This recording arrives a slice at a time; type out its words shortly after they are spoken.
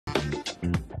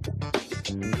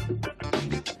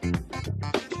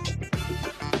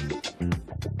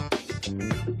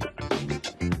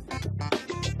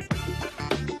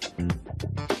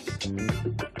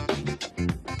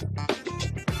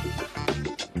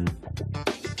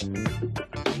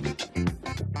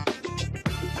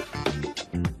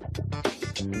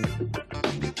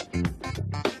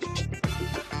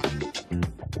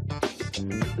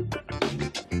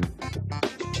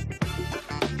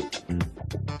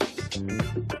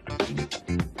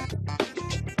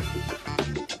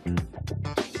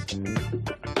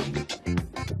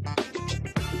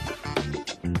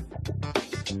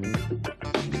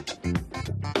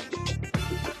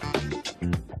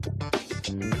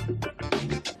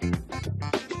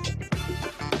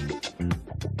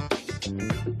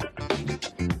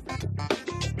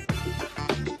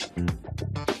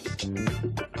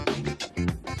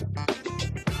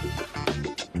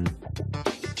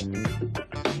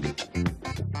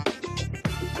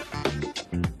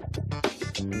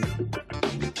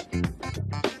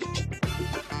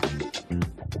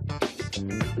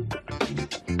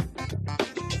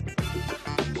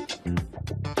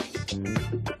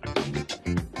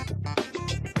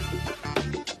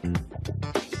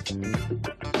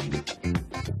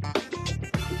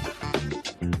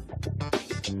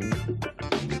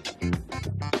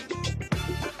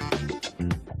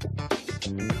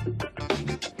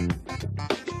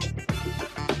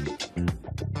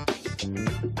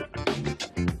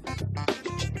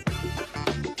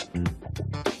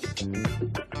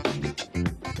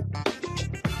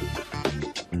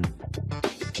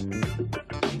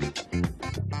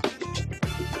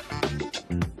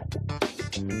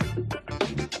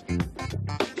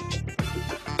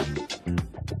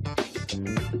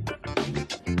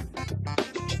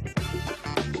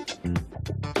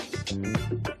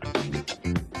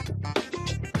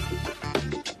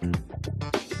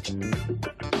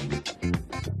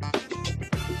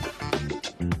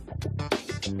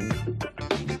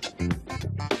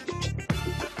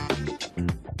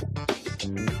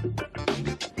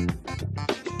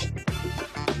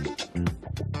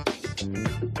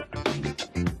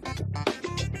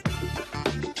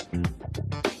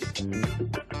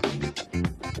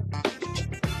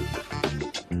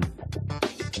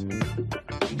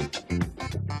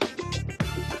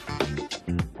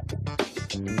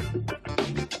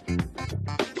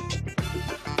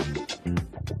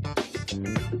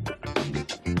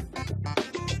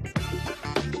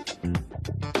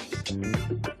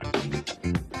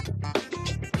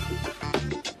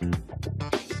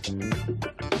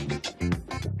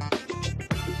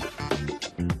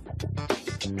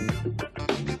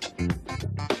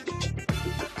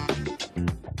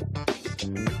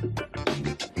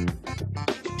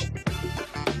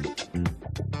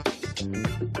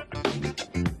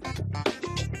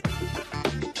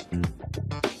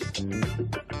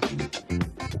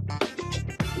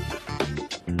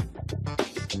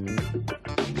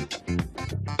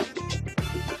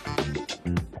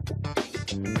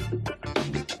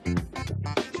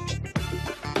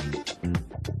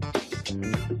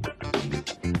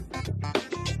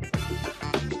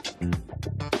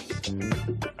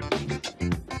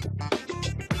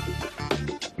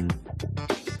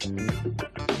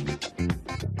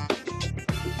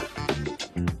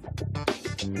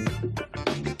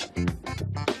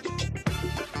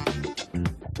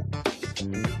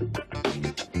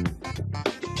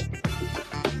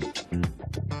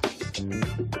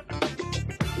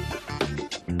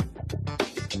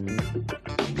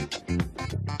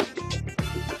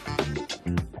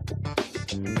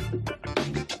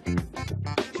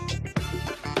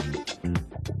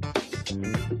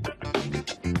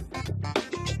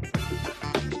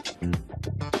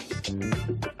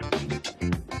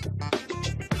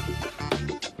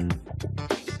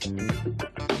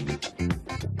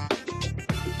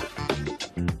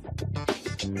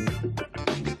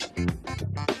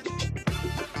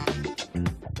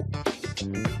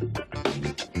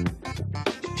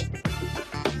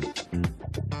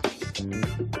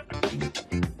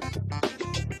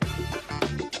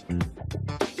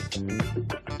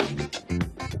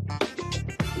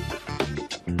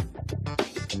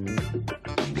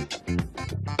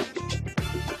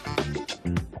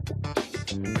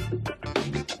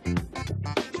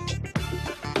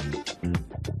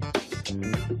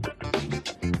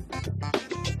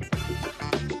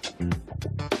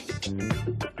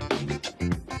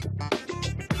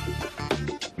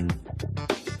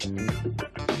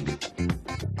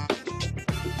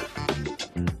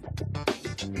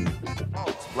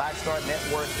Black Star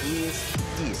Network is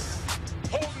here.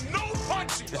 Hold no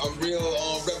punches. A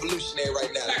real revolutionary. there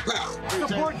right now. Black power.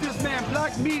 Support this man,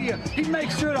 Black media. He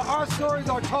makes sure that our stories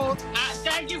are told.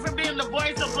 Thank you for being the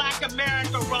voice of Black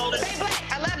America, Roland. Stay black.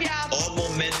 I love y'all. All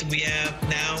momentum we have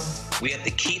now, we have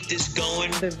to keep this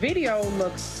going. The video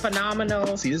looks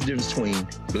phenomenal. See, there's a difference between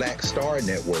Black Star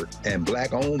Network and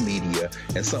Black-owned media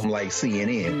and something like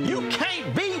CNN. You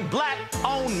can't be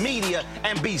Black-owned media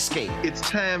and be scared. It's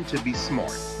time to be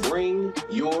smart. Bring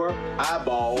your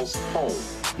eyeballs home.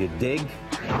 You dig?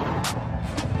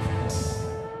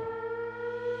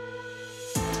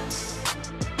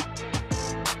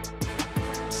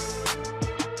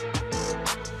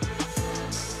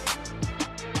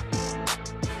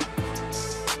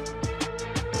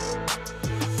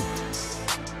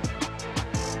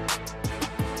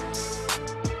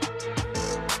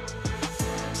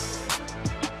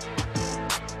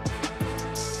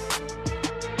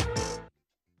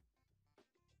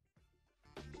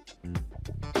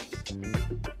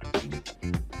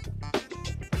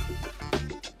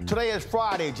 Today is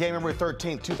Friday, January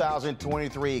 13th,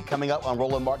 2023. Coming up on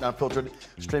Roland Martin Unfiltered,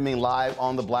 streaming live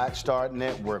on the Black Star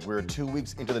Network. We're 2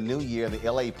 weeks into the new year. The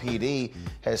LAPD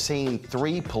has seen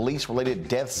 3 police-related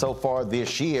deaths so far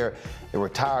this year. A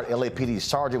retired LAPD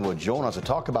sergeant will join us to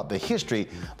talk about the history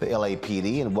of the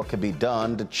LAPD and what can be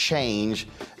done to change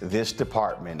this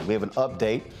department. We have an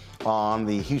update on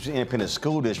the Houston Independent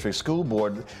School District School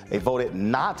Board. They voted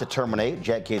not to terminate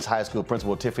Jack Yates High School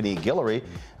Principal Tiffany Guillory.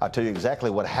 I'll tell you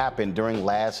exactly what happened during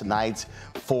last night's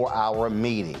 4-hour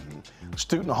meeting.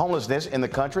 Student homelessness in the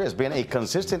country has been a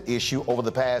consistent issue over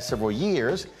the past several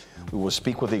years. We will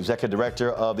speak with the executive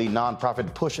director of the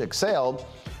nonprofit PushExcel,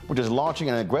 which is launching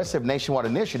an aggressive nationwide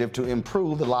initiative to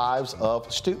improve the lives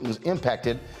of students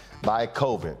impacted by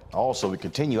COVID. Also, we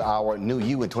continue our New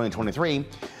You in 2023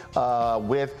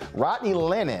 with Rodney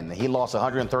Lennon. He lost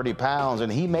 130 pounds,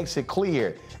 and he makes it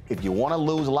clear, if you want to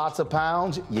lose lots of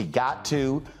pounds, you got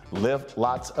to lift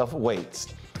lots of weights.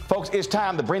 Folks, it's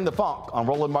time to bring the funk on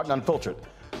Roland Martin Unfiltered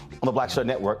on the Black Star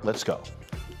Network. Let's go.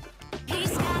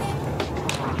 He's got it.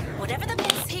 Whatever the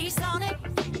miss, he's on it.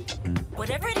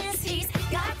 Whatever it is, he's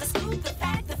got the scoop, the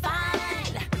fact, the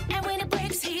find. And when it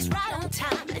breaks, he's right on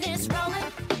time, and it's rolling.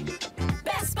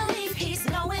 Best believe he's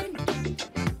knowing.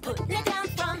 Putting it down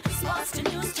from sports to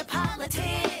news to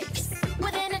politics.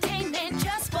 With entertainment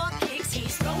just for kicks,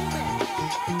 he's rolling.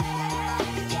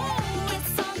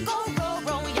 It's on go,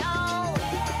 roll, y'all.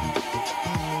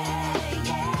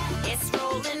 It's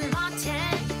Roland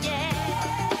Martin, yeah.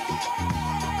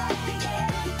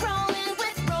 Rolling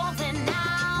with Roland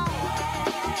now.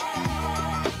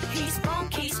 He's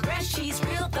funk, he's fresh, he's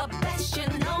real, the best, you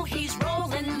know he's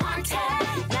Roland Martin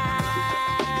now.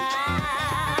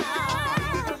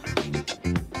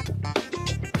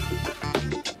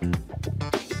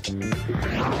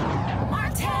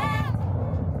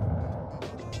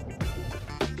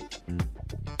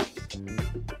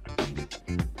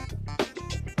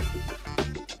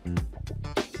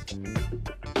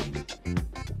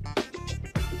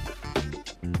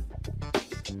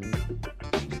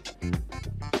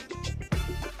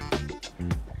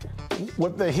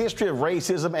 With the history of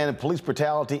racism and police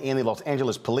brutality in the Los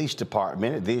Angeles Police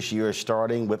Department, this year is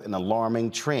starting with an alarming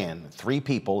trend. 3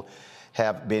 people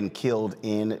have been killed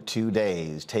in 2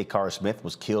 days. Takar Smith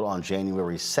was killed on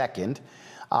January 2nd.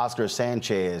 Oscar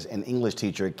Sanchez and English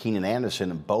teacher Keenan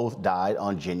Anderson both died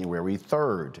on January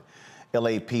 3rd.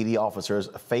 LAPD officers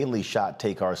fatally shot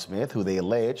Takar Smith, who they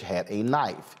allege had a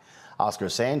knife. Oscar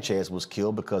Sanchez was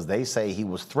killed because they say he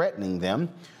was threatening them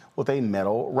with a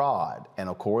metal rod. And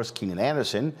of course, Keenan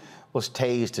Anderson was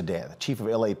tased to death. Chief of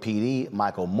LAPD,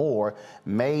 Michael Moore,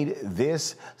 made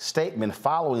this statement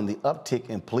following the uptick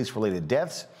in police-related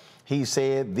deaths. He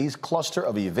said, "These cluster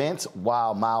of events,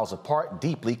 while miles apart,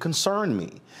 deeply concern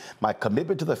me. My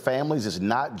commitment to the families is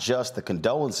not just the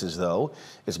condolences, though.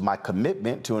 It's my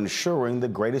commitment to ensuring the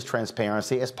greatest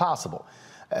transparency as possible,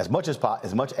 as much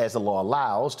as the law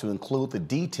allows, to include the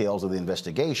details of the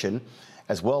investigation,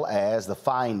 as well as the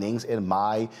findings and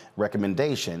my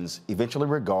recommendations, eventually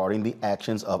regarding the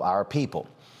actions of our people."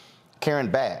 Karen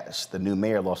Bass, the new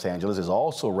mayor of Los Angeles, is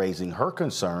also raising her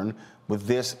concern with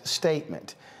this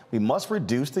statement. "We must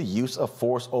reduce the use of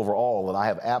force overall, and I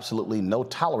have absolutely no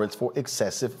tolerance for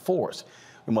excessive force.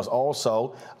 We must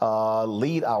also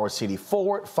lead our city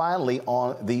forward, finally,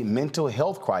 on the mental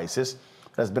health crisis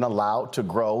that has been allowed to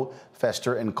grow,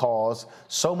 fester, and cause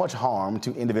so much harm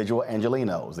to individual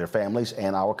Angelenos, their families,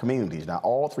 and our communities." Now,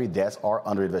 all 3 deaths are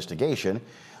under investigation.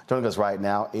 Joining us right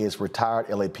now is retired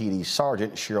LAPD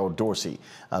Sergeant Cheryl Dorsey.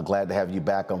 Glad to have you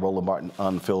back on Roland Martin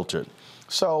Unfiltered.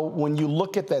 So when you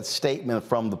look at that statement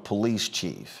from the police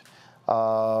chief,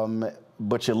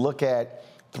 but you look at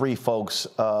 3 folks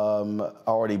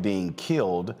already being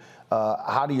killed.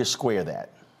 How do you square that?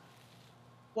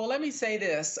 Well, let me say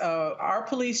this. Our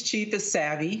police chief is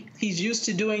savvy. He's used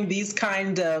to doing these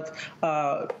kind of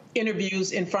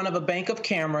interviews in front of a bank of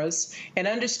cameras. And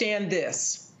understand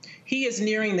this. He is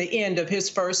nearing the end of his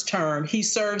first term. He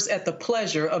serves at the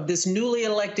pleasure of this newly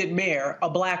elected mayor, a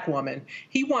black woman.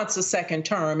 He wants a second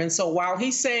term. And so while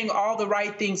he's saying all the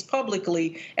right things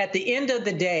publicly, at the end of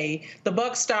the day, the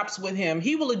buck stops with him.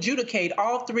 He will adjudicate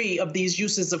all 3 of these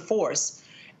uses of force.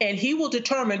 And he will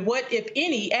determine what, if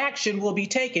any, action will be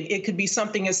taken. It could be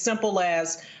something as simple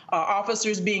as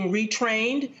officers being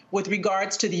retrained with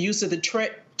regards to the use of the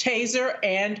taser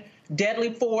and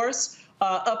deadly force,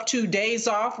 up to days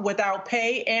off without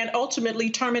pay, and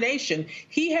ultimately termination.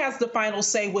 He has the final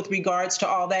say with regards to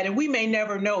all that, and we may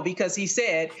never know because he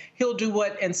said he'll do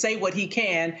what and say what he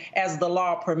can as the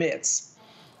law permits.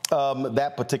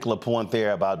 That particular point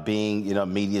there about being,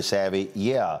 media savvy,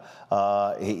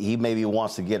 he maybe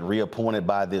wants to get reappointed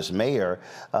by this mayor,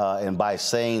 and by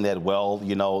saying that, well,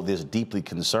 this deeply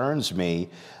concerns me,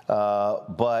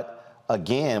 but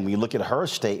again, when you look at her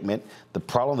statement, the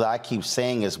problem that I keep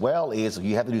saying as well is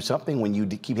you have to do something when you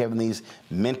keep having these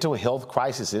mental health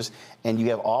crises and you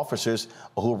have officers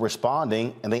who are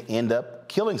responding and they end up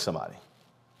killing somebody.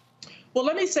 Well,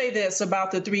 let me say this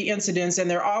about the 3 incidents, and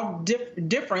they're all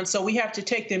different, so we have to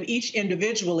take them each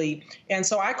individually. And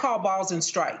so I call balls and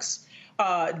strikes.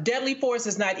 Deadly force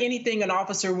is not anything an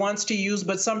officer wants to use,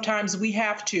 but sometimes we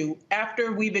have to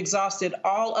after we've exhausted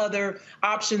all other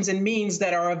options and means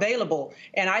that are available.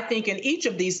 And I think in each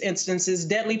of these instances,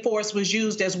 deadly force was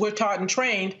used, as we're taught and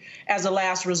trained, as a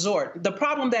last resort. The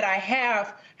problem that I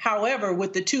have, however,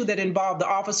 with the 2 that involve the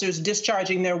officers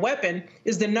discharging their weapon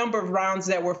is the number of rounds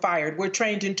that were fired. We're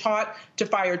trained and taught to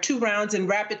fire 2 rounds in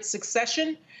rapid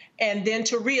succession and then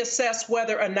to reassess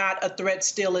whether or not a threat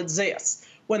still exists.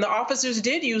 When the officers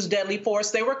did use deadly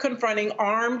force, they were confronting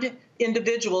armed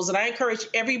individuals. And I encourage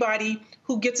everybody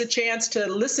who gets a chance to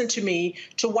listen to me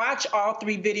to watch all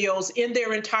 3 videos in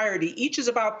their entirety. Each is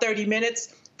about 30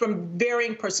 minutes from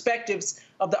varying perspectives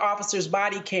of the officer's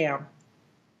body cam.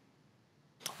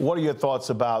 What are your thoughts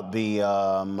about the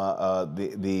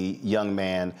young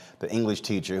man, the English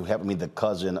teacher, who happened to be the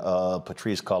cousin of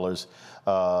Patrisse Cullors,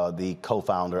 the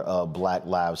co-founder of Black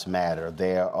Lives Matter?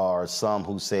 There are some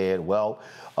who said, well,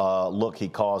 look, he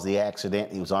caused the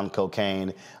accident, he was on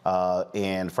cocaine,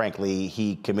 and frankly,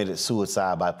 he committed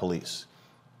suicide by police.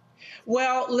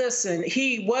 Well, listen,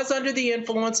 he was under the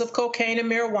influence of cocaine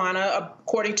and marijuana,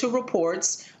 according to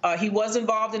reports. He was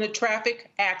involved in a traffic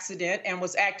accident and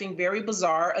was acting very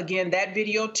bizarre. Again, that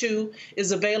video, too,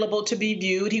 is available to be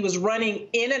viewed. He was running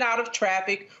in and out of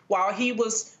traffic while he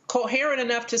was coherent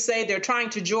enough to say they're trying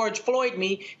to George Floyd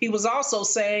me. He was also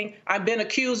saying, I've been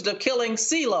accused of killing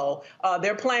CeeLo.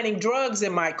 They're planting drugs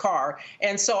in my car.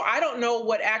 And so I don't know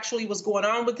what actually was going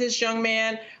on with this young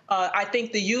man. I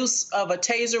think the use of a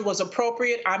taser was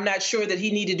appropriate. I'm not sure that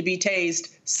he needed to be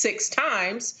tased 6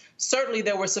 times. Certainly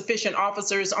there were sufficient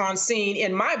officers on scene,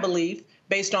 in my belief,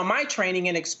 based on my training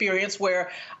and experience,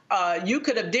 where you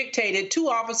could have dictated 2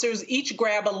 officers each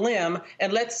grab a limb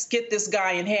and let's get this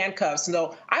guy in handcuffs.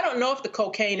 So I don't know if the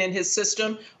cocaine in his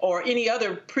system or any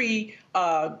other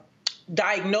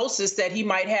diagnosis that he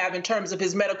might have in terms of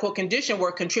his medical condition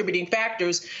were contributing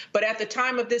factors. But at the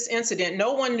time of this incident,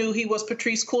 no one knew he was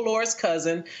Patrisse Cullors'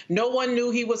 cousin. No one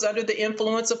knew he was under the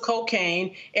influence of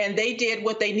cocaine. And they did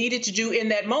what they needed to do in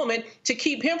that moment to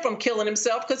keep him from killing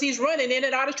himself because he's running in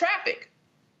and out of traffic.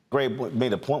 Gray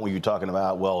made a point when you're talking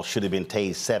about, well, should have been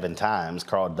tased 7 times.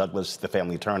 Carl Douglas, the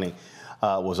family attorney,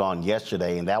 was on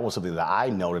yesterday, and that was something that I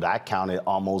noted. I counted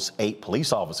almost 8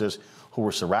 police officers who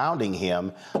were surrounding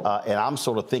him, and I'm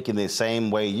sort of thinking the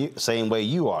same way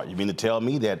you are. You mean to tell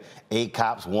me that 8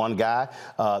 cops, 1 guy,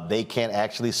 they can't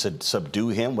actually subdue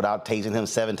him without tasing him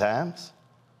 7 times?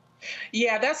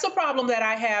 Yeah, that's the problem that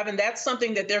I have, and that's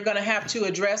something that they're going to have to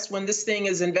address when this thing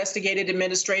is investigated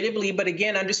administratively. But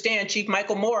again, understand Chief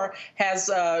Michael Moore has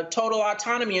total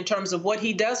autonomy in terms of what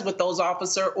he does with those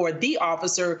officer or the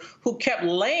officer who kept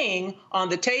laying on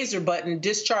the taser button,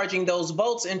 discharging those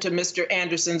bolts into Mr.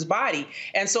 Anderson's body.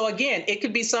 And so again, it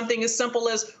could be something as simple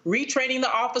as retraining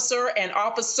the officer and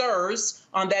officers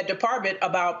on that department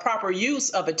about proper use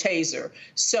of a taser.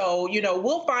 So, you know,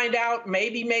 we'll find out,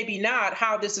 maybe, maybe not,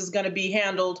 how this is going to be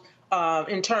handled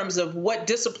in terms of what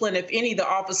discipline, if any, the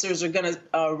officers are going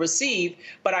to receive.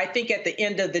 But I think at the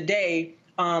end of the day,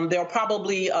 there'll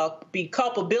probably be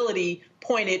culpability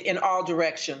pointed in all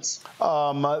directions.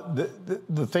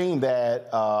 The thing that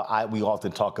we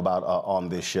often talk about on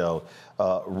this show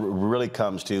really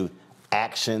comes to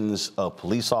actions of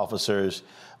police officers.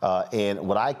 And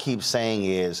what I keep saying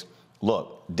is,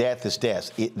 look, death is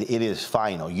death. It is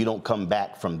final. You don't come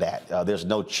back from that. There's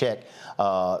no check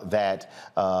that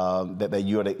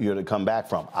you're to come back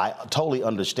from. I totally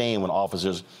understand when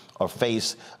officers are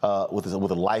faced with a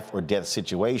life or death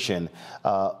situation,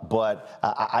 but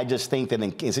I just think that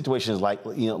in situations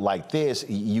like this,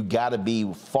 you got to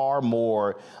be far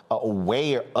more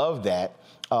aware of that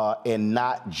and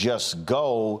not just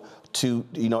go to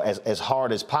as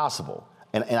hard as possible.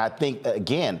 And I think,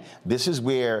 again, this is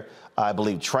where I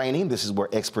believe training, this is where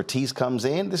expertise comes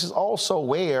in. This is also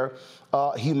where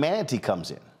humanity comes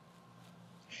in.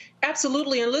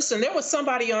 Absolutely. And listen, there was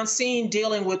somebody on scene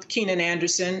dealing with Keenan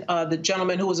Anderson, the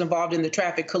gentleman who was involved in the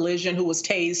traffic collision, who was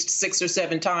tased 6 or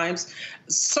 7 times.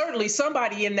 Certainly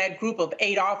somebody in that group of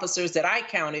 8 officers that I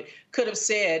counted could have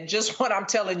said just what I'm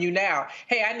telling you now.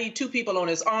 Hey, I need 2 people on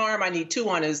his arm. I need 2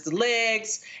 on his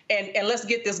legs. And let's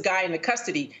get this guy into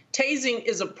custody. Tasing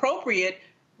is appropriate,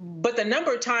 but the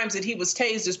number of times that he was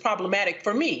tased is problematic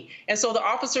for me. And so the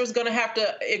officer is going to have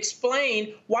to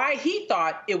explain why he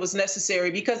thought it was necessary,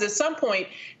 because at some point,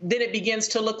 then it begins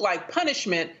to look like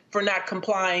punishment for not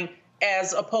complying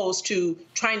as opposed to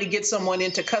trying to get someone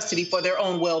into custody for their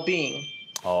own well-being.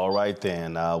 All right,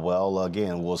 then. Well,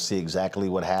 again, we'll see exactly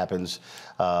what happens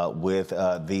with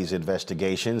these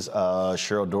investigations.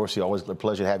 Cheryl Dorsey, always a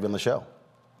pleasure to have you on the show.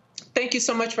 Thank you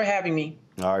so much for having me.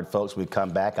 All right, folks, we come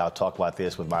back. I'll talk about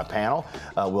this with my panel.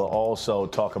 We'll also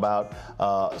talk about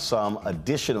some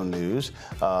additional news,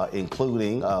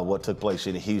 including what took place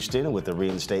in Houston with the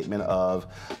reinstatement of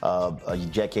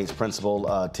Jack Yates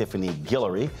principal Tiffany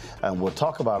Guillory. And we'll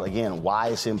talk about, again, why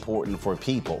it's important for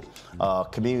people,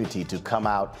 community, to come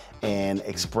out and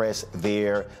express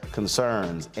their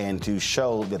concerns and to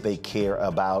show that they care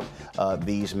about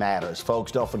these matters.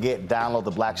 Folks, don't forget, download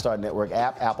the Black Star Network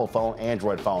app, Apple phone,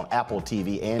 Android phone, Apple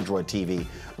TV, Android TV,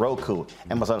 Roku,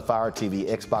 Amazon Fire TV,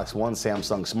 Xbox One,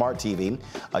 Samsung Smart TV.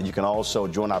 You can also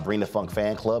join our Bring the Funk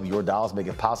fan club. Your dollars make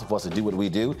it possible for us to do what we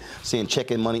do. Send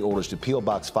check-in money orders to P.O.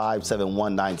 Box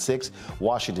 57196,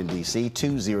 Washington, D.C.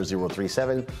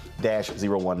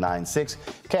 20037-0196.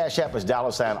 Cash App is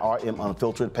 $RM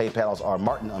Unfiltered. PayPal is R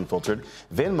Martin Unfiltered.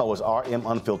 Venmo is RM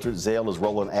Unfiltered. Zelle is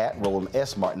Roland at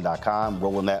RolandSMartin.com.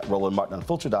 Roland at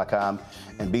RolandMartinUnfiltered.com.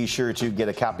 And be sure to get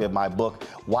a copy of my book,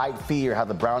 White Fear, How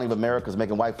the Browning of America is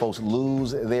Making White Folks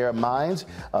Lose Their Minds.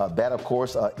 That, of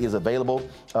course, is available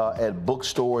at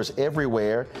bookstores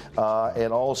everywhere.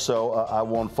 And also, I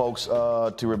want folks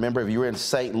to remember, if you're in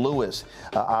St. Louis,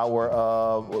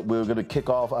 we're going to kick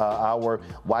off our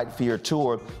White Fear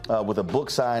tour with a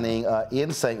book signing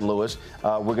in St. Louis.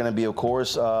 We're going to be, of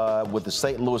course, with the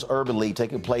St. Louis Urban League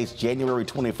taking place January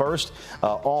 21st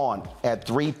on at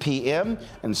 3 p.m.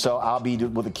 And so I'll be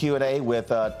with a Q&A with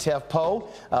Tef Poe,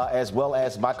 as well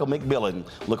as Michael McMillan.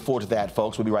 Look forward to that,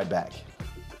 folks. We'll be right back.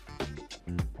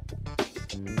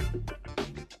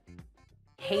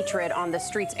 Hatred on the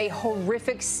streets, a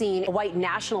horrific scene, a white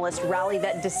nationalist rally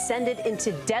that descended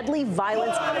into deadly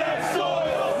violence.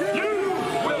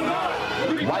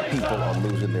 White people are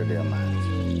losing their damn minds.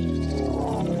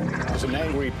 As an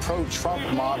angry pro-Trump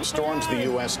mob storms the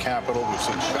U.S. Capitol, we've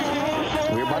seen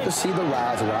shots. We're about to see the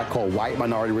rise of what I call white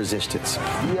minority resistance.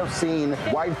 We have seen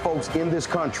white folks in this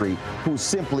country who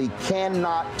simply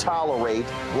cannot tolerate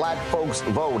black folks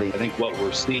voting. I think what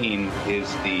we're seeing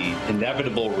is the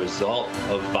inevitable result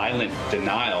of violent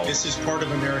denial. This is part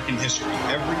of American history.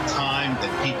 Every time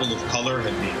that people of color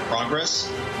have made progress,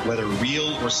 whether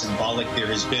real or symbolic, there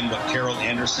has been what Carol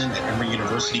Anderson at Emory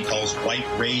University calls white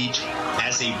rage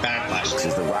as a backlash. This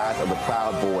is the rise of the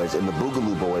Proud Boys and the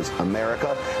Boogaloo Boys.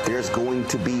 America, there's going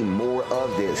to be more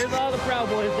of this. Here's all the Proud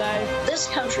Boys, guys. This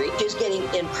country is getting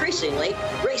increasingly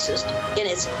racist in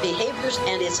its behaviors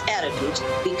and its attitudes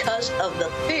because of the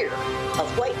fear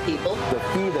of white people. The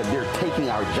fear that they're taking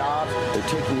our jobs, they're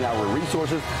taking our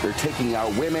resources, they're taking our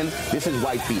women. This is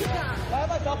white fear.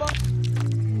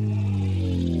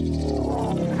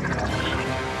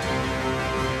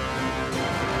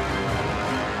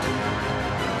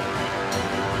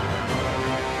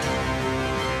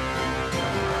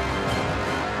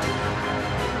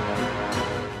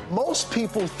 Most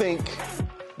people think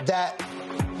that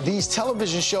these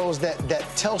television shows that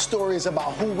tell stories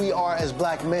about who we are as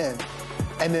black men,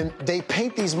 and then they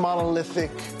paint these monolithic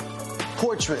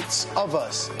portraits of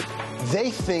us.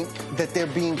 They think that they're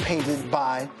being painted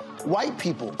by white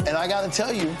people. And I gotta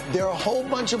tell you, there are a whole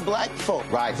bunch of black folk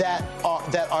that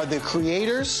are the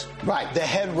creators, the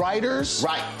head writers,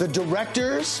 the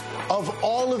directors of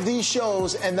all of these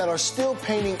shows, and that are still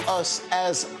painting us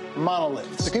as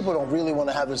monoliths. The people don't really want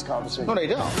to have this conversation. No, they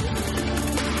don't.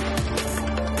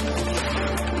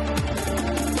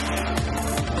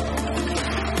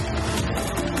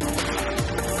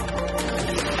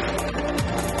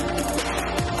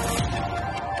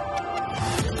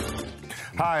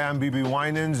 I'm BB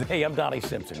Winans. Hey, I'm Donnie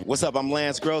Simpson. What's up? I'm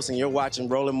Lance Gross, and you're watching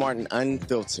Roland Martin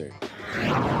Unfiltered.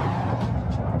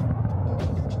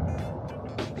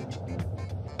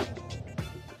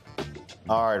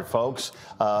 All right, folks.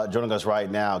 Joining us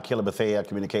right now, Killer Bethea,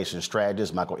 communications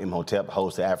strategist, Michael Imhotep,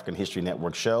 host of the African History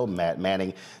Network show, Matt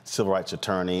Manning, civil rights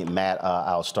attorney. Matt,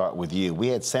 I'll start with you. We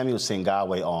had Samuel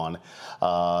Singawe on,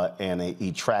 and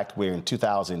he tracked where in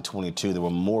 2022 there were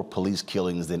more police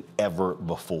killings than ever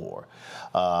before.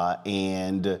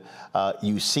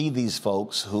 You see these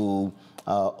folks who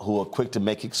are quick to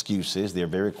make excuses. They're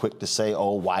very quick to say,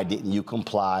 oh, why didn't you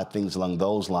comply, things along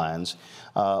those lines.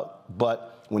 But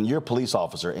when you're a police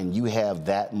officer and you have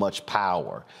that much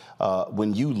power,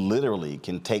 when you literally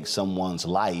can take someone's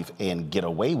life and get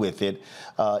away with it,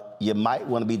 you might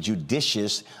want to be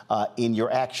judicious in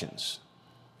your actions.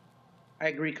 I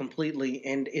agree completely.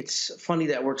 And it's funny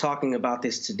that we're talking about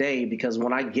this today, because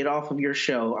when I get off of your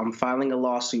show, I'm filing a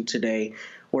lawsuit today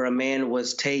where a man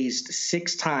was tased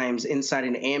 6 times inside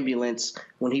an ambulance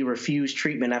when he refused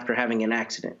treatment after having an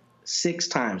accident. 6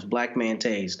 times, black man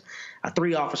tased.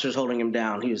 3 officers holding him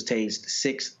down. He was tased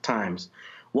 6 times.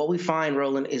 What we find,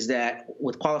 Roland, is that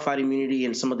with qualified immunity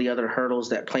and some of the other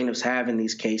hurdles that plaintiffs have in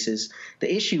these cases,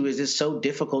 the issue is it's so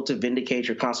difficult to vindicate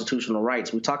your constitutional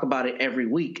rights. We talk about it every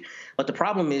week, but the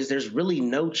problem is there's really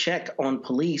no check on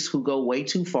police who go way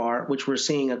too far, which we're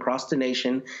seeing across the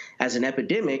nation as an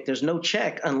epidemic. There's no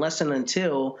check unless and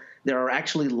until there are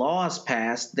actually laws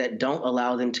passed that don't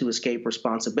allow them to escape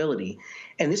responsibility.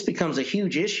 And this becomes a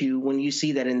huge issue when you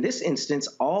see that in this instance,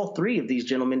 all 3 of these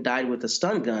gentlemen died with a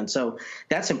stun gun. So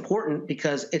that's important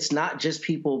because it's not just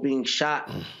people being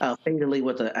shot fatally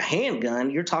with a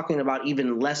handgun. You're talking about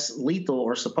even less lethal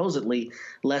or supposedly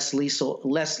less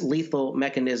lethal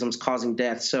mechanisms causing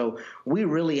death. So we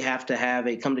really have to have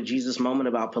a come to Jesus moment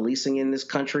about policing in this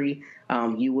country.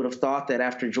 You would have thought that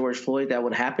after George Floyd that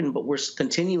would happen, but we're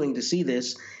continuing to see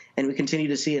this, and we continue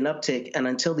to see an uptick. And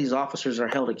until these officers are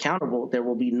held accountable, there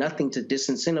will be nothing to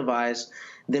disincentivize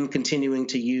them continuing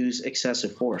to use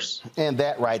excessive force. And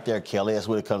that right there, Kelly, is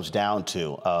what it comes down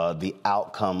to, the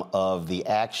outcome of the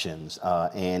actions.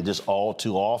 And just all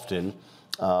too often,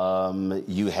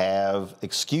 you have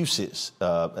excuses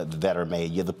that are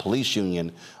made. You have the police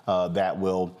union that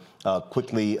will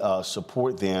quickly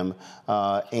support them,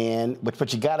 but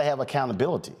you got to have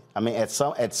accountability. I mean, at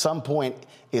some point,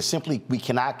 it's simply we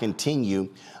cannot continue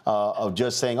of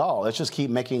just saying, oh, let's just keep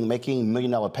making $1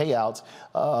 million payouts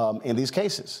in these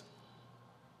cases.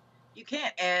 You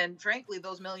can't. And frankly,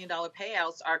 those $1 million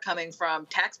payouts are coming from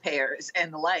taxpayers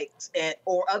and the likes,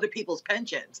 or other people's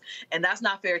pensions. And that's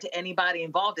not fair to anybody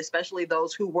involved, especially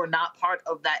those who were not part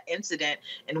of that incident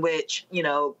in which, you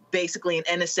know, basically an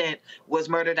innocent was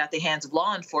murdered at the hands of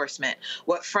law enforcement.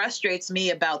 What frustrates me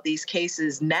about these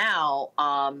cases now,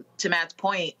 to Matt's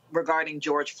point regarding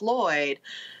George Floyd,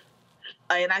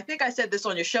 and I think I said this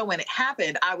on your show when it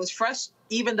happened, I was frustrated.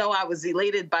 Even though I was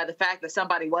elated by the fact that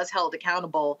somebody was held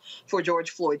accountable for George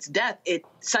Floyd's death, it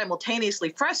simultaneously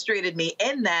frustrated me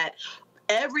in that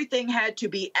everything had to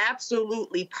be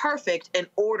absolutely perfect in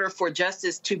order for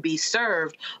justice to be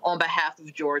served on behalf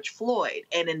of George Floyd.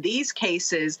 And in these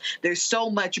cases, there's so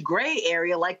much gray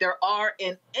area like there are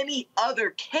in any other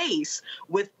case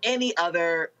with any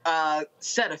other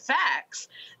set of facts,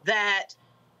 that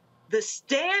the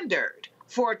standard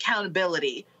for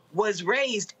accountability was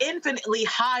raised infinitely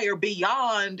higher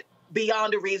beyond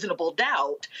a reasonable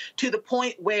doubt, to the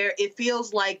point where it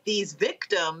feels like these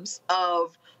victims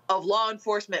of law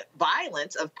enforcement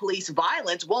violence, of police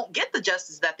violence, won't get the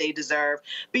justice that they deserve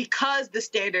because the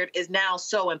standard is now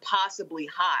so impossibly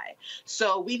high.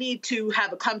 So we need to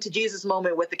have a come to Jesus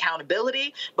moment with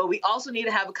accountability, but we also need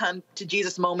to have a come to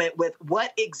Jesus moment with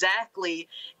what exactly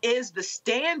is the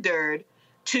standard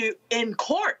in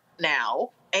court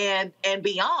now and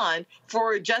beyond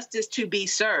for justice to be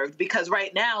served, because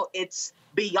right now it's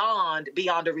beyond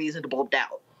a reasonable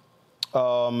doubt.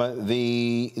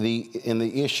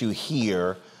 The issue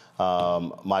here,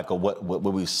 Michael, what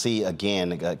we see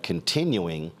again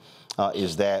continuing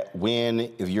is that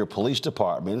if your police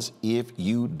departments, if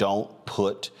you don't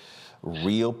put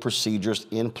real procedures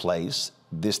in place,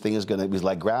 this thing is going to be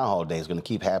like Groundhog Day. It's going to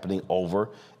keep happening over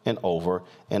and over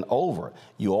and over.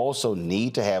 You also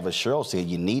need to have, as Cheryl said,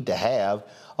 you need to have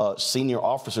senior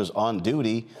officers on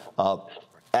duty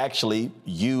actually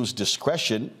use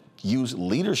discretion, use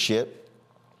leadership,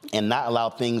 and not allow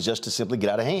things just to simply get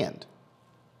out of hand.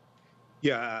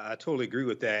 Yeah, I totally agree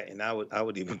with that, and I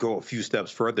would even go a few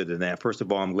steps further than that. First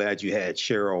of all, I'm glad you had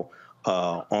Cheryl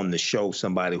on the show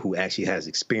somebody who actually has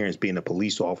experience being a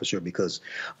police officer, because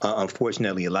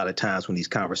unfortunately, a lot of times when these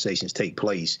conversations take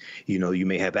place, you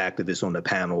may have activists on the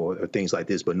panel or things like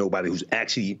this, but nobody who's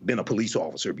actually been a police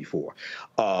officer before.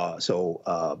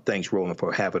 So thanks, Roland,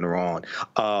 for having her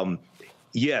on.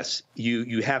 Yes,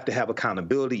 you have to have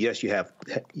accountability. Yes, you have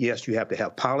to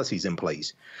have policies in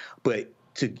place, but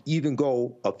to even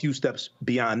go a few steps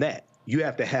beyond that, you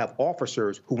have to have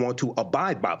officers who want to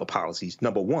abide by the policies,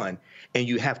 number one, and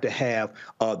you have to have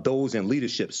those in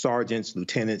leadership, sergeants,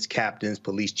 lieutenants, captains,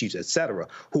 police chiefs, et cetera,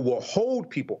 who will hold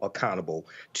people accountable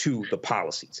to the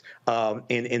policies.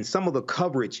 And some of the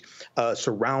coverage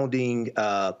surrounding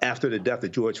after the death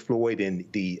of George Floyd and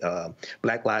the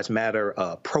Black Lives Matter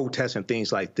protests and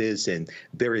things like this and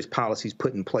various policies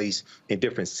put in place in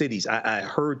different cities, I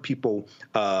heard people,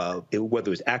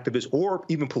 whether it's activists or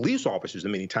even police officers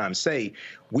many times say,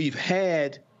 we've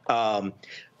had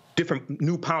different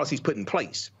new policies put in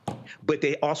place, but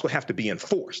they also have to be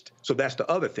enforced. So that's the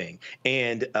other thing.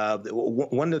 And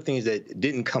one of the things that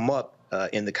didn't come up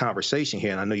in the conversation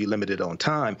here, and I know you're limited on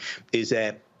time, is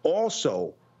that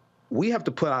also we have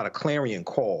to put out a clarion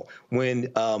call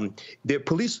when there are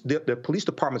police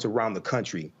departments around the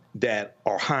country that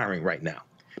are hiring right now,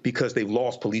 because they've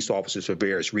lost police officers for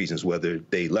various reasons, whether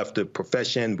they left the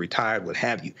profession, retired, what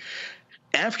have you.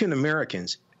 African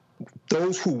Americans,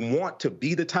 those who want to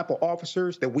be the type of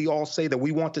officers that we all say that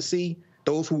we want to see,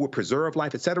 those who will preserve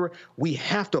life, et cetera, we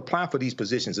have to apply for these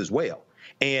positions as well.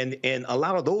 And a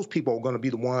lot of those people are going to be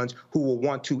the ones who will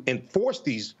want to enforce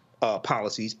these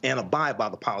policies and abide by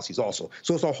the policies also.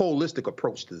 So it's a holistic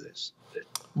approach to this.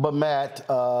 But Matt,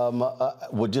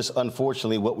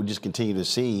 unfortunately, what we just continue to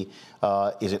see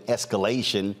is an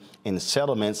escalation in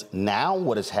settlements. Now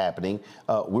what is happening,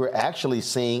 we're actually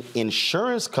seeing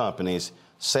insurance companies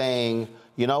saying,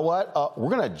 you know what, we're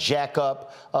going to jack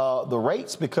up the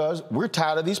rates because we're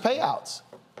tired of these payouts.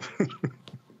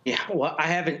 Yeah, well, I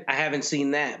haven't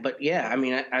seen that, but yeah, I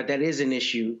mean, that is an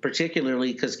issue,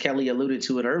 particularly because Kelly alluded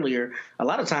to it earlier. A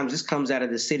lot of times this comes out of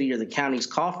the city or the county's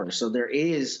coffers, so there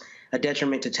is a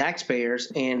detriment to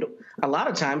taxpayers, and a lot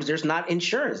of times there's not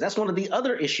insurance. That's one of the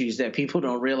other issues that people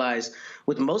don't realize.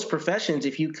 With most professions,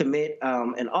 if you commit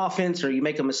an offense or you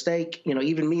make a mistake,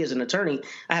 even me as an attorney,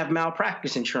 I have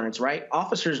malpractice insurance, right?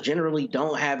 Officers generally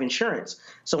don't have insurance.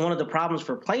 So one of the problems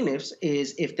for plaintiffs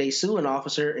is if they sue an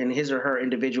officer in his or her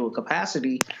individual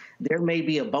capacity, there may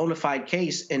be a bona fide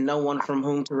case and no one from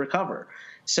whom to recover.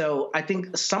 So I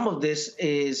think some of this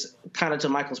is, kind of to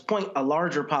Michael's point, a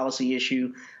larger policy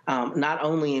issue, not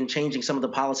only in changing some of the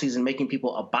policies and making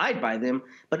people abide by them,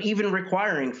 but even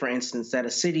requiring, for instance, that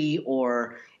a city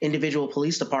or individual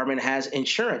police department has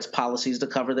insurance policies to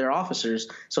cover their officers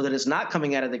so that it's not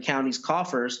coming out of the county's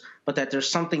coffers, but that there's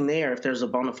something there if there's a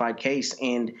bona fide case.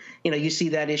 And, you see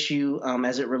that issue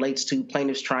as it relates to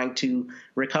plaintiffs trying to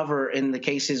recover in the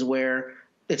cases where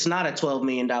it's not a $12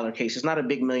 million case. It's not a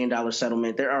big $1 million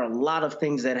settlement. There are a lot of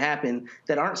things that happen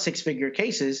that aren't six-figure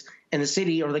cases, and the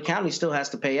city or the county still has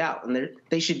to pay out, and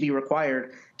they should be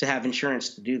required to have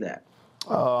insurance to do that.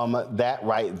 That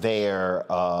right there,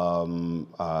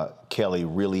 Kelly,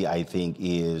 really, I think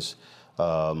is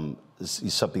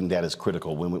something that is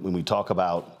critical. When we talk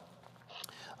about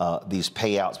these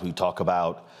payouts, we talk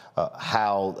about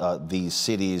how these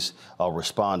cities are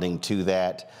responding to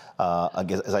that.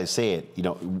 As I said,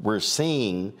 we're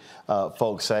seeing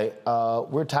folks say,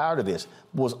 we're tired of this.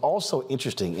 Was also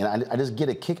interesting, and I just get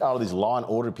a kick out of these law and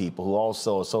order people who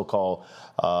also are so-called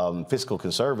fiscal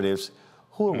conservatives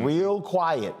who are real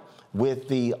quiet with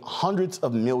the hundreds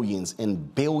of millions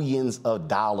and billions of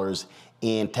dollars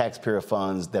in taxpayer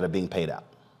funds that are being paid out.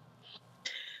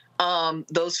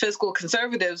 Those fiscal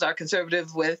conservatives are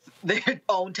conservative with their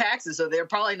own taxes, so they're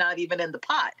probably not even in the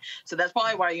pot. So that's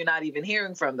probably why you're not even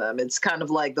hearing from them. It's kind of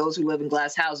like those who live in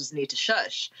glass houses need to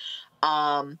shush.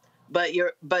 But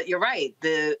you're right.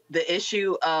 The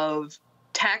issue of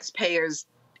taxpayers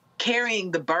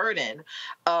carrying the burden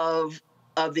of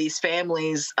these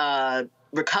families'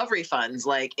 recovery funds,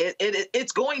 like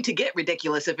it's going to get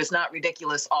ridiculous if it's not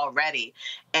ridiculous already.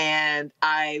 And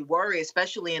I worry,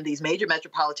 especially in these major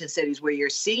metropolitan cities where you're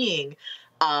seeing,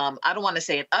 I don't want to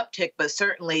say an uptick, but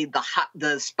certainly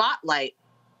the spotlight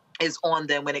is on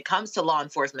them when it comes to law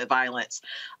enforcement violence.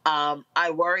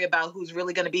 I worry about who's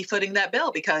really going to be footing that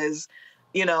bill because,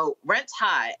 rent's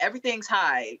high, everything's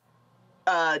high.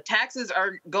 Taxes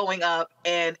are going up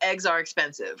and eggs are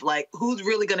expensive. Like, who's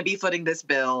really going to be footing this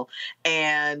bill,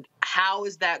 and how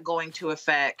is that going to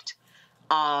affect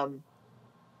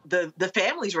the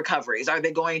family's recoveries? Are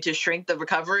they going to shrink the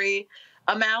recovery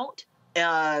amount?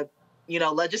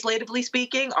 legislatively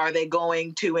speaking? Are they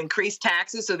going to increase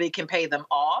taxes so they can pay them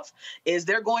off? Is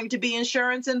there going to be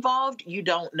insurance involved? You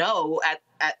don't know.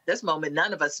 At this moment,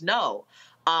 none of us know.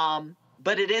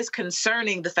 But it is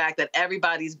concerning the fact that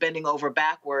everybody's bending over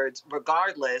backwards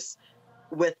regardless,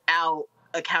 without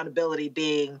accountability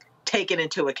being taken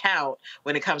into account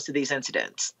when it comes to these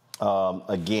incidents.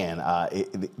 Again,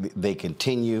 they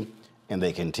continue and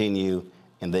they continue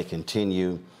and they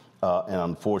continue. And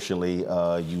unfortunately,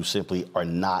 you simply are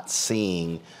not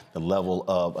seeing the level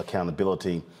of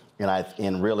accountability.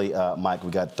 And really, Mike,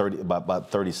 we got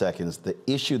about 30 seconds. The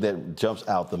issue that jumps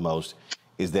out the most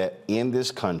is that in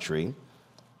this country,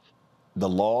 the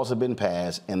laws have been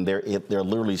passed, and there are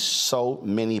literally so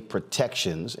many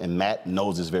protections, and Matt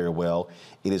knows this very well.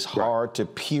 It is hard to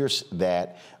pierce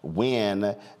that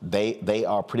when they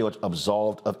are pretty much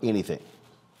absolved of anything.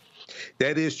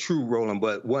 That is true, Roland,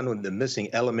 but one of the missing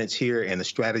elements here and the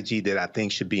strategy that I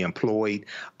think should be employed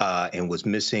and was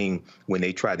missing when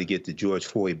they tried to get the George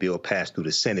Floyd bill passed through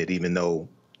the Senate, even though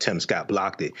Tim Scott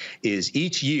blocked it, is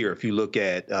each year, if you look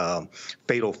at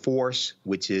Fatal Force,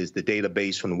 which is the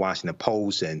database from the Washington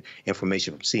Post and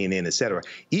information from CNN, et cetera,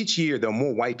 each year there are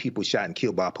more white people shot and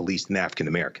killed by police than African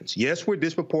Americans. Yes, we're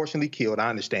disproportionately killed. I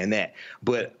understand that.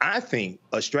 But I think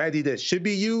a strategy that should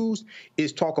be used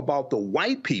is talk about the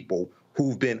white people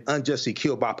who've been unjustly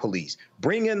killed by police.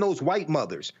 Bring in those white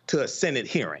mothers to a Senate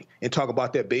hearing and talk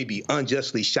about their baby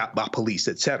unjustly shot by police,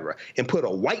 et cetera, and put a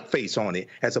white face on it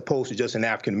as opposed to just an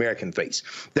African-American face.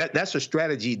 That's a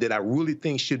strategy that I really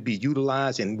think should be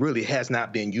utilized and really has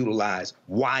not been utilized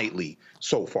widely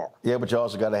so far. Yeah, but you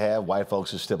also got to have white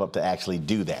folks who step up to actually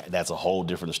do that. That's a whole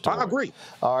different story. I agree.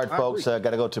 All right, folks, got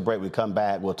to go to break. We come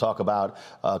back. We'll talk about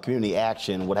community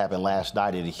action, what happened last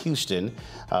night in Houston,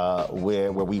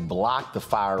 where we blocked the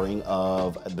firing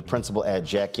of the principal at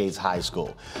Jack Yates High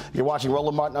School. You're watching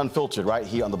Roland Martin Unfiltered right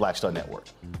here on the Black Star Network.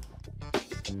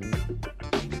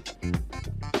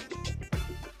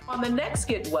 On the next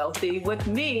Get Wealthy with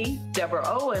me, Deborah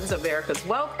Owens, America's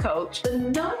Wealth Coach, the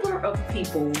number of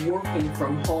people working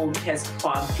from home has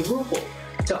quadrupled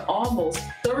to almost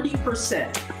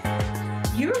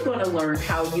 30%. You're going to learn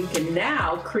how you can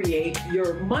now create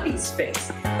your money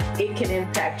space. It can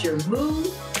impact your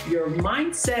mood, your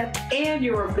mindset, and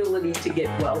your ability to get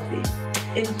wealthy.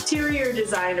 Interior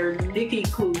designer Nikki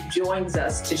Klug joins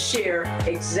us to share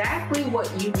exactly what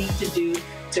you need to do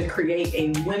to create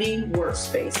a winning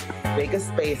workspace. Make a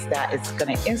space that is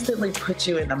going to instantly put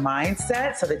you in the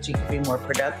mindset so that you can be more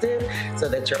productive, so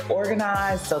that you're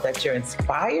organized, so that you're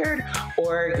inspired,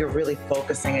 or you're really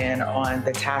focusing in on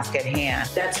the task at hand.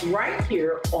 That's right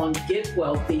here on Get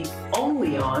Wealthy,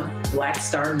 only on Black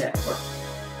Star Network.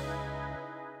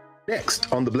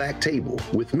 Next on the Black Table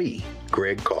with me,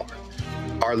 Greg Carr.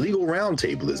 Our legal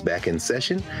roundtable is back in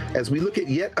session as we look at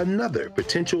yet another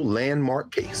potential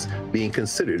landmark case being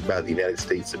considered by the United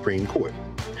States Supreme Court.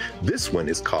 This one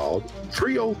is called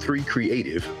 303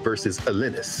 Creative versus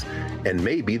Alennis, and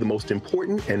may be the most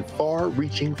important and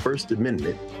far-reaching First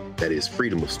Amendment, that is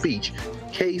freedom of speech,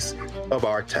 case of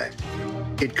our time.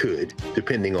 It could,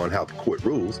 depending on how the court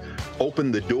rules,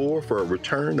 open the door for a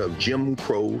return of Jim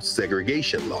Crow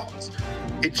segregation laws.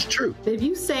 It's true. If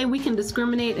you say we can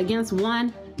discriminate against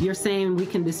one, you're saying we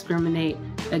can discriminate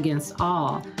against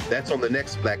all. That's on the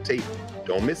next Black Table.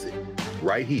 Don't miss it.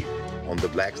 Right here on the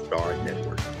Black Star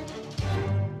Network.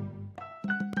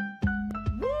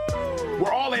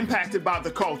 We're all impacted by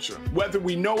the culture, whether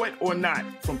we know it or not.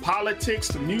 From politics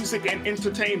to music and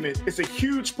entertainment, it's a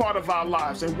huge part of our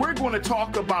lives, and we're going to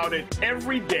talk about it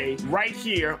every day right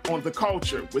here on The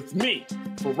Culture with me,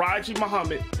 Faraji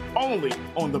Muhammad, only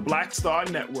on the Black Star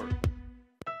Network.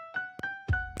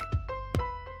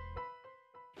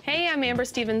 Hey, I'm Amber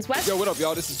Stevens-West. Yo, what up,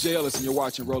 y'all? This is Jay Ellis, and you're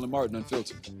watching Roland Martin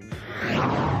Unfiltered.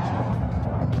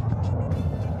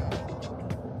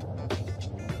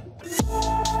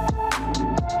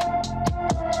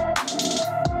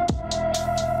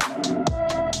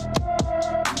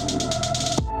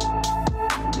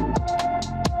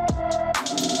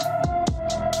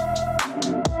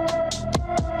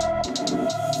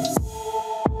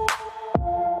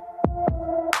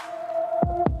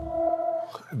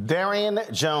 Darian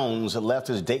Jones left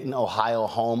his Dayton, Ohio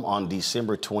home on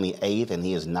December 28th, and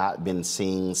he has not been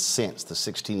seen since. The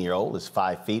 16-year-old is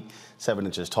 5 feet, 7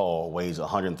 inches tall, weighs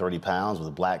 130 pounds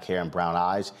with black hair and brown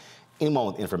eyes. Anyone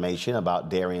with information about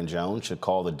Darian Jones should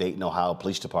call the Dayton, Ohio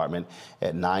Police Department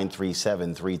at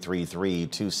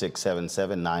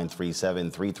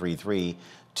 937-333-2677,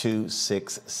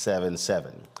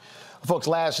 937-333-2677. Folks,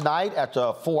 last night,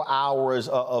 after 4 hours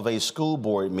of a school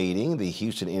board meeting, the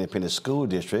Houston Independent School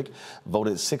District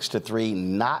voted 6-3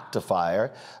 not to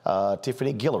fire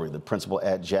Tiffany Guillory, the principal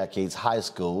at Jack Yates High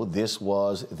School. This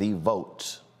was the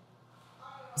vote.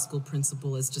 School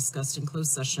principal, as discussed in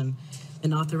closed session,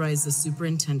 and authorize the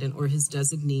superintendent or his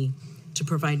designee to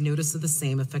provide notice of the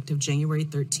same effective January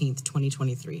 13th,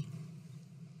 2023.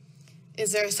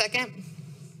 Is there a second?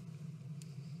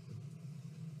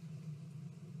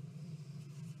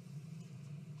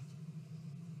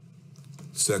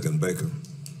 Second, Baker.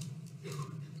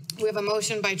 We have a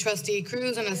motion by Trustee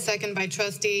Cruz and a second by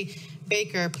Trustee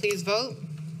Baker. Please vote.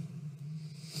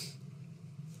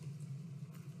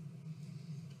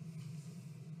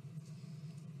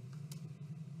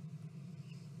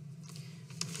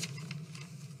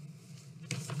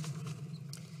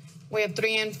 We have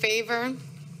 3 in favor,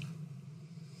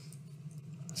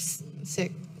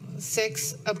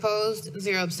 6 opposed,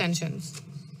 0 abstentions.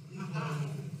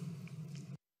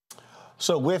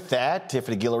 So with that,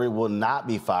 Tiffany Guillory will not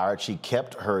be fired. She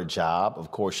kept her job. Of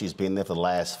course, she's been there for the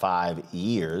last 5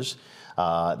 years.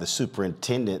 The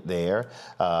superintendent there,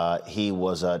 he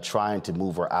was trying to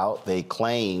move her out. They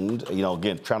claimed,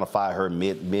 again, trying to fire her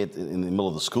mid in the middle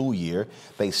of the school year.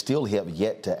 They still have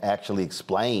yet to actually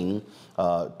explain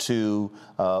to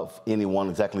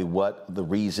anyone exactly what the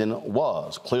reason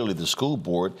was. Clearly, the school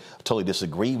board totally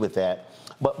disagreed with that.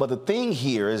 But the thing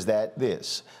here is that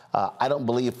I don't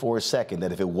believe for a second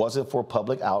that if it wasn't for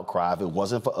public outcry, if it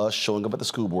wasn't for us showing up at the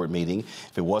school board meeting,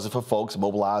 if it wasn't for folks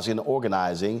mobilizing and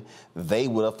organizing, they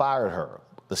would have fired her.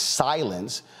 The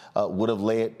silence would have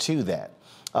led to that.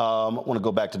 I want to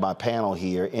go back to my panel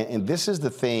here. And this is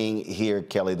the thing here,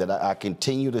 Kelly, that I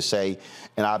continue to say,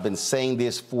 and I've been saying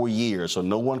this for years, so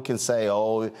no one can say,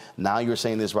 oh, now you're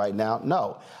saying this right now.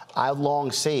 No, I've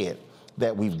long said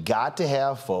that we've got to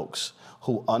have folks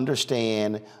who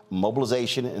understand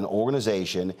mobilization and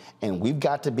organization, and we've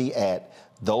got to be at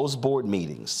those board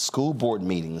meetings, school board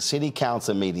meetings, city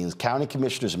council meetings, county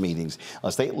commissioners meetings,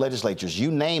 state legislatures,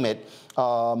 you name it,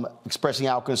 expressing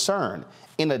our concern.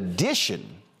 In addition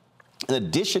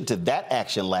to that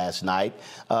action last night,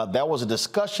 there was a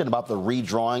discussion about the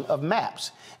redrawing of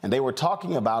maps. And they were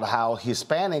talking about how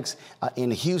Hispanics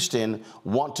in Houston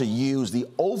want to use the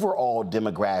overall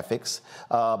demographics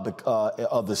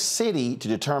of the city to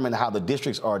determine how the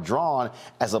districts are drawn,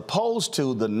 as opposed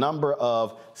to the number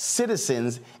of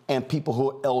citizens and people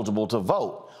who are eligible to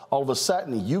vote. All of a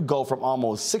sudden, you go from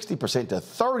almost 60% to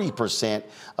 30%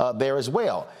 there as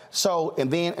well. So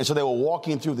they were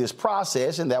walking through this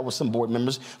process, and there were some board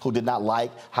members who did not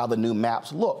like how the new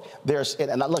maps look.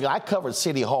 I covered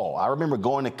City Hall. I remember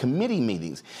going to committee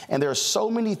meetings, and there are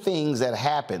so many things that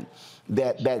happen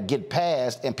that get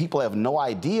passed and people have no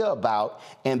idea about.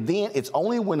 And then it's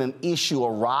only when an issue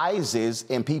arises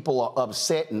and people are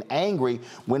upset and angry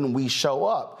when we show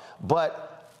up. But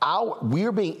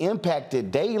we're being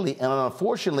impacted daily, and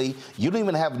unfortunately, you don't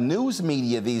even have news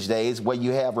media these days where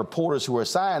you have reporters who are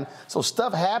assigned. So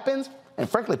stuff happens, and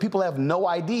frankly, people have no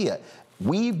idea.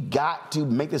 We've got to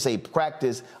make this a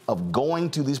practice of going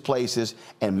to these places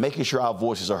and making sure our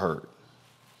voices are heard.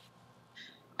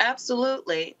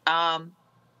 Absolutely.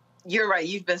 You're right.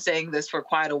 You've been saying this for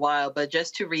quite a while, but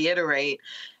just to reiterate,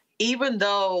 even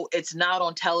though it's not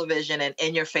on television and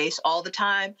in your face all the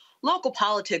time, local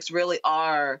politics really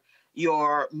are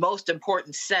your most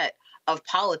important set of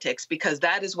politics, because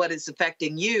that is what is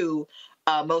affecting you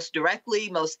most directly,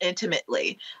 most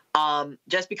intimately.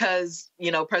 Just because,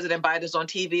 President Biden's on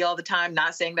TV all the time,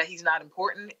 not saying that he's not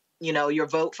important. Your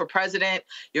vote for president,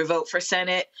 your vote for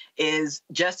Senate is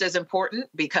just as important,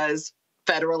 because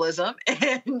federalism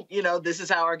and, this is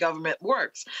how our government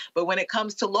works. But when it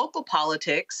comes to local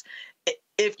politics,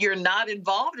 if you're not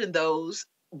involved in those,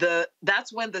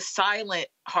 that's when the silent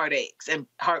heartaches and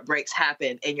heartbreaks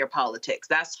happen in your politics.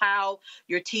 That's how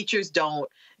your teachers don't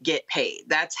get paid.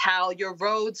 That's how your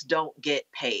roads don't get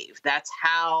paved. That's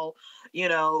how,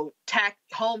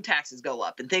 home taxes go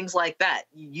up and things like that.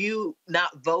 You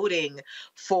not voting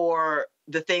for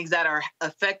the things that are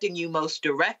affecting you most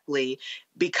directly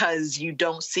because you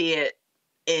don't see it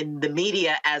in the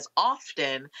media as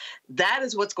often, that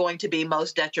is what's going to be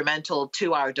most detrimental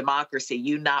to our democracy,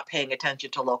 you not paying attention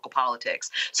to local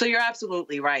politics. So you're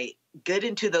absolutely right. Get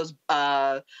into those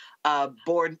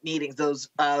board meetings, those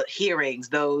hearings,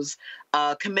 those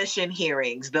commission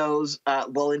hearings, those,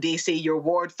 in D.C., your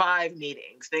Ward 5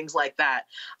 meetings, things like that,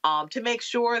 to make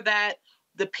sure that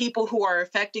the people who are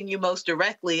affecting you most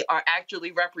directly are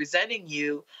actually representing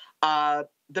you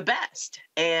the best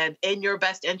and in your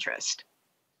best interest.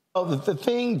 Oh, the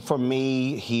thing for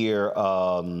me here,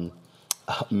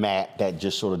 Matt, that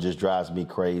just sort of just drives me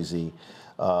crazy.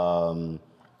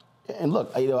 And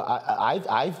look, you know,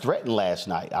 I threatened last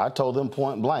night. I told them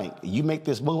point blank, you make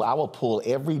this move, I will pull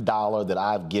every dollar that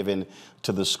I've given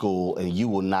to the school and you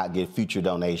will not get future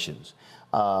donations.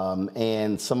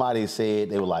 And somebody said,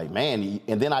 they were like, man,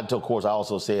 and then of course, I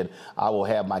also said, I will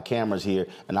have my cameras here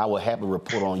and I will happily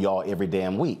report on y'all every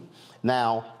damn week.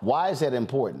 Now, why is that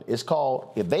important? It's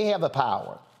called, if they have the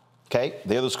power, okay,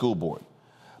 they're the school board.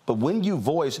 But when you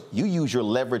voice, you use your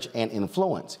leverage and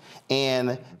influence.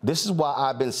 And this is why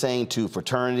I've been saying to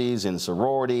fraternities and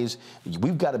sororities,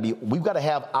 we've got to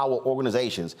have our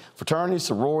organizations, fraternities,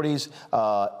 sororities,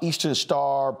 Eastern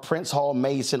Star, Prince Hall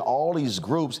Mason, all these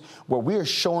groups where we're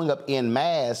showing up en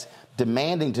masse,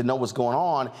 demanding to know what's going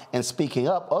on and speaking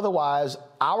up. Otherwise,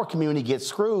 our community gets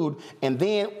screwed. And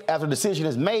then after a decision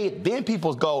is made, then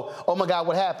people go, oh my God,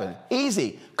 what happened?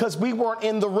 Easy, because we weren't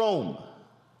in the room.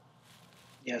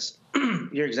 Yes,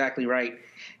 you're exactly right.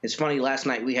 It's funny, last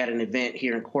night we had an event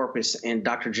here in Corpus, and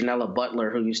Dr. Janella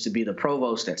Butler, who used to be the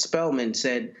provost at Spelman,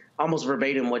 said almost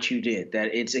verbatim what you did,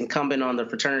 that it's incumbent on the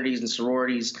fraternities and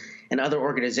sororities and other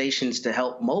organizations to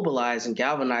help mobilize and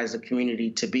galvanize the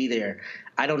community to be there.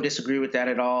 I don't disagree with that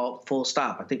at all, full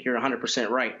stop. I think you're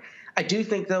 100% right. I do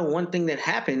think, though, one thing that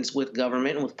happens with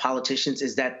government and with politicians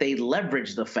is that they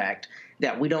leverage the fact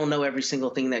that we don't know every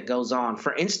single thing that goes on.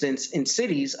 For instance, in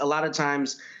cities, a lot of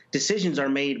times decisions are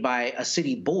made by a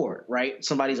city board, right?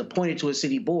 Somebody's appointed to a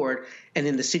city board, and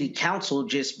then the city council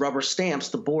just rubber stamps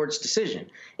the board's decision.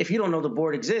 If you don't know the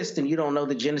board exists, then you don't know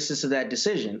the genesis of that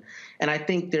decision. And I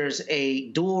think there's a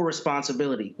dual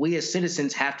responsibility. We as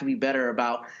citizens have to be better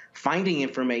about finding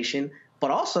information, but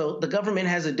also the government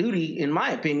has a duty, in my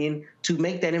opinion, to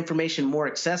make that information more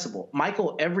accessible.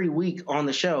 Michael, every week on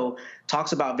the show,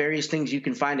 talks about various things you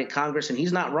can find at Congress, and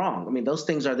he's not wrong. I mean, those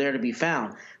things are there to be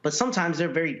found, but sometimes they're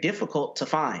very difficult to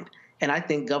find. And I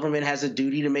think government has a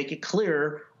duty to make it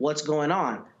clearer what's going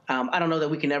on. I don't know that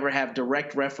we can ever have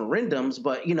direct referendums,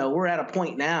 but, you know, we're at a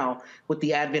point now with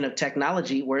the advent of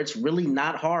technology where it's really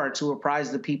not hard to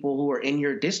apprise the people who are in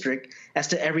your district as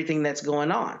to everything that's going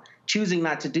on. Choosing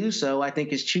not to do so, I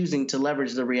think, is choosing to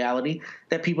leverage the reality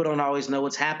that people don't always know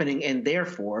what's happening, and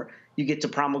therefore you get to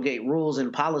promulgate rules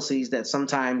and policies that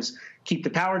sometimes keep the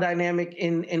power dynamic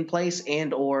in place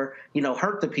and or, you know,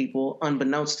 hurt the people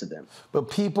unbeknownst to them. But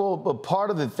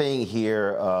part of the thing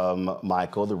here,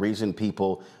 Michael, the reason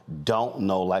people don't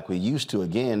know like we used to,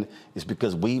 again, is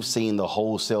because we've seen the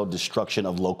wholesale destruction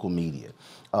of local media.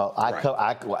 As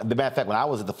a matter of fact, when I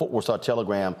was at the Fort Worth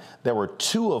Star-Telegram, there were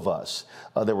two of us.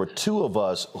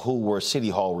 Who were City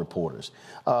Hall reporters.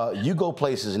 You go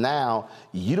places now,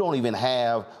 you don't even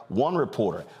have one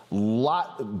reporter.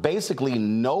 Basically,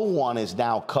 no one is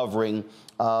now covering.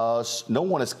 No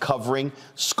one is covering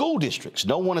school districts.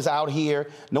 No one is out here.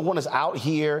 No one is out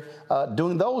here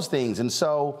doing those things. And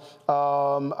so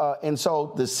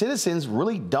the citizens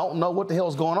really don't know what the hell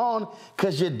is going on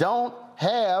because you don't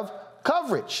have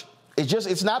coverage.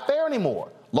 It's not there anymore.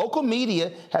 Local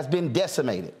media has been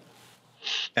decimated.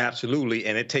 Absolutely,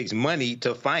 and it takes money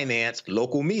to finance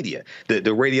local media.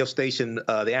 The radio station,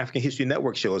 the African History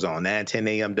Network shows on 9:10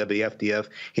 a.m. WFDF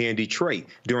here in Detroit.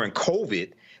 During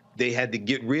COVID, they had to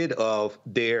get rid of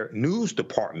their news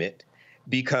department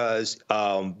because,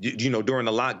 you know, during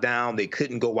the lockdown, they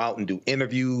couldn't go out and do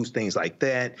interviews, things like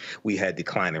that. We had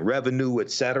declining revenue,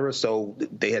 et cetera. So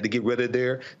they had to get rid of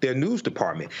their news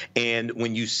department. And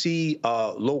when you see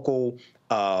local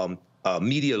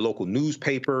media, local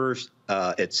newspapers,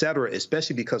 et cetera,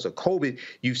 especially because of COVID,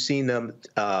 you've seen them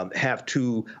have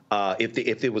to,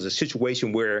 if there was a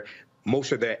situation where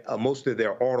most of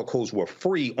their articles were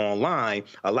free online,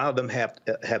 a lot of them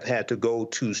have had to go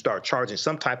to start charging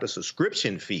some type of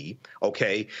subscription fee,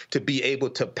 okay, to be able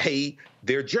to pay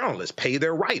their journalists, pay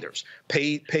their writers,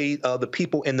 pay the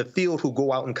people in the field who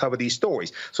go out and cover these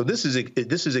stories. So this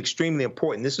is extremely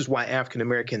important. This is why African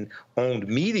American owned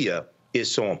media is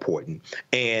so important.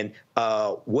 And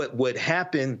what would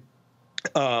happen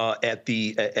at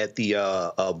the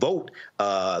vote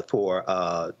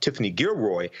for Tiffany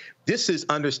Guillory, this is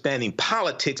understanding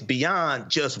politics beyond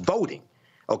just voting,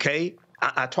 okay?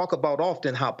 I talk about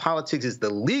often how politics is the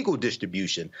legal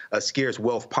distribution of scarce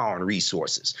wealth, power, and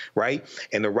resources, right?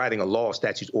 And the writing of laws,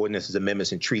 statutes, ordinances,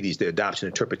 amendments, and treaties, their adoption,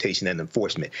 interpretation, and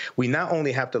enforcement. We not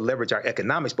only have to leverage our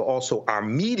economics, but also our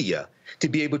media to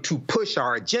be able to push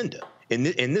our agenda. And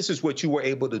this is what you were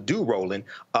able to do, Roland,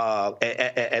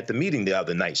 at the meeting the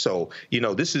other night. So, you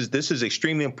know, this is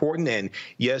extremely important. And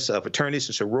yes, fraternities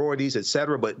and sororities, et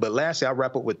cetera. But lastly, I'll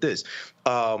wrap up with this.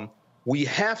 We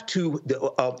have to,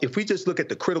 if we just look at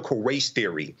the critical race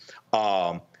theory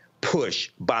push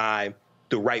by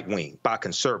the right wing, by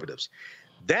conservatives.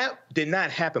 That did not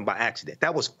happen by accident.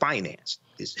 That was financed.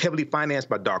 It's heavily financed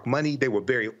by dark money. They were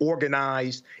very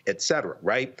organized, et cetera,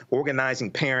 right?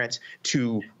 Organizing parents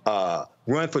to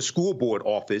run for school board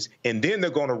office, and then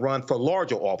they're going to run for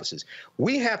larger offices.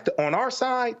 We have to, on our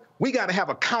side, we got to have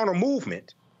a counter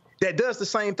movement that does the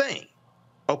same thing,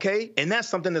 okay? And that's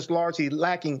something that's largely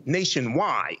lacking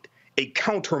nationwide, a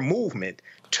counter movement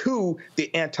to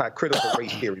the anti-critical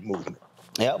race theory movement.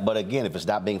 Yeah, but again, if it's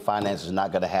not being financed, it's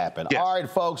not going to happen. Yes. All right,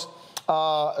 folks,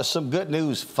 some good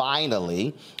news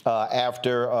finally.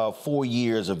 After 4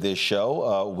 years of this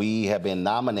show, we have been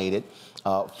nominated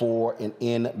for an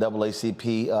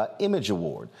NAACP Image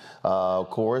Award, of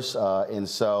course. And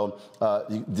so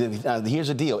here's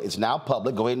the deal. It's now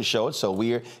public. Go ahead and show it. So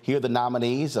here are the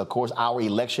nominees. Of course, our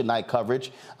election night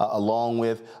coverage, along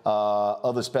with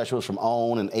other specials from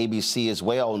OWN and ABC as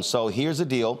well. And so here's the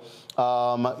deal.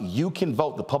 You can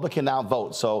vote. The public can now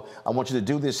vote. So I want you to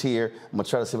do this here. I'm gonna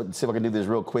try to see if I can do this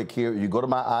real quick here. You go to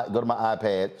my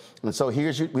iPad, and so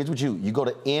here's what you go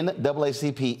to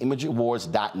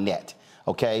NAACPImageAwards.net.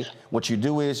 Okay. What you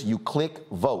do is you click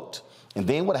vote, and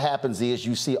then what happens is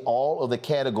you see all of the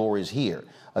categories here.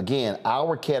 Again,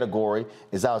 our category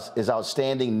is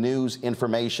outstanding news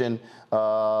information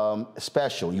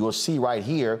special. You will see right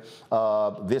here,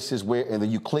 this is where, and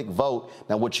then you click vote.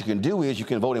 Now what you can do is you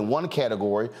can vote in one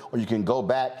category, or you can go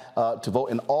back to vote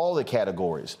in all the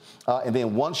categories. And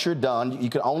then once you're done, you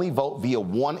can only vote via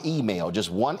one email,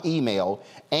 just one email.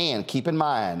 And keep in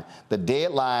mind, the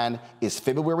deadline is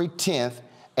February 10th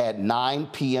at 9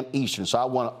 p.m. Eastern. So I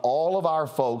want all of our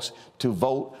folks to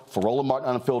vote for Roland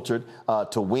Martin Unfiltered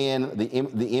to win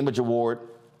the Image Award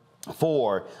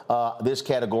for this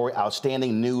category,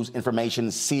 Outstanding News Information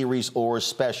Series or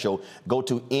Special. Go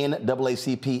to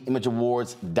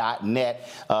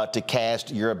NAACPImageAwards.net to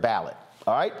cast your ballot.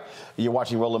 All right? You're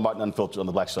watching Roland Martin Unfiltered on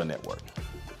the Black Star Network.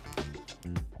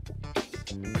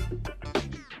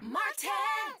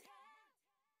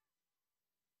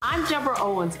 I'm Deborah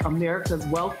Owens, America's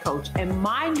Wealth Coach, and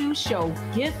my new show,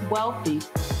 Get Wealthy,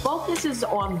 focuses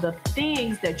on the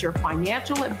things that your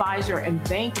financial advisor and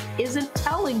bank isn't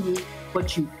telling you,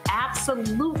 but you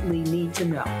absolutely need to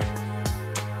know.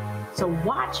 So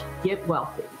watch Get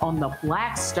Wealthy on the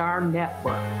Black Star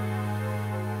Network.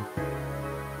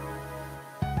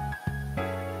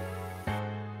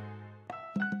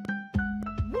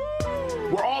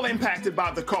 We're all impacted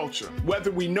by the culture,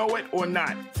 whether we know it or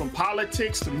not. From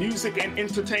politics to music and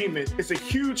entertainment, it's a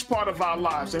huge part of our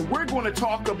lives, and we're going to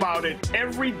talk about it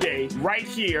every day right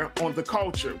here on The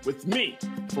Culture with me,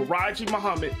 Faraji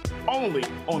Muhammad, only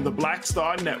on the Black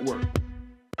Star Network.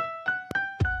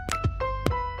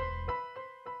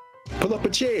 Pull up a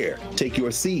chair, take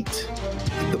your seat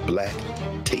at the Black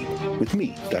Table with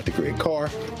me, Dr. Greg Carr,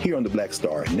 here on the Black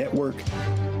Star Network.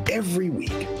 Every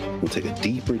week, we'll take a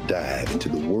deeper dive into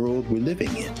the world we're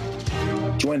living in.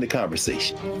 Join the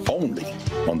conversation only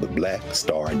on the Black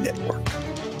Star Network.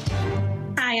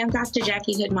 Hi, I'm Dr.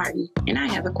 Jackie Hood Martin, and I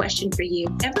have a question for you.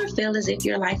 Ever feel as if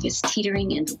your life is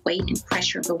teetering and the weight and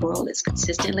pressure of the world is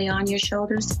consistently on your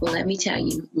shoulders? Well, let me tell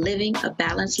you, living a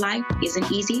balanced life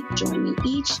isn't easy. Join me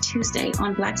each Tuesday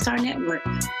on Black Star Network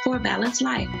for A Balanced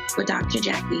Life with Dr.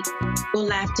 Jackie. We'll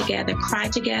laugh together, cry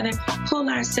together, pull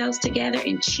ourselves together,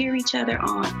 and cheer each other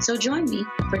on. So join me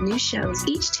for new shows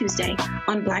each Tuesday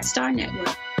on Black Star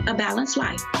Network, A Balanced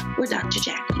Life with Dr.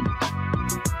 Jackie.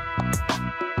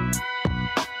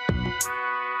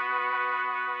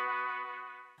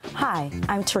 Hi,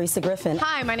 I'm Teresa Griffin.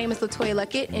 Hi, my name is LaToya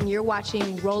Luckett, and you're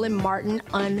watching Roland Martin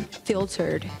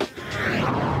Unfiltered.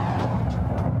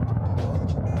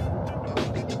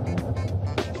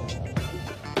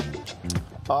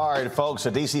 All right, folks,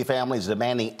 a D.C. family is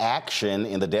demanding action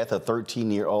in the death of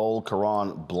 13-year-old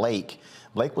Karan Blake.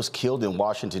 Blake was killed in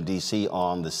Washington, D.C.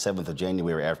 on the 7th of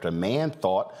January after a man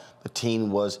thought the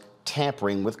teen was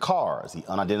tampering with cars. The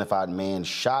unidentified man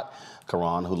shot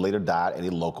Karan, who later died at a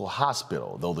local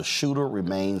hospital. Though the shooter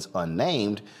remains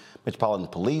unnamed, Metropolitan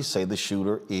Police say the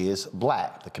shooter is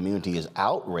black. The community is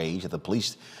outraged at the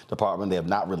police department. They have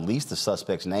not released the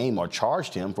suspect's name or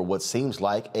charged him for what seems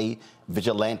like a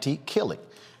vigilante killing.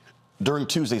 During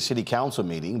Tuesday's city council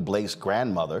meeting, Blake's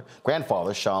grandfather,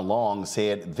 Sean Long,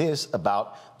 said this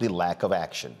about the lack of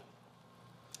action.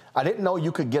 I didn't know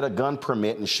you could get a gun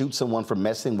permit and shoot someone for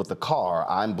messing with the car.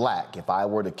 I'm black. If I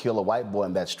were to kill a white boy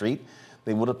in that street,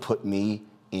 they would have put me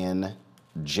in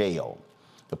jail.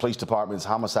 The police department's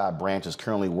homicide branch is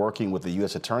currently working with the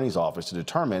U.S. Attorney's Office to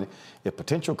determine if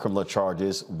potential criminal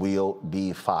charges will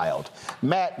be filed.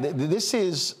 Matt, this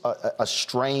is a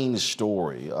strange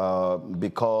story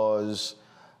because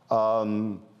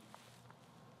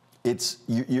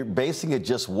You're basing it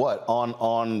just what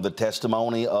on the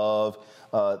testimony of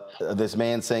this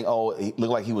man saying, "Oh, he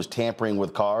looked like he was tampering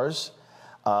with cars,"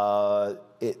 and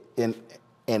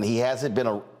he hasn't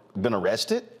been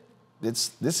arrested.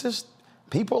 This is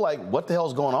people like, what the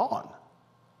hell's going on?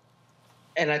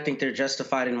 And I think they're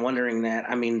justified in wondering that.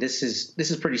 I mean, this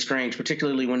is pretty strange,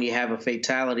 particularly when you have a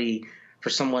fatality, for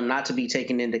someone not to be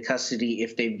taken into custody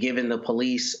if they've given the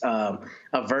police a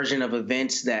version of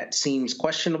events that seems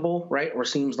questionable, right? Or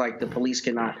seems like the police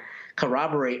cannot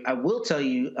corroborate. I will tell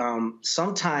you,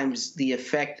 sometimes the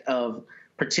effect of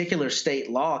particular state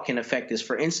law can affect this.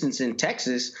 For instance, in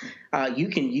Texas, you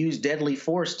can use deadly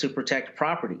force to protect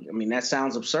property. I mean, that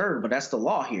sounds absurd, but that's the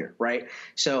law here, right?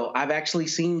 So I've actually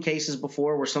seen cases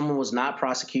before where someone was not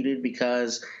prosecuted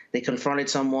because they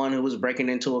confronted someone who was breaking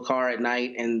into a car at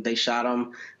night and they shot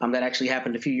him. That actually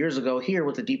happened a few years ago here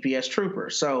with a DPS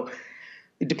trooper. So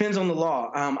it depends on the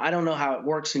law. I don't know how it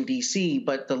works in D.C.,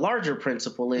 but the larger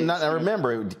principle is— Now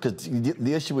remember, because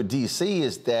the issue with D.C.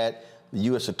 is that the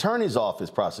U.S. Attorney's Office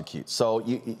prosecutes. So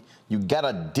you got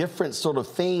a different sort of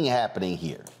thing happening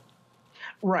here.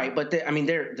 Right, but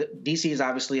D.C. is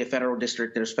obviously a federal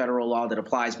district. There's federal law that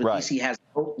applies, but D.C. has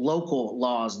local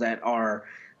laws that are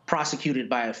prosecuted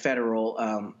by a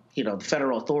federal, the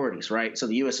federal authorities, right? So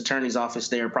the U.S. Attorney's Office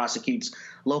there prosecutes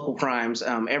local crimes.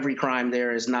 Every crime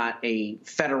there is not a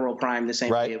federal crime the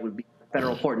same way it would be a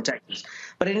federal court in Texas.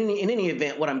 But in any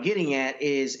event, what I'm getting at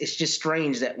is it's just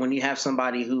strange that when you have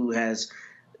somebody who has,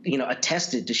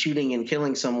 attested to shooting and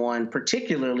killing someone,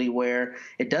 particularly where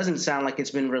it doesn't sound like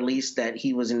it's been released that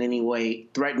he was in any way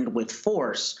threatened with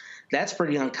force, that's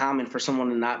pretty uncommon for someone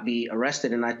to not be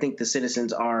arrested. And I think the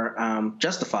citizens are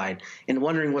justified in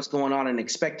wondering what's going on and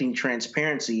expecting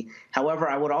transparency. However,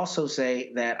 I would also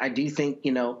say that I do think,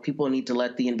 people need to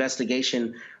let the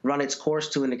investigation run its course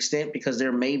to an extent, because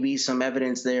there may be some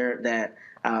evidence there that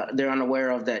they're unaware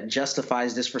of that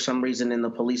justifies this for some reason in the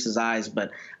police's eyes.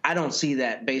 But I don't see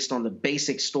that based on the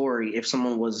basic story if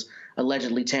someone was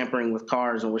allegedly tampering with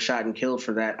cars and was shot and killed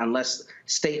for that, unless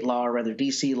state law, or rather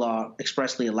D.C. law,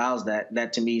 expressly allows that.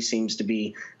 That to me seems to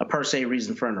be a per se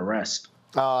reason for an arrest.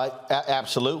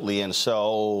 Absolutely. And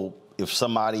so if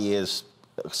somebody is,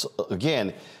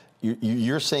 again,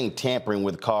 you're saying tampering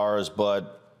with cars,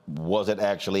 but was it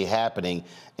actually happening?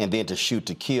 And then to shoot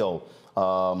to kill.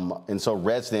 And so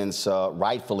residents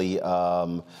rightfully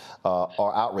are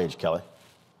outraged, Kelly.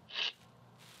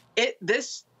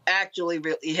 This actually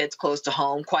really hits close to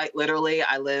home. Quite literally,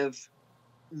 I live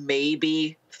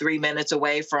maybe 3 minutes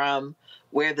away from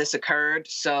where this occurred.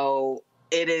 So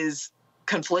it is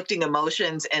conflicting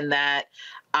emotions in that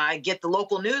I get the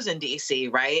local news in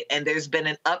DC, right? And there's been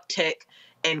an uptick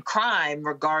in crime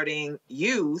regarding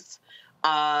youth,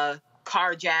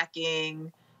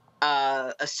 carjacking,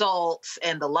 assaults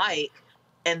and the like.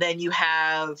 And then you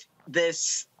have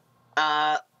this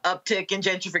uptick in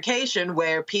gentrification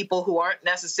where people who aren't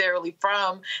necessarily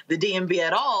from the DMV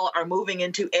at all are moving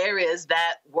into areas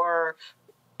that were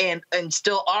and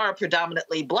still are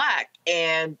predominantly Black,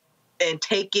 and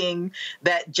taking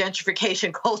that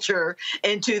gentrification culture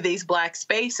into these Black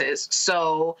spaces.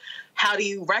 So how do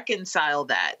you reconcile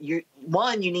that? You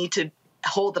need to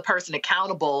hold the person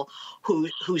accountable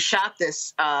who shot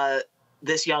this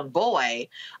this young boy,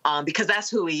 because that's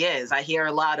who he is. I hear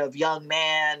a lot of young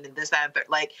man and this, that, and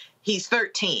like, he's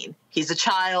 13. He's a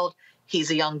child.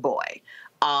 He's a young boy.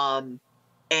 And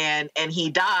he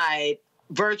died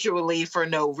virtually for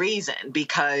no reason,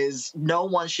 because no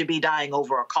one should be dying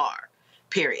over a car,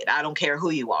 period. I don't care who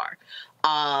you are.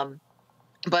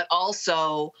 But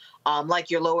also, like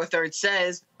your lower third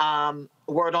says,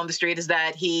 word on the street is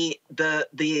that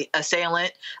the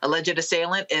alleged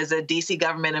assailant is a DC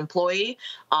government employee,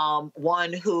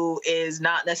 one who is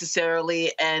not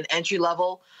necessarily an entry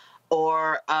level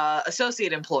or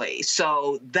associate employee.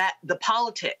 So that the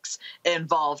politics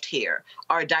involved here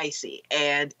are dicey,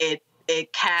 and it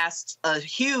casts a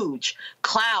huge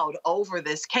cloud over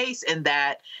this case, in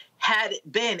that had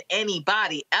it been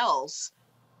anybody else,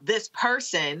 this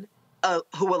person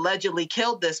who allegedly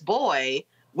killed this boy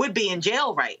would be in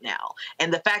jail right now.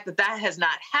 And the fact that that has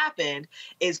not happened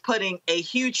is putting a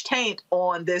huge taint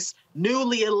on this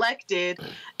newly elected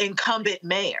incumbent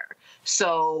mayor.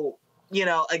 So,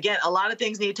 again, a lot of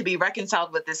things need to be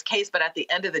reconciled with this case. But at the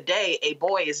end of the day, a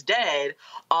boy is dead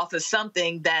off of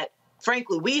something that,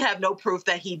 frankly, we have no proof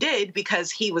that he did,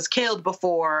 because he was killed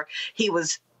before he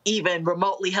was even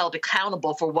remotely held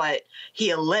accountable for what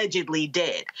he allegedly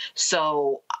did.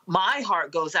 So my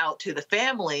heart goes out to the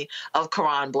family of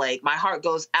Karan Blake. My heart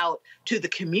goes out to the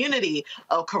community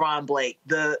of Karan Blake,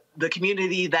 the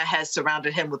community that has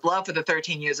surrounded him with love for the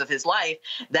 13 years of his life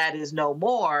that is no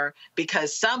more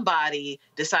because somebody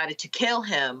decided to kill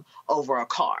him over a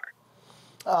car.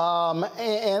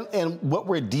 And what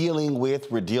we're dealing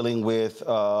with a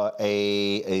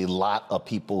lot of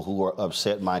people who are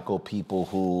upset, Michael, people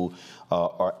who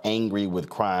are angry with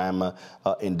crime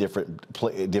in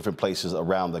different places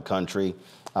around the country.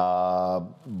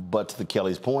 But to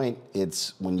Kelly's point,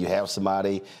 it's when you have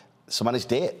somebody's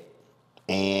dead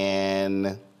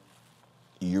and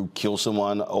you kill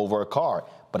someone over a car.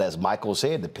 But as Michael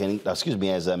said,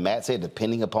 as Matt said,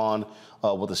 depending upon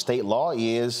what the state law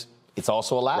is, it's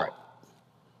also allowed. Right.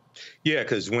 Yeah,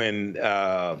 because when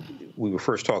we were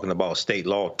first talking about state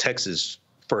law, Texas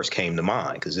first came to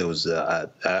mind because there was I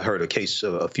heard a case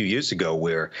a few years ago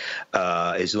where,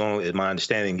 as long as my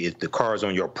understanding, if the car is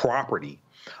on your property,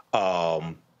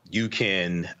 you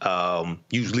can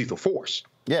use lethal force.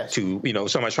 Yes. To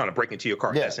somebody's trying to break into your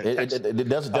car. Yes. It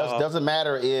doesn't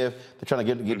matter if they're trying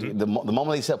to get the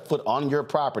moment they set foot on your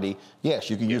property. Yes,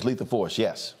 you can use lethal force.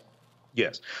 Yes.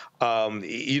 Yes.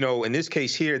 In this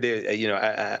case here,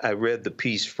 I read the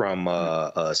piece from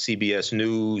CBS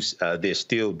News. There's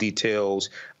still details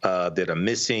that are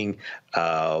missing.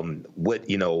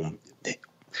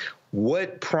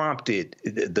 What prompted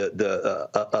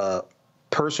the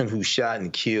person who shot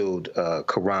and killed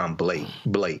Karan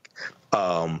Blake?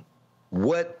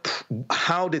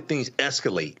 How did things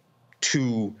escalate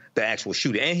to the actual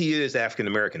shooter? And he is African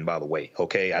American, by the way.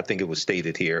 Okay, I think it was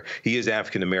stated here he is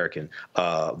African American.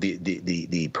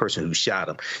 The person who shot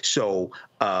him. So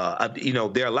there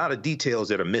are a lot of details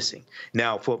that are missing.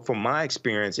 Now, from my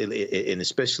experience, and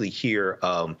especially here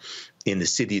in the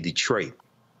city of Detroit,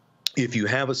 if you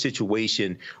have a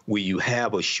situation where you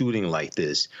have a shooting like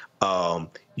this,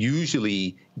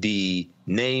 usually the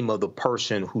name of the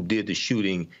person who did the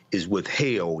shooting is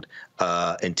withheld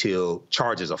until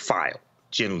charges are filed,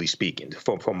 generally speaking,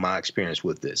 from my experience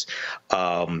with this.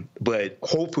 But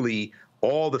hopefully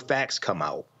all the facts come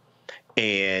out.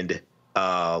 And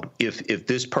if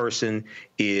this person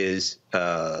is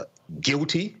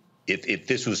guilty, if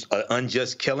this was an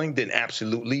unjust killing, then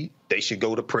absolutely they should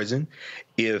go to prison.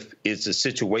 If it's a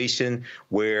situation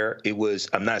where it was,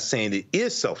 I'm not saying it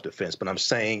is self-defense, but I'm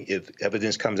saying if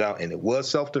evidence comes out and it was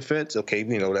self-defense, okay,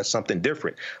 that's something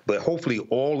different. But hopefully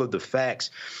all of the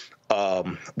facts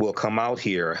will come out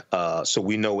here so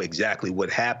we know exactly what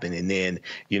happened. And then,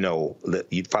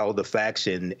 you follow the facts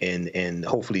and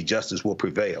hopefully justice will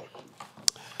prevail.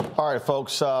 All right,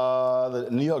 folks, the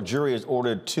New York jury has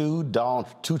ordered two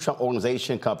Trump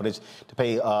Organization companies to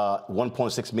pay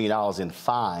 $1.6 million in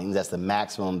fines. That's the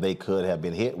maximum they could have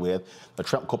been hit with. The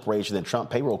Trump Corporation and Trump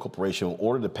Payroll Corporation were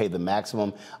ordered to pay the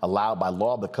maximum allowed by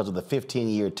law because of the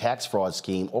 15-year tax fraud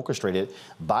scheme orchestrated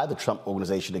by the Trump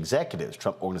Organization executives.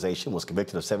 Trump Organization was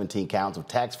convicted of 17 counts of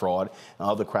tax fraud and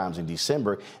other crimes in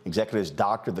December. Executives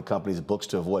doctored the company's books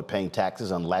to avoid paying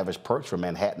taxes on lavish perks from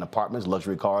Manhattan apartments,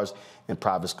 luxury cars, and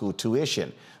private school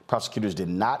tuition. Prosecutors did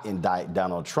not indict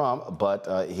Donald Trump, but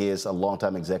his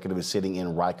longtime executive is sitting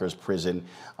in Rikers prison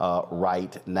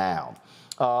right now.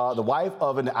 The wife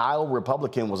of an Iowa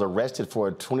Republican was arrested for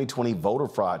 2020 voter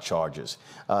fraud charges.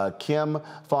 Kim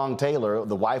Fong Taylor,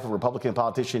 the wife of Republican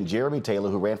politician Jeremy Taylor,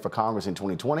 who ran for Congress in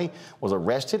 2020, was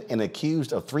arrested and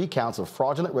accused of 3 counts of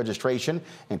fraudulent registration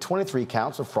and 23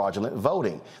 counts of fraudulent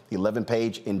voting. The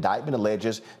 11-page indictment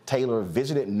alleges Taylor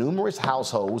visited numerous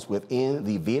households within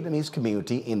the Vietnamese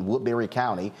community in Woodbury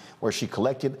County, where she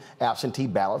collected absentee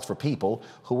ballots for people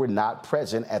who were not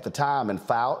present at the time and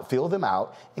filled them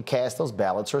out and cast those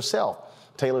ballots herself.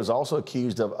 Taylor is also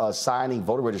accused of signing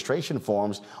voter registration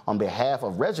forms on behalf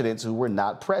of residents who were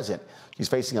not present. She's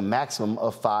facing a maximum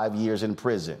of 5 years in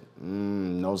prison.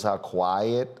 Knows how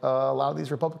quiet a lot of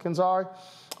these Republicans are?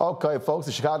 Okay, folks,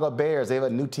 the Chicago Bears, they have a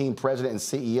new team president and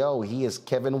CEO. He is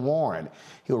Kevin Warren.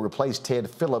 He will replace Ted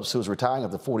Phillips, who is retiring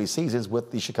after 40 seasons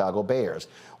with the Chicago Bears.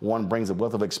 Warren brings a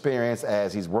wealth of experience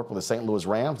as he's worked with the St. Louis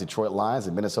Rams, Detroit Lions,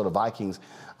 and Minnesota Vikings.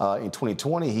 In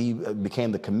 2020, he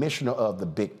became the commissioner of the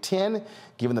Big Ten.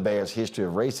 Given the Bears' history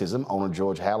of racism, owner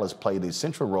George Halas played a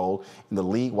central role in the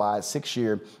league-wide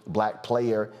 6-year black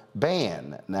player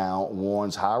ban. Now,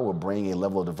 Warren's hire will bring a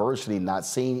level of diversity not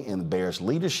seen in the Bears'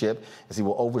 leadership, as he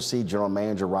will oversee general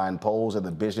manager Ryan Poles and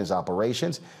the business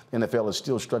operations. The NFL is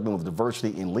still struggling with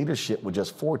diversity in leadership, with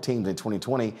just 4 teams in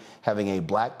 2020 having a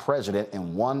black president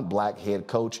and 1 black head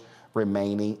coach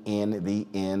remaining in the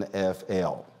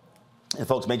NFL. And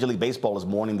folks, Major League Baseball is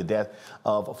mourning the death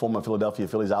of former Philadelphia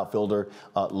Phillies outfielder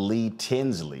Lee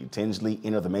Tinsley. Tinsley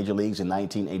entered the major leagues in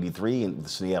 1983 and the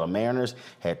Seattle Mariners,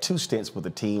 had 2 stints with the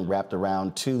team, wrapped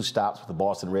around 2 stops with the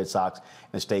Boston Red Sox,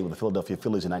 and stayed with the Philadelphia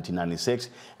Phillies in 1996.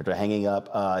 After hanging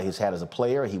up his hat as a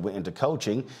player, he went into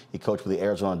coaching. He coached with the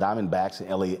Arizona Diamondbacks,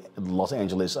 Los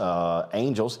Angeles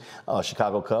Angels,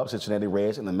 Chicago Cubs, Cincinnati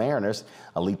Reds, and the Mariners.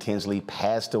 Lee Tinsley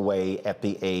passed away at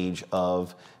the age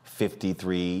of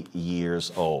 53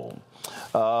 years old.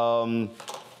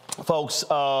 Folks,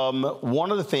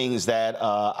 one of the things that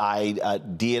I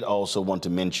did also want to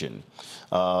mention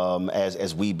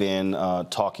as we've been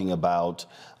talking about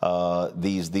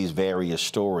these various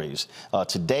stories.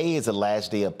 Today is the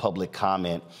last day of public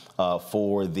comment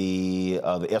for the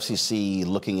FCC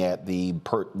looking at the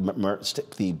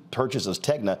purchase of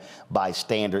Tegna by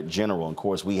Standard General. And of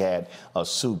course, we had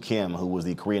Sue Kim, who was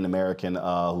the Korean American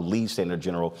who leads Standard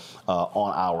General,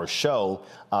 on our show.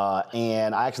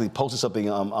 And I actually posted something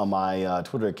on my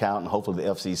Twitter account, and hopefully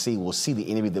the FCC will see the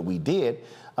interview that we did.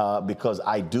 Because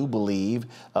I do believe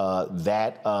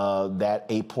that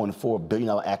 $8.4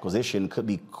 billion acquisition could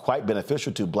be quite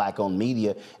beneficial to Black-owned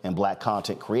media and Black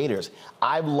content creators.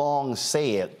 I've long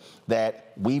said that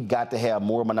we've got to have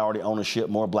more minority ownership,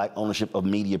 more Black ownership of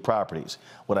media properties.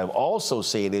 What I've also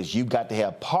said is you've got to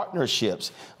have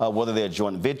partnerships, whether they're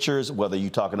joint ventures, whether you're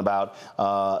talking about,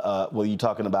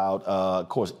 of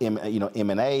course,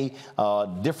 M&A,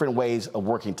 different ways of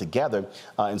working together.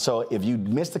 And so if you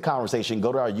missed the conversation,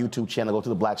 go to our YouTube channel, go to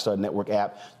the Black Star Network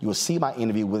app. You will see my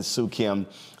interview with Sue Kim.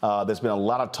 There's been a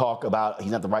lot of talk about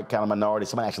he's not the right kind of minority.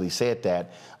 Somebody actually said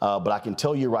that. But I can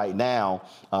tell you right now,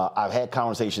 I've had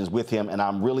conversations with him, and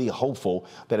I'm really hopeful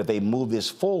that if they move this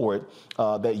forward,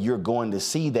 that you're going to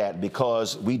see that,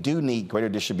 because we do need greater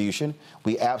distribution.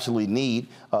 We absolutely need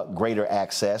greater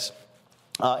access.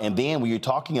 And then when you're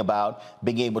talking about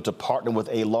being able to partner with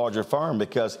a larger firm,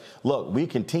 because look, we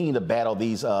continue to battle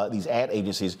these ad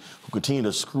agencies who continue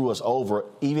to screw us over,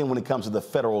 even when it comes to the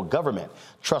federal government.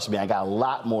 Trust me, I got a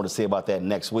lot more to say about that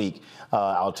next week.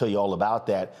 I'll tell you all about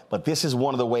that. But this is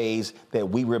one of the ways that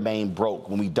we remain broke,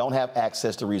 when we don't have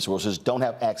access to resources, don't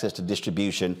have access to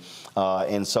distribution,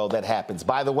 and so that happens.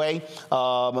 By the way,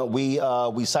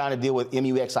 we signed a deal with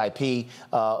MUXIP,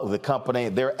 the company.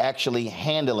 They're actually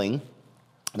handling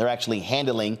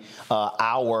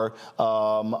our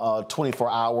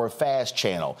 24-hour fast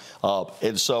channel.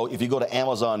 And so if you go to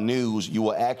Amazon News, you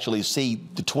will actually see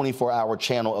the 24-hour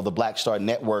channel of the Black Star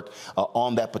Network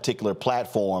on that particular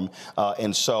platform.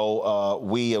 And so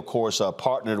we, of course,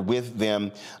 partnered with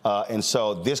them. And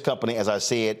so this company, as I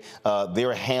said,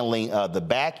 they're handling the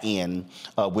back end,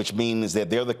 which means that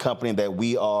they're the company that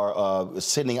we are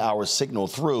sending our signal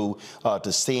through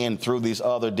to send through these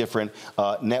other different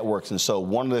networks. And so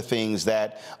one of the things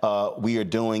that we are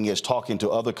doing is talking to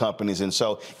other companies. And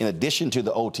so in addition to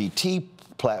the OTT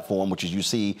platform, which is you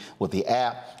see with the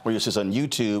app, or you see on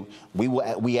YouTube,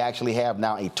 we actually have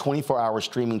now a 24-hour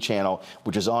streaming channel,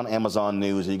 which is on Amazon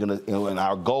News. And, and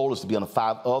our goal is to be on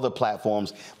 5 other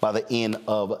platforms by the end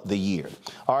of the year.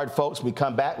 All right, folks, when we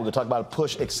come back, we're going to talk about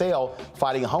PushExcel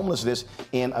fighting homelessness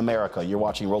in America. You're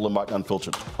watching Roland Martin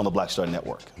Unfiltered on the Black Star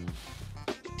Network.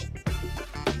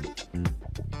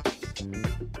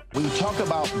 When you talk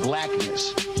about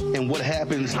blackness and what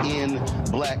happens in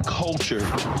Black culture,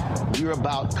 we're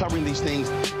about covering these things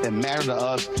that matter to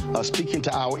us, speaking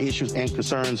to our issues and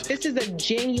concerns. This is a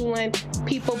genuine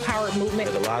people-powered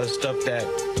movement. There's a lot of stuff that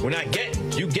we're not getting.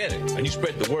 You get it, and you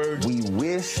spread the word. We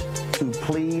wish to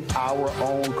plead our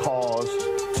own cause.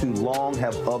 Too long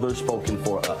have others spoken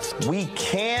for us. We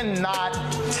cannot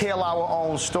tell our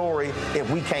own story if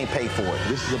we can't pay for it.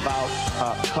 This is about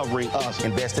covering us.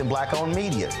 Invest in Black-owned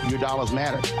media. Your dollars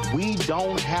matter. We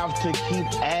don't have to keep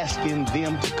asking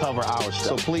them to cover our stuff.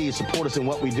 So please support us in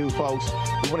what we do, folks.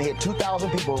 We want to hit 2,000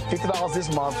 people, $50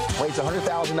 this month, raise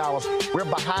 $100,000. We're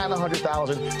behind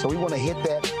 $100,000, so we want to hit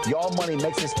that. Y'all money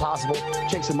makes this possible.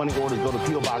 Checks and money orders go to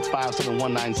P.O. Box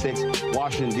 57196,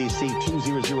 Washington, D.C.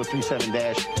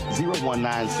 20037-0196.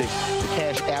 The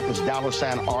Cash App is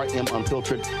 $RM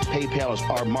Unfiltered. PayPal is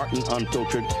R Martin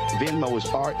Unfiltered. Venmo is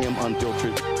RM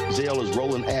Unfiltered. Zelle is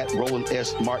Roland at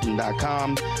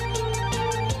RolandSMartin.com.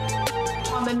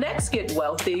 On the next Get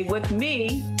Wealthy with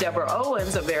me, Deborah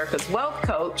Owens, America's Wealth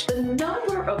Coach, the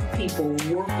number of people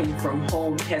working from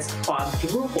home has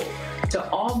quadrupled to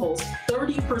almost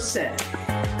 30%.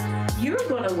 You're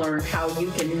going to learn how you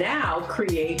can now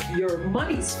create your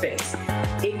money space.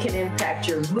 It can impact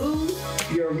your mood,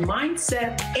 your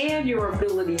mindset, and your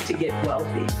ability to get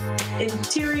wealthy.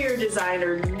 Interior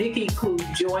designer Nikki Klug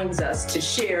joins us to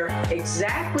share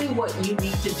exactly what you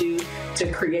need to do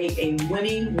to create a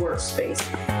winning workspace.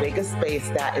 Make a space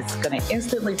that is going to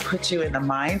instantly put you in the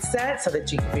mindset so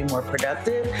that you can be more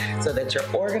productive, so that you're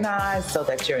organized, so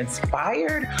that you're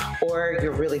inspired, or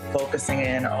you're really focusing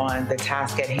in on the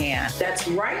task at hand. That's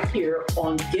right here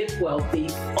on Get Wealthy,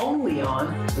 only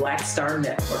on Black Star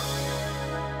Network.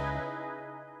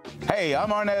 Hey, I'm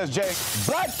Arnez J.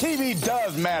 Black TV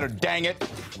does matter, dang it.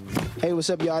 Hey, what's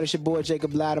up, y'all? It's your boy,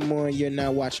 Jacob Lattimore, and you're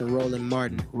now watching Roland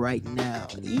Martin right now.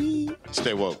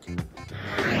 Stay woke.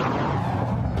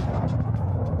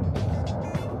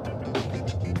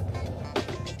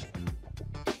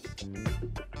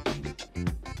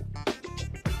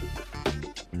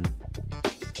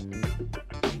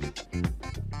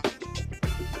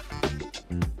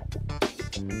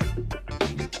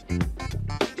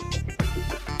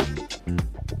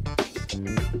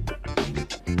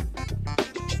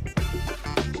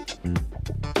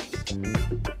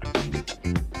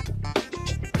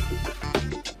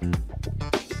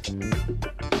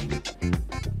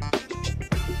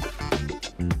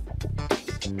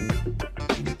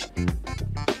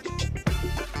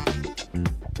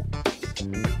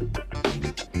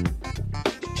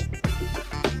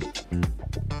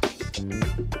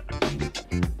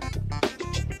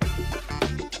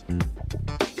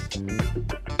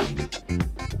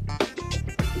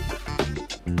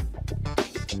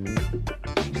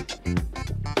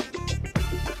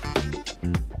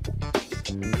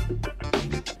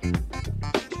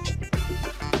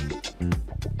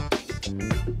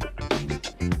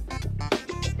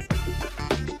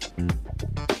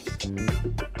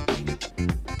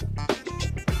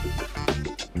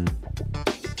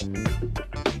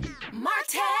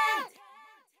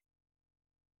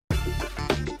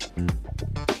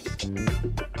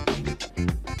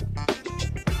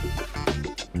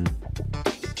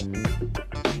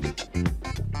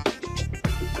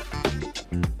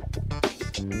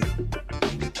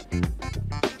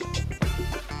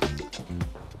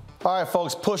 All right,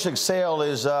 folks, PushExcel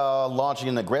is launching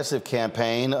an aggressive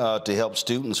campaign to help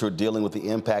students who are dealing with the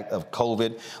impact of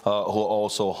COVID, who are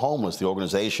also homeless. The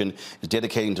organization is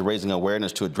dedicating to raising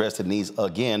awareness to address the needs,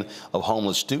 again, of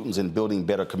homeless students and building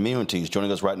better communities.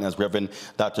 Joining us right now is Reverend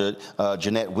Dr.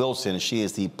 Jeanette Wilson. She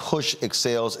is the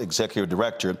PushExcel's Executive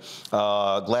Director.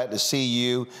 Glad to see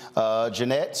you,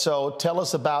 Jeanette. So tell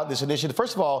us about this initiative.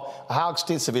 First of all, how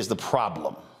extensive is the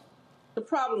problem? The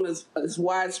problem is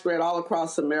widespread all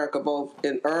across America, both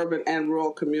in urban and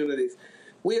rural communities.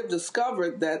 We have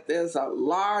discovered that there's a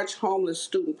large homeless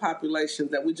student population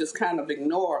that we just kind of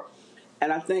ignore.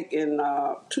 And I think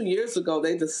 2 years ago,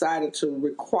 they decided to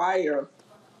require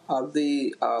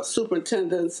the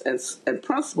superintendents and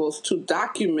principals to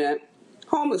document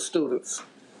homeless students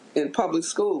in public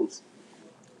schools.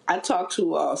 I talked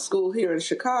to a school here in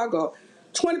Chicago.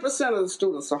 20% of the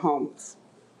students are homeless.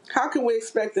 How can we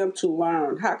expect them to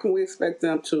learn? How can we expect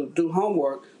them to do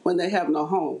homework when they have no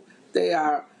home? They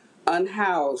are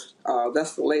unhoused.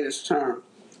 That's the latest term.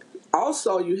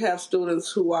 Also, you have students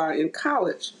who are in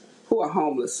college who are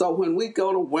homeless. So when we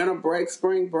go to winter break,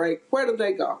 spring break, where do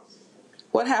they go?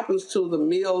 What happens to the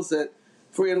meals, that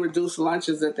free and reduced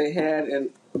lunches that they had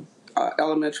in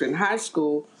elementary and high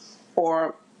school,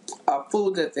 or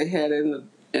food that they had on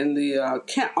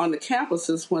the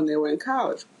campuses when they were in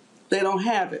college? They don't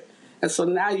have it. And so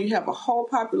now you have a whole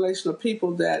population of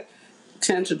people that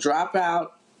tend to drop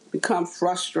out, become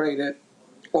frustrated,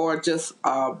 or just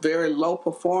very low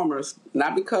performers,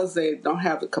 not because they don't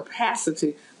have the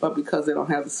capacity, but because they don't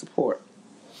have the support.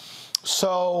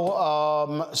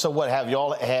 So, what have you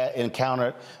all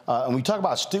encountered? And we talk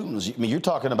about students. I mean, you're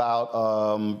talking about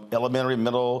elementary,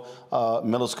 middle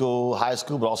school, high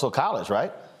school, but also college,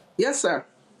 right? Yes, sir.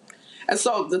 And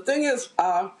so the thing is,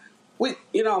 our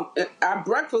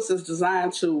breakfast is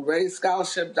designed to raise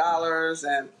scholarship dollars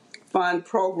and fund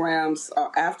programs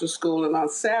after school and on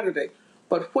Saturday.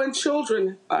 But when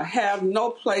children have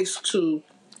no place to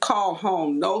call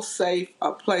home, no safe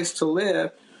place to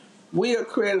live, we are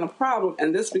creating a problem.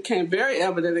 And this became very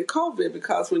evident in COVID,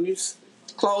 because when you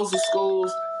close the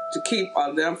schools to keep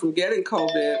them from getting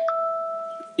COVID,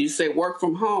 you say work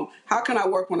from home. How can I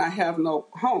work when I have no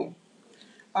home?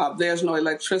 There's no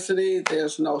electricity,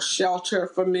 there's no shelter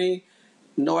for me,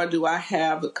 nor do I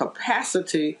have the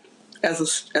capacity as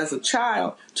a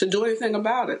child to do anything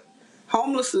about it.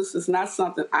 Homelessness is not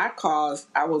something I caused.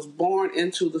 I was born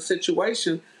into the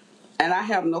situation, and I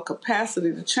have no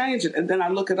capacity to change it. And then I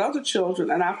look at other children,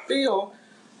 and I feel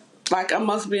like I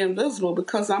must be invisible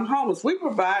because I'm homeless. We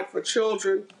provide for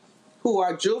children who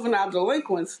are juvenile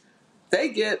delinquents. They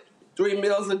get 3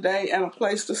 meals a day and a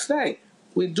place to stay.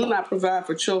 We do not provide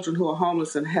for children who are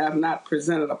homeless and have not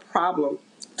presented a problem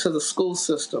to the school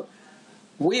system.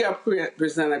 We are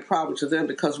presenting a problem to them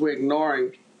because we're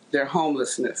ignoring their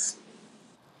homelessness.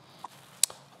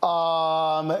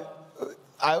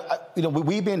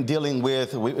 We've been dealing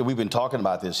with, we've been talking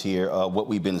about this here, what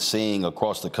we've been seeing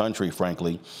across the country,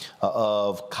 frankly,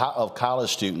 of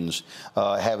college students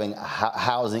having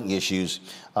housing issues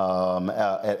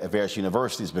at various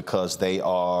universities because they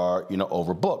are,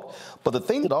 overbooked. But the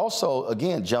thing that also,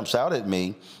 again, jumps out at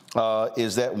me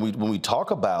is that when we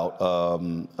talk about,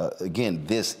 again,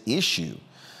 this issue,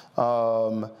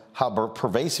 how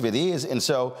pervasive it is. And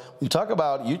so you talk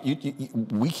about,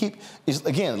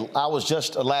 again, I was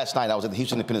just, last night I was at the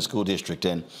Houston Independent School District,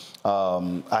 and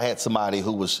I had some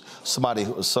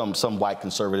white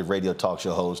conservative radio talk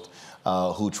show host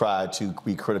who tried to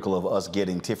be critical of us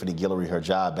getting Tiffany Guillory her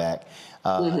job back.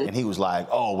 And he was like,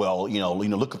 oh, well,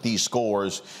 look at these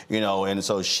scores, and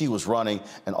so she was running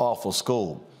an awful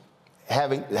school.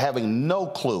 Having no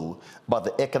clue about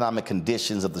the economic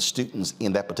conditions of the students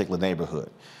in that particular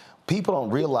neighborhood. People don't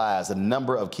realize the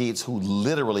number of kids who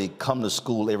literally come to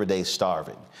school every day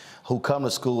starving, who come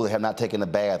to school and have not taken a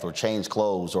bath or changed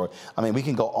clothes, or, we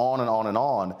can go on and on and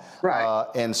on. Right.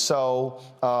 And so,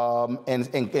 and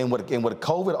what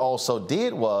COVID also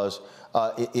did was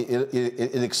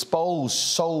it exposed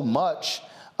so much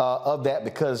of that,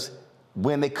 because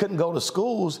when they couldn't go to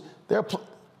schools,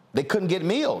 they couldn't get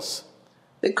meals.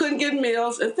 They couldn't get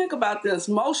meals. And think about this.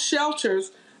 Most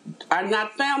shelters are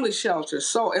not family shelters.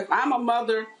 So if I'm a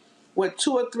mother with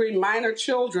 2 or 3 minor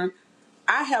children,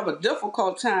 I have a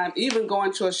difficult time even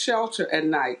going to a shelter at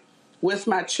night with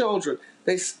my children.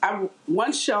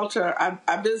 One shelter,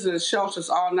 I visited shelters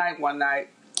all night one night,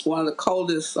 one of the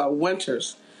coldest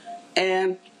winters.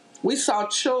 And we saw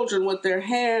children with their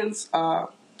hands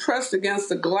pressed against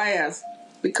the glass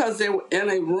because they were in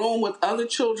a room with other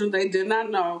children they did not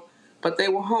know, but they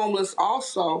were homeless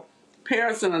also.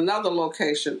 Parents in another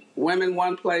location, women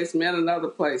one place, men another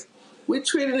place. We're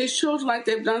treating these children like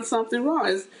they've done something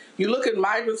wrong. You look at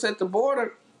migrants at the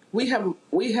border, we have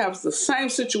the same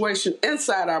situation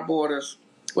inside our borders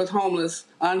with homeless,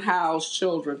 unhoused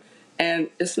children. And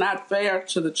it's not fair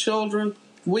to the children.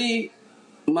 We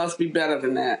must be better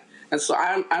than that. And so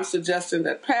I'm suggesting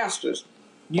that pastors,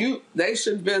 they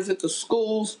should visit the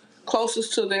schools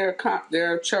closest to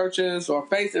their churches or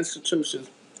faith institutions,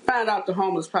 find out the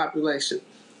homeless population,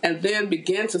 and then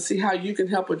begin to see how you can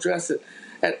help address it.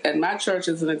 At my church,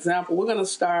 as an example, we're going to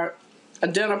start a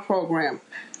dinner program.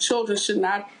 Children should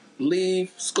not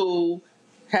leave school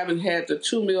having had the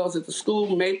 2 meals that the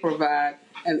school may provide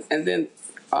and then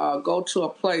go to a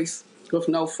place with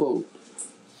no food.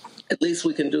 At least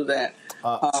we can do that.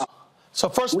 So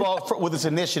first of all, with this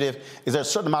initiative, is there a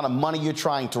certain amount of money you're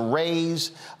trying to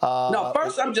raise? No,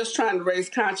 first I'm just trying to raise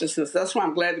consciousness. That's why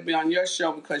I'm glad to be on your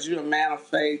show, because you're a man of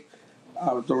faith.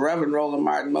 The Reverend Roland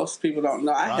Martin, most people don't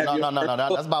know.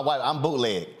 No, that's my wife. I'm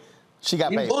bootleg. She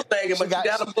got papers. Bootlegging, but you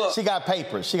got a book. She got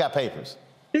papers. You got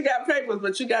papers,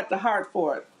 but you got the heart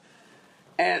for it.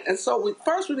 And so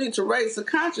first we need to raise the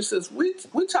consciousness. We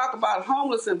talk about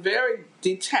homeless in very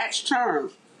detached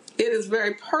terms. It is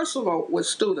very personal with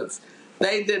students.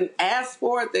 They didn't ask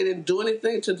for it. They didn't do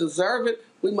anything to deserve it.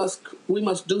 We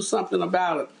must do something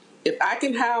about it. If I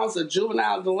can house a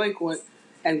juvenile delinquent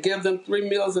and give them 3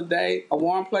 meals a day, a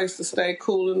warm place to stay,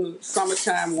 cool in the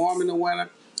summertime, warm in the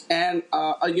winter, and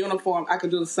a uniform, I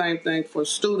can do the same thing for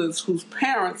students whose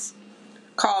parents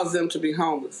cause them to be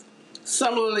homeless.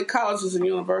 Similarly, colleges and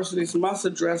universities must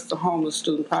address the homeless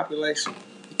student population.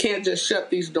 You can't just shut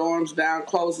these dorms down,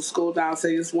 close the school down,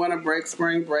 say it's winter break,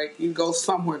 spring break. You go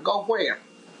somewhere. Go where?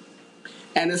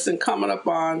 And it's incumbent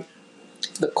upon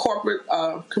the corporate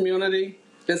community.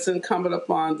 It's incumbent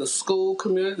upon the school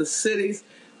community, the cities.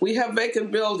 We have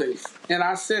vacant buildings in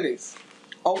our cities.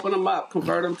 Open them up,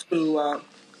 convert them to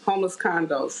homeless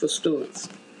condos for students.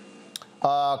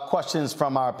 Questions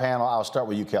from our panel. I'll start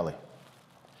with you, Kelly.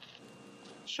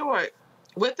 Sure.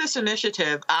 With this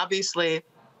initiative, obviously,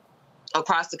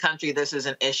 across the country, this is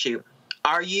an issue.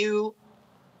 Are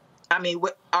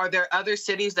there other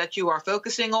cities that you are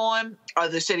focusing on? Are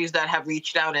there cities that have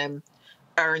reached out and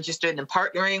are interested in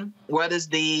partnering? What is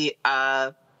the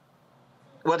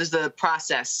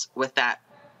process with that?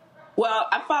 Well,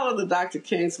 I follow the Dr.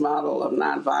 King's model of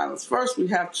nonviolence. First, we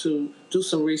have to do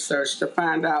some research to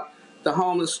find out the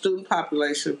homeless student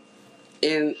population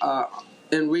in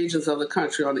regions of the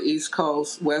country, on the East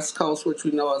Coast, West Coast, which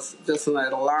we know is just an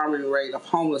alarming rate of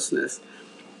homelessness,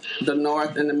 the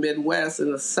North and the Midwest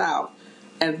and the South.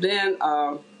 And then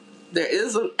there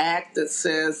is an act that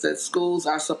says that schools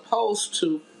are supposed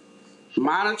to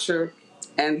monitor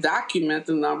and document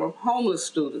the number of homeless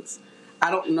students. I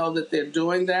don't know that they're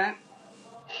doing that.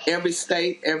 Every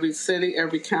state, every city,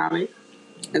 every county.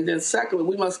 And then secondly,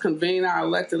 we must convene our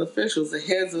elected officials. The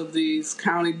heads of these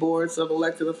county boards of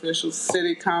elected officials,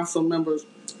 city council members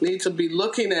need to be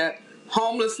looking at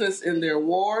homelessness in their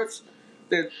wards,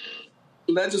 their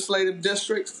legislative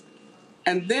districts,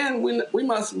 and then we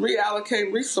must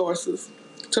reallocate resources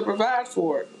to provide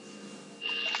for it.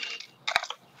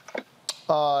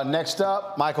 Next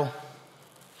up, Michael.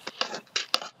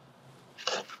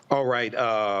 All right,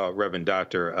 Reverend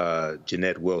Dr.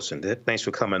 Jeanette Wilson, thanks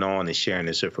for coming on and sharing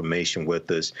this information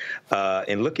with us.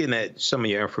 And looking at some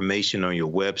of your information on your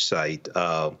website,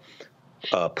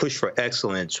 Push for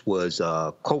Excellence was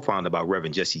co-founded by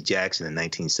Reverend Jesse Jackson in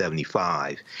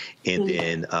 1975. And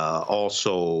then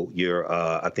also your,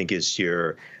 I think it's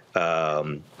your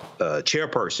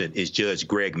chairperson is Judge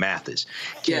Greg Mathis.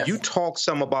 Can you talk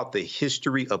some about the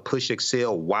history of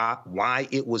PushExcel, why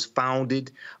it was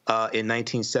founded in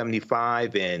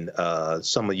 1975, and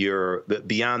some of your,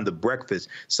 beyond the breakfast,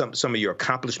 some of your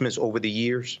accomplishments over the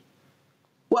years?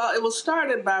 Well, it was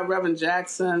started by Reverend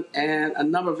Jackson and a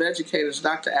number of educators,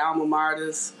 Dr. Alma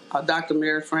Martis, Dr.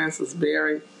 Mary Frances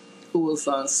Berry, who was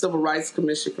Civil Rights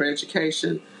Commission for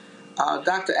Education,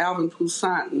 Dr. Alvin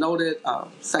Poussaint, noted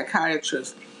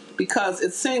psychiatrist, because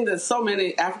it seemed that so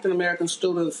many African-American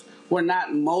students were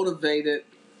not motivated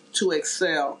to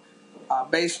excel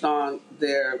based on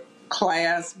their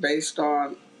class, based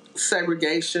on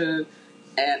segregation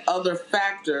and other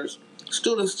factors.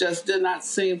 Students just did not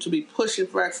seem to be pushing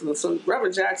for excellence. So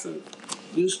Reverend Jackson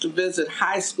used to visit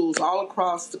high schools all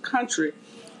across the country,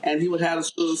 and he would have the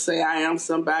students say, I am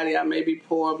somebody, I may be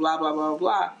poor, blah, blah, blah,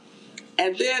 blah.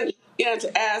 And then he began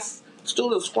to ask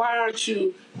students, why aren't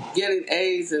you getting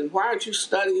A's, and why aren't you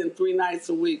studying 3 nights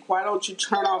a week? Why don't you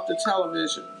turn off the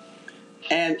television?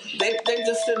 And they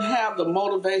just didn't have the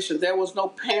motivation. There was no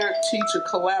parent-teacher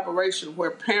collaboration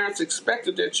where parents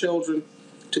expected their children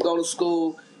to go to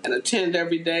school and attend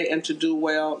every day and to do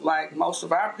well like most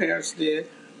of our parents did.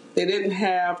 They didn't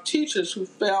have teachers who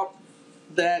felt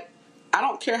that I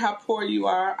don't care how poor you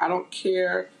are, I don't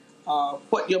care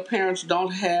what your parents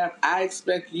don't have, I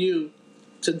expect you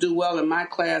to do well in my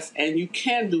class, and you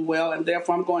can do well, and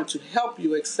therefore I'm going to help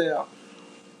you excel.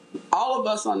 All of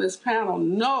us on this panel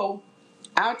know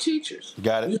our teachers.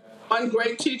 Got it. One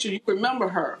great teacher, you remember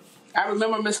her. I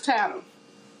remember Miss Tatum,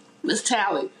 Miss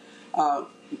Talley,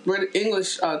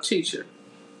 English teacher,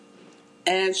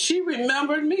 and she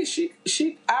remembered me.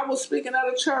 I was speaking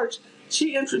at a church.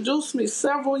 She introduced me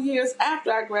several years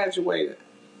after I graduated.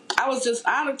 I was just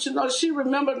honored to know she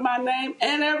remembered my name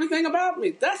and everything about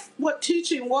me. That's what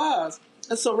teaching was.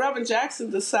 And so Reverend Jackson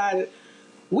decided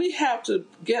we have to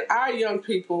get our young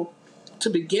people to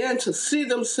begin to see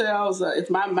themselves. If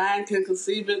my mind can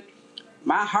conceive it,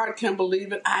 my heart can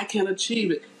believe it, I can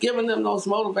achieve it. Giving them those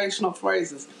motivational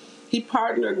phrases. He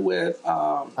partnered with...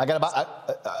 I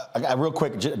got real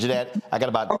quick, Jeanette, I got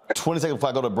about 20 seconds before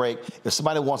I go to break. If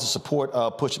somebody wants to support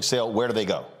PushExcel, where do they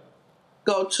go?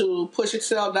 Go to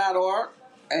pushexcel.org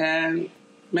and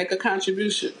make a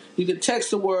contribution. You can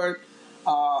text the word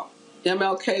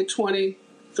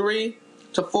MLK23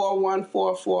 to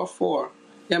 41444.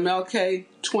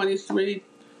 MLK23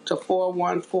 to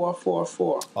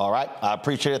 41444. All right. I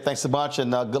appreciate it. Thanks so much,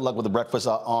 and good luck with the breakfast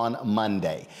on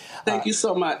Monday. Thank you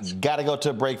so much. Got to go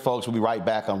to a break, folks. We'll be right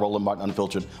back on Roland Martin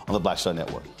Unfiltered on the Black Star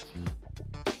Network.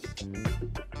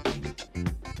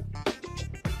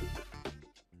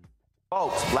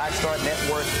 Folks, Black Star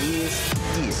Network is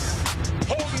here.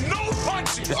 Oh, no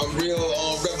punches! I'm real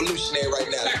revolutionary right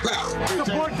now.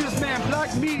 Support this man,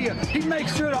 Black Media. He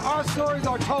makes sure that our stories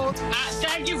are told.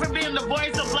 Thank you for being the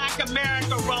voice of Black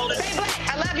America, Roland. Stay black.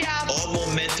 I love y'all. All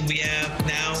momentum we have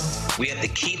now, we have to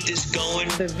keep this going.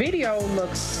 The video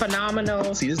looks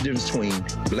phenomenal. See, there's a difference between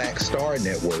Black Star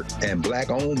Network and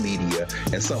black-owned media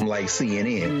and something like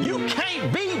CNN. You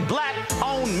can't be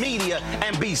black-owned media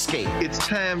and be scared. It's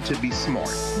time to be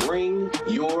smart. Bring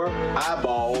your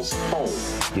eyeballs home.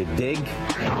 You dig?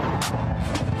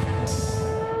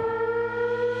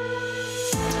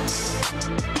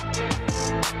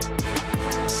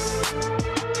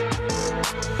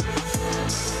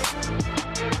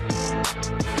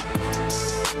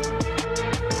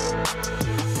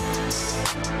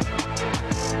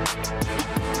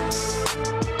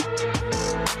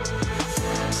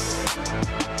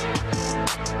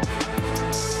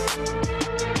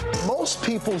 Most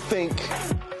people think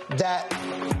that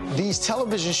these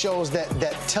television shows that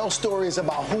tell stories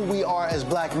about who we are as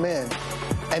black men,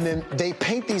 and then they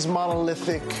paint these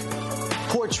monolithic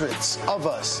portraits of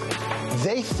us,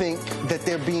 they think that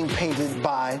they're being painted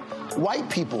by white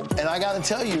people. And I got to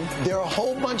tell you, there are a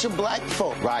whole bunch of black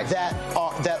folk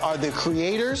that are the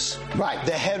creators,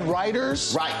 the head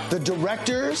writers, the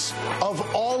directors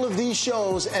of all of these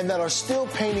shows, and that are still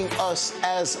painting us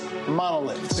as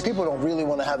monoliths. The people don't really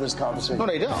want to have this conversation. No,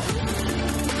 they don't.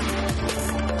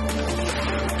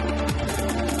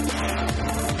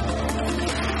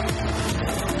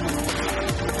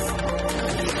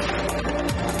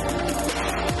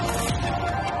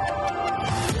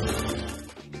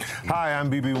 Hi,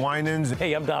 I'm BB Winans.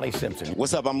 Hey, I'm Donnie Simpson.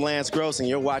 What's up? I'm Lance Gross, and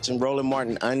you're watching Roland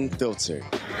Martin Unfiltered.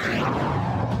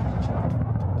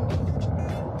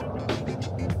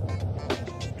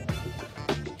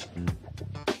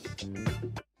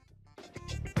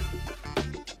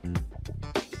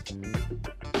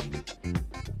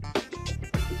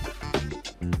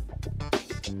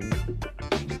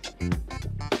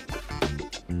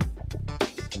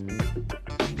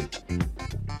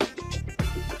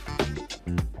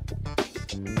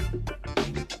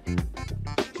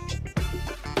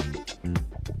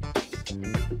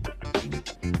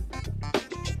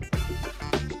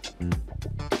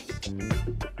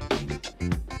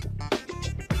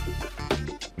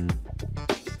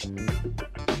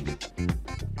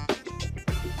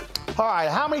 All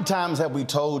right, how many times have we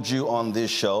told you on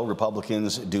this show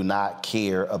Republicans do not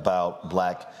care about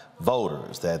black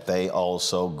voters, that they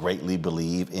also greatly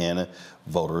believe in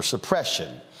voter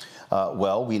suppression?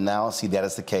 Well, we now see that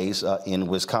as the case in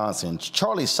Wisconsin.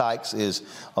 Charlie Sykes is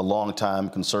a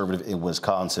longtime conservative in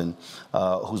Wisconsin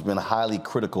who's been highly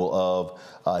critical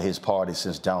of his party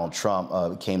since Donald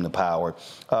Trump came to power.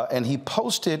 And he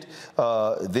posted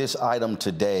this item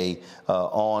today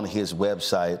on his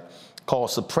website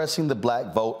called Suppressing the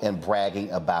Black Vote and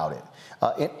Bragging About It.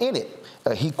 In it,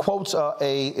 he quotes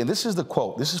and this is the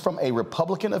quote, this is from a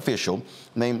Republican official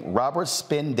named Robert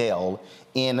Spindell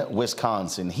in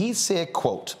Wisconsin. He said,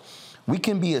 quote, "We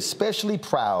can be especially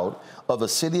proud of the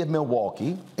city of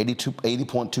Milwaukee,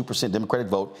 80.2% Democratic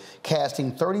vote,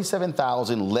 casting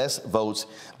 37,000 less votes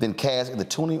than cast in the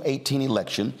 2018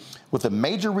 election, with a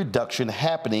major reduction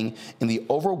happening in the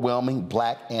overwhelming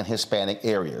black and Hispanic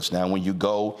areas." Now, when you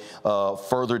go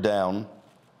further down,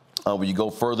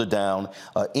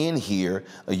 in here,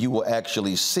 you will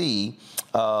actually see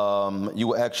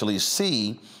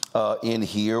in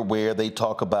here where they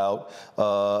talk about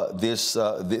this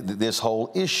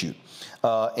whole issue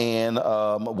and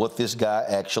what this guy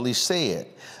actually said.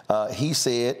 He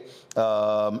said,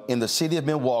 in the city of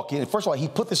Milwaukee, and first of all, he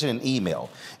put this in an email.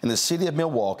 In the city of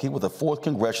Milwaukee, with the 4th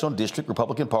Congressional District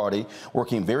Republican Party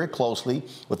working very closely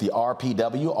with the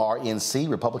RPW, RNC,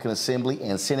 Republican Assembly,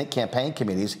 and Senate campaign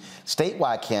committees,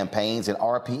 statewide campaigns, and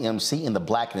RPMC in the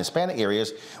black and Hispanic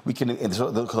areas, we can, and so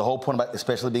the whole point about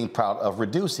especially being proud of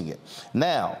reducing it.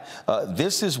 Now,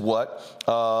 this is what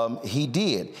he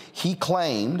did. He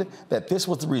claimed that this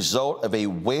was the result of a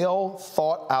well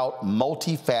thought out,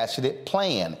 multifaceted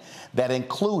plan that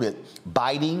included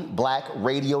biting black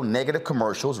radio negative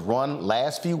commercials run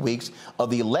last few weeks of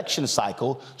the election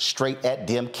cycle straight at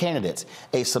Dem candidates,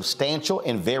 a substantial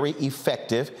and very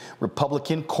effective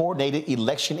Republican coordinated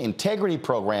election integrity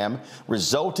program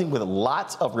resulting with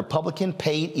lots of Republican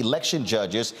paid election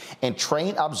judges and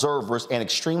trained observers and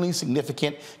extremely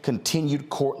significant continued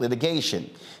court litigation.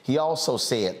 He also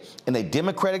said, in a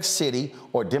Democratic city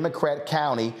or Democrat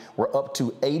county where up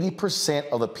to 80%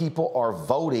 of the people are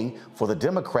voting for the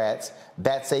Democrats,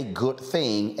 that's a good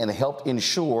thing and helped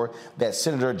ensure that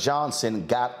Senator Johnson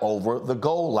got over the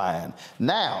goal line.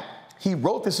 Now, he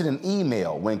wrote this in an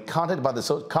email when contacted by the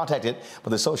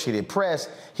Associated Press.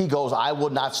 He goes, "I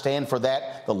will not stand for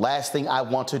that. The last thing I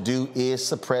want to do is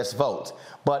suppress votes."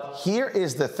 But here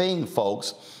is the thing,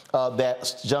 folks,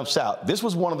 that jumps out. This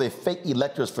was one of the fake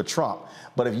electors for Trump.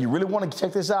 But if you really want to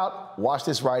check this out, watch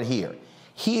this right here.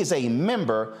 He is a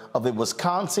member of the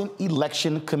Wisconsin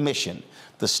Election Commission,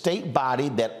 the state body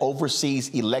that oversees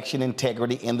election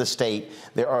integrity in the state.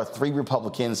 There are 3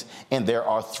 Republicans and there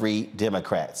are 3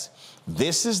 Democrats.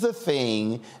 This is the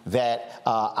thing that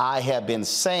I have been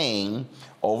saying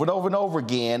over and over and over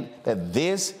again, that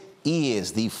this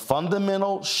is the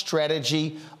fundamental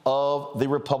strategy of the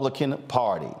Republican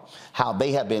Party, how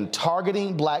they have been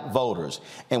targeting black voters.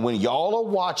 And when y'all are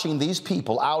watching these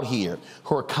people out here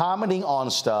who are commenting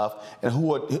on stuff and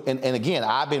who are, and again,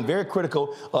 I've been very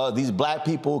critical of these black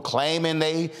people claiming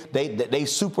they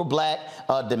super black,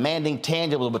 demanding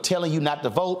tangibles, but telling you not to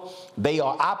vote. They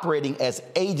are operating as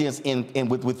agents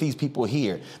with these people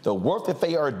here. The work that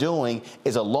they are doing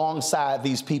is alongside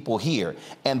these people here.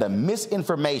 And the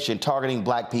misinformation misinformation targeting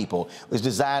black people was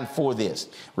designed for this.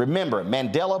 Remember,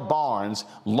 Mandela Barnes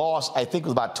lost, I think it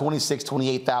was about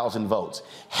 28,000 votes.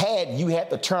 Had you had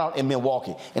the turnout in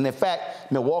Milwaukee, and in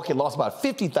fact, Milwaukee lost about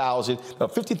 50,000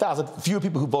 fewer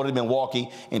people who voted in Milwaukee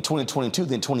in 2022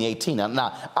 than 2018.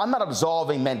 Now, I'm not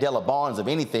absolving Mandela Barnes of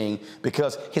anything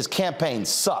because his campaign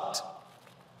sucked.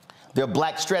 Their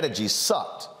black strategy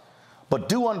sucked. But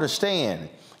do understand,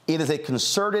 it is a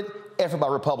concerted effort by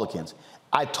Republicans.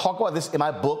 I talk about this in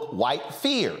my book, White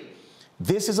Fear.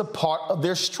 This is a part of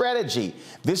their strategy.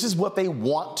 This is what they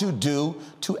want to do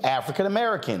to African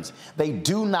Americans. They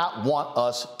do not want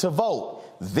us to vote.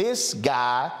 This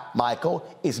guy, Michael,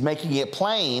 is making it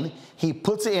plain. He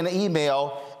puts it in an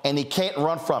email and he can't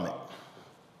run from it.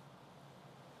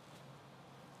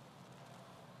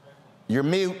 You're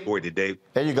mute. Today.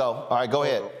 There you go. All right, go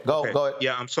ahead. Go ahead.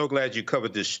 Yeah, I'm so glad you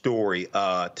covered this story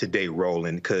today,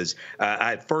 Roland, because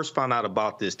I first found out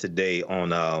about this today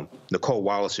on Nicole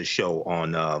Wallace's show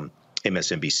on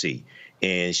MSNBC,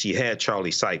 and she had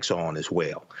Charlie Sykes on as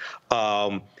well.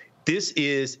 This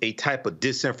is a type of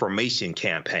disinformation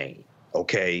campaign,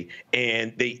 okay?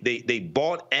 And they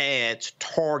bought ads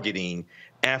targeting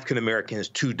African Americans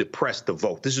to depress the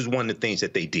vote. This is one of the things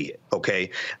that they did,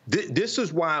 okay? This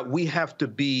is why we have to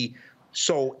be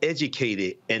so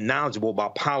educated and knowledgeable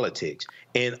about politics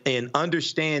and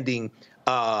understanding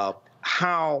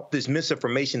how this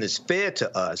misinformation is fed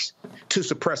to us to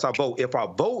suppress our vote. If our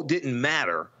vote didn't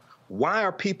matter, why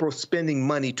are people spending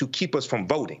money to keep us from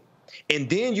voting? And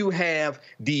then you have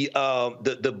the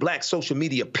black social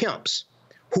media pimps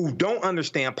who don't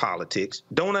understand politics,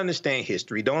 don't understand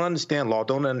history, don't understand law,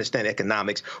 don't understand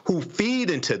economics, who feed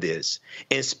into this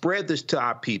and spread this to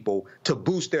our people to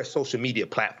boost their social media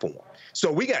platform.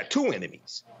 So we got two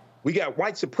enemies. We got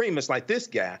white supremacists like this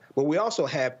guy, but we also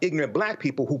have ignorant black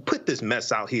people who put this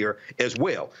mess out here as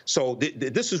well. So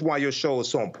this is why your show is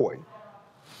so important.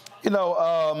 You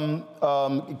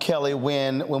know, Kelly,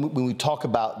 when we talk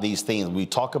about these things, we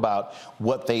talk about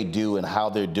what they do and how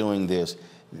they're doing this.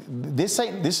 This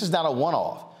is not a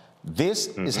one-off. This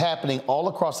is happening all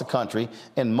across the country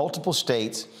in multiple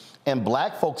states, and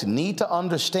black folks need to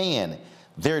understand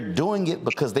they're doing it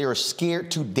because they are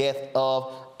scared to death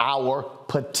of our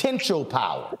potential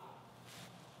power.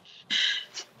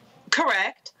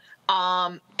 Correct.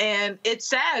 And it's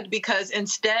sad because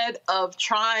instead of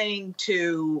trying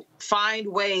to find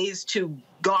ways to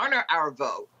garner our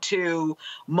vote, to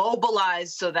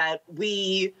mobilize so that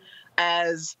we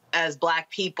as black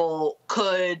people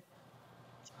could,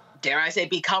 dare I say,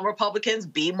 become Republicans,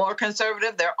 be more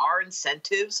conservative. There are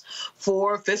incentives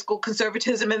for fiscal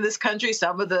conservatism in this country.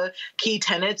 Some of the key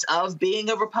tenets of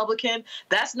being a Republican,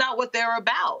 that's not what they're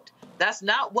about. That's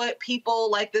not what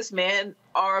people like this man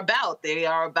are about. They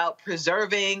are about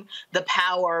preserving the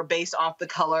power based off the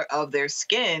color of their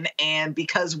skin. And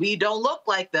because we don't look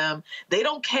like them, they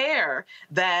don't care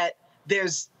that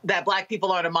black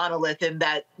people aren't a monolith and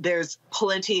that there's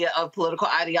plenty of political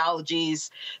ideologies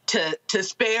to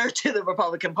spare to the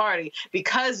Republican Party.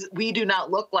 Because we do not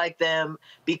look like them,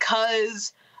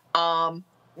 because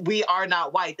we are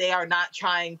not white, they are not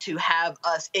trying to have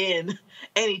us in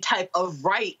any type of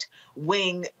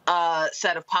right-wing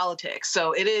set of politics.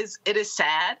 So it is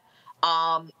sad,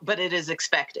 but it is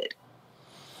expected.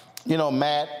 You know,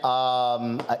 Matt,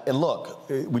 and look,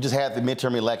 we just had the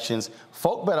midterm elections.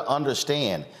 Folk better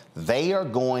understand they are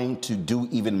going to do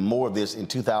even more of this in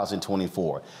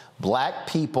 2024. Black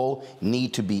people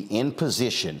need to be in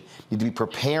position, need to be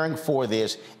preparing for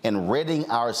this and readying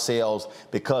ourselves,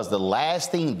 because the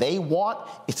last thing they want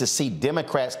is to see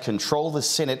Democrats control the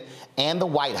Senate and the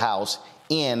White House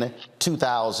in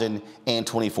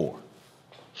 2024.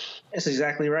 That's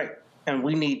exactly right. And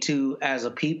we need to, as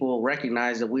a people,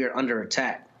 recognize that we are under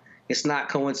attack. It's not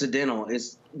coincidental.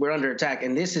 We're under attack.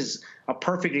 And this is a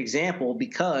perfect example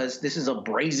because this is a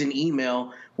brazen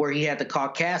email where he had to call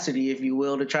Cassidy, if you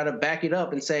will, to try to back it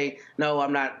up and say, no,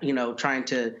 I'm not, trying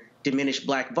to diminish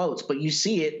black votes. But you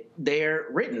see it there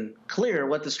written, clear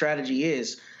what the strategy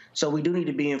is. So we do need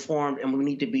to be informed, and we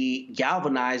need to be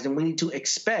galvanized, and we need to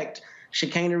expect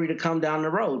chicanery to come down the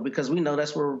road, because we know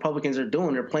that's what Republicans are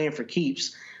doing. They're playing for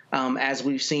keeps. As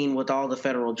we've seen with all the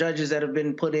federal judges that have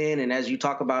been put in, and as you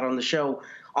talk about on the show,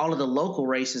 all of the local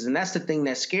races. And that's the thing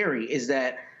that's scary, is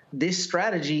that this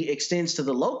strategy extends to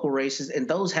the local races, and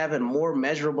those have a more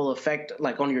measurable effect,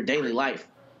 like on your daily life,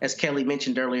 as Kelly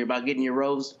mentioned earlier, about getting your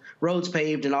roads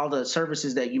paved and all the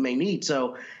services that you may need.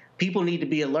 So people need to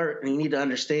be alert, and you need to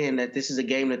understand that this is a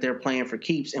game that they're playing for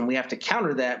keeps, and we have to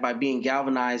counter that by being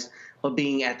galvanized, but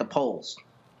being at the polls.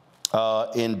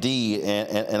 Indeed,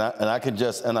 and I can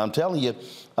just, and I'm telling you,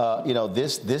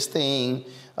 this thing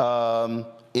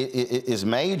it is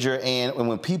major, and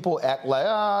when people act like,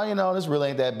 this really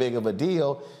ain't that big of a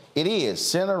deal, it is.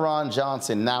 Senator Ron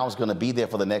Johnson now is going to be there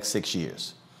for the next 6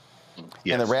 years.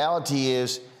 Yes. And the reality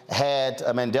is, had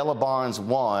Mandela Barnes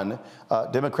won,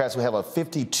 Democrats would have a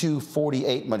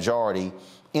 52-48 majority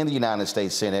in the United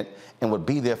States Senate and would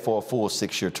be there for a full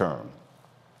 6-year term.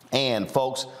 And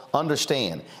folks,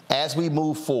 understand, as we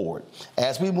move forward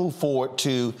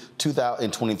to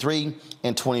 2023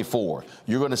 and 24,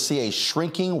 you're going to see a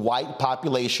shrinking white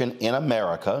population in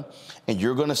America, and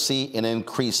you're going to see an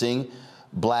increasing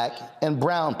black and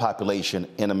brown population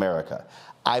in America.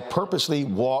 I purposely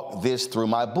walk this through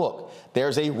my book.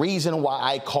 There's a reason why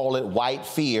I call it white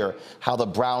fear, how the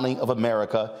browning of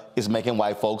America is making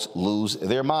white folks lose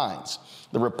their minds.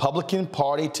 The Republican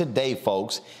Party today,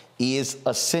 folks, is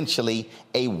essentially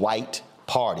a white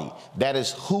party. That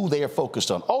is who they are focused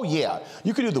on. Oh, yeah,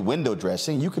 you could do the window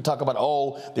dressing. You could talk about,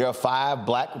 there are 5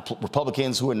 black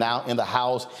Republicans who are now in the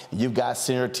House. You've got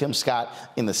Senator Tim Scott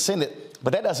in the Senate,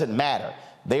 but that doesn't matter.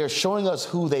 They are showing us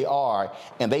who they are,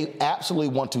 and they absolutely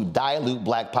want to dilute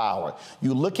black power.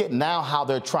 You look at now how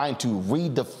they're trying to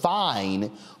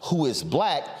redefine who is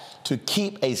black to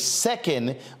keep a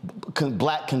second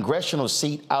black congressional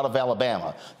seat out of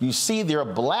Alabama. You see they're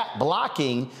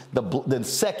blocking the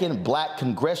second black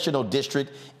congressional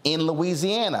district in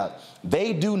Louisiana.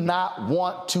 They do not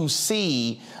want to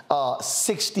see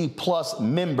 60-plus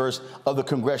members of the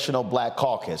Congressional Black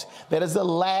Caucus. That is the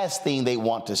last thing they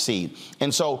want to see.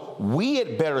 And so we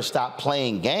had better stop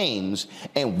playing games,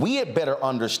 and we had better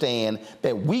understand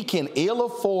that we can ill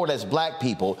afford as black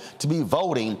people to be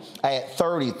voting at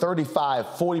 30, 35,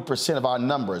 40% of our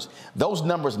numbers. Those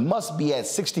numbers must be at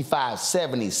 65,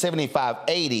 70, 75,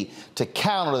 80 to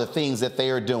counter the things that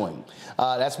they are doing.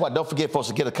 That's why, don't forget, folks,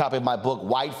 to get a copy of my book,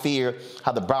 White Fear,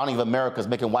 How the Browning of America is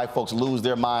Making White Folks Lose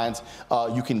Their Minds.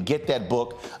 You can get that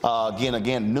book,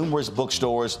 again, numerous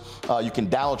bookstores. You can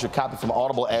download your copy from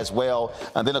Audible as well.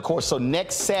 And then, of course, so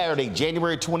next Saturday,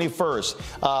 January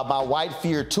 21st, my White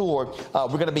Fear tour, we're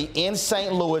going to be in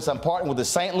St. Louis. I'm partnering with the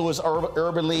St. Louis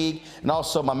Urban League and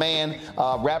also my man,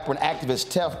 rapper and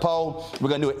activist Tef Poe. We're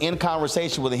going to do an in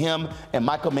conversation with him and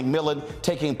Michael McMillan,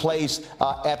 taking place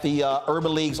at the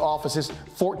Urban League's offices,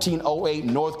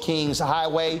 1408 North Kings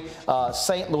Highway,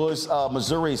 St. Louis,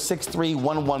 Missouri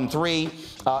 63113.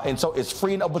 And so it's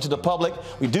free and open to the public.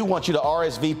 We do want you to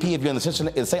RSVP if you're in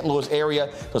the St. Louis area.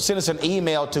 So send us an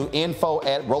email to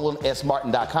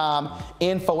info@RolandSMartin.com,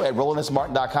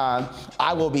 info@RolandSMartin.com.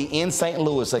 I will be in St.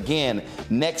 Louis again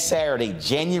next Saturday,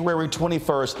 January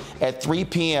 21st at 3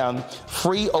 p.m.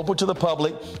 Free, open to the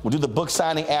public. We'll do the book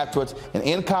signing afterwards and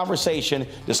in conversation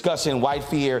discussing White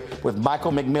Fear with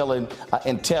Michael McMillan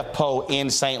and Tef Poe in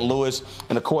St. Louis.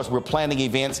 And of course, we're planning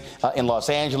events in Los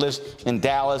Angeles, in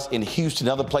Dallas, in Houston,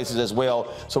 other places as well.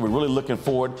 So we're really looking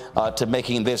forward to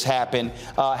making this happen.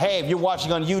 Hey, if you're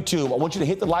watching on YouTube, I want you to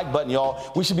hit the like button,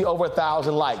 y'all. We should be over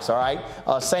 1,000 likes, all right?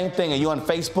 Same thing. Are you on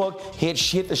Facebook? Hit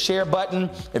the share button.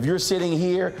 If you're sitting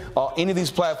here, any of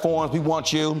these platforms, we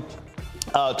want you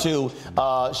to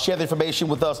share the information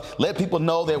with us. Let people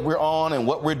know that we're on and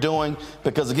what we're doing,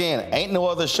 because again, ain't no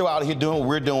other show out here doing what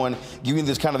we're doing, giving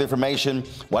this kind of information.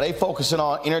 While they focusing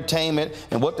on entertainment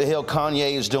and what the hell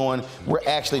Kanye is doing, we're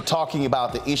actually talking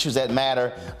about the issues that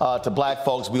matter to black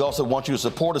folks. We also want you to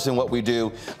support us in what we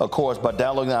do, of course, by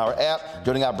downloading our app,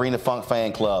 joining our Bring the Funk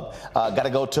fan club. Got to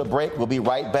go to a break. We'll be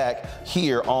right back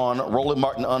here on Roland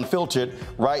Martin Unfiltered,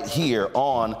 right here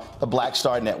on the Black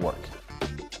Star Network.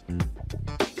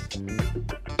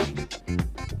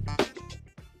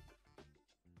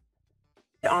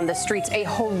 On the streets, a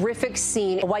horrific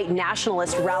scene, a white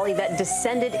nationalist rally that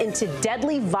descended into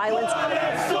deadly violence.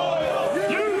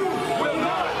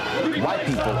 White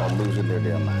people are losing their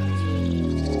damn minds.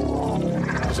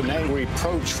 As an angry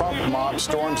pro-Trump mob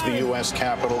storms the U.S.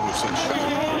 Capitol, we've seen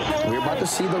shooting. We're about to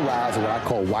see the rise of what I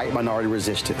call white minority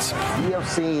resistance. We have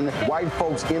seen white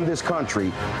folks in this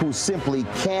country who simply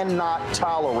cannot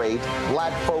tolerate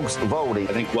black folks voting.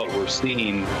 I think what we're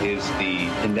seeing is the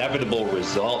inevitable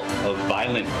result of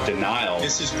violent denial.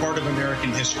 This is part of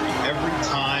American history. Every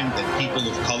time that people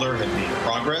of color have made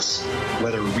progress,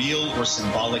 whether real or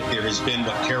symbolic, there has been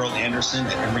what Carol Anderson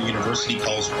at Emory University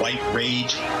calls white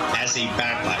rage as a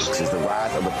backlash. This is the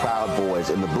rise of the Proud Boys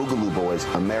and the Boogaloo Boys.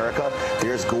 America,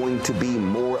 there's going to be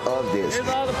more of this. Here's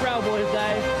all the Proud Boys,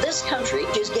 Dave. This country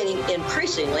is getting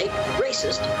increasingly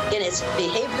racist in its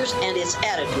behaviors and its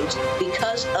attitudes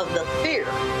because of the fear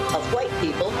of white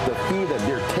people. The fear that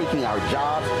they're taking our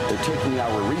jobs, they're taking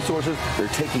our resources, they're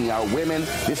taking our women.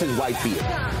 This is white fear.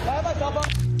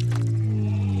 Bubba.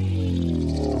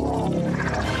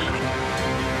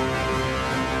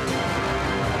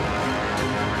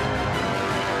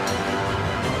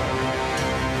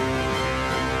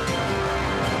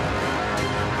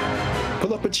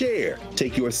 Pull up a chair,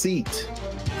 take your seat.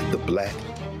 The Black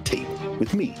Tape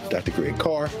with me, Dr. Greg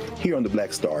Carr, here on the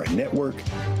Black Star Network.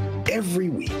 Every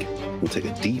week, we'll take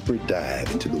a deeper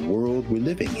dive into the world we're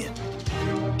living in.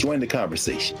 Join the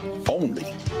conversation only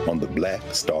on the Black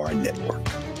Star Network.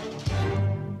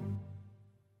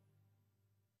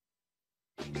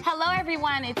 Hello,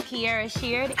 everyone. It's Kiara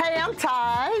Sheard. Hey, I'm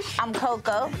Taj. I'm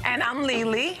Coco. And I'm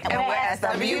Lily. And we're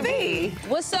SWV.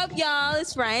 What's up, y'all?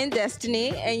 It's Ryan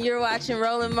Destiny, and you're watching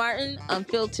Roland Martin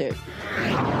Unfiltered.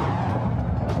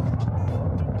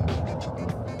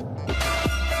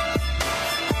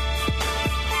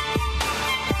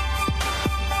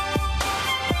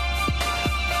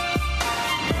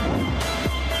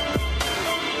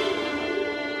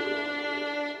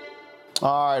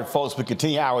 All right, folks, we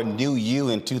continue our New You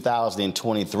in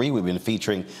 2023. We've been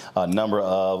featuring a number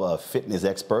of fitness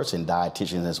experts and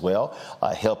dietitians as well,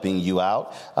 helping you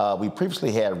out. We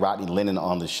previously had Rodney Lennon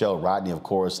on the show. Rodney, of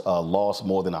course, lost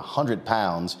more than 100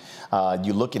 pounds.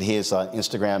 You look at his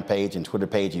Instagram page and Twitter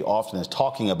page, he often is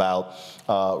talking about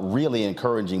really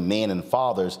encouraging men and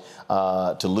fathers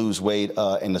to lose weight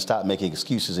and to stop making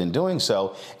excuses in doing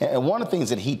so. And one of the things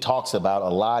that he talks about a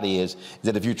lot is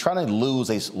that if you're trying to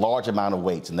lose a large amount of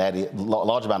weight, and that is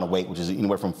large amount of weight, which is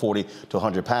anywhere from 40 to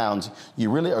 100 pounds, you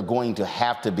really are going to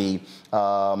have to be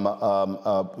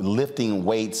lifting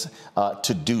weights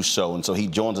to do so. And so he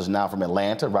joins us now from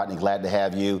Atlanta. Rodney, glad to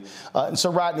have you. And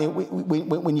so Rodney,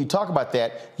 when you talk about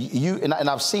that, and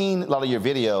I've seen a lot of your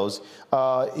videos,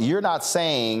 you're not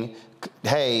saying,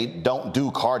 hey, don't do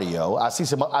cardio. I see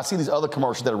these other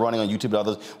commercials that are running on YouTube and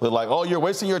others where they're like, oh, you're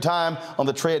wasting your time on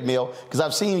the treadmill. Because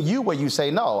I've seen you where you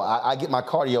say, no, I get my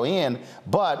cardio in,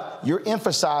 but you're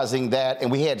emphasizing that.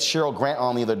 And we had Cheryl Grant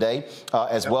on the other day,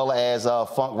 as well as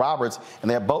Funk Roberts,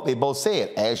 and they both said,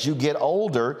 as you get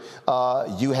older,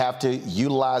 you have to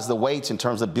utilize the weights in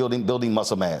terms of building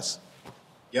muscle mass.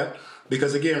 Yep.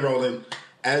 Because again, Roland,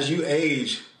 as you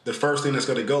age, the first thing that's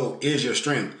going to go is your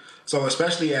strength. So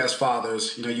especially as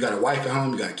fathers, you know, you got a wife at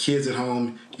home, you got kids at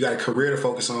home, you got a career to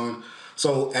focus on.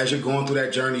 So as you're going through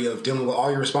that journey of dealing with all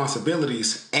your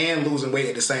responsibilities and losing weight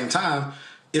at the same time,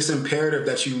 it's imperative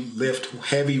that you lift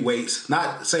heavy weights.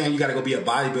 Not saying you got to go be a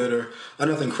bodybuilder or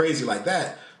nothing crazy like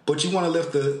that, but you want to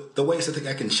lift the weights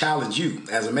that can challenge you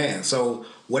as a man. So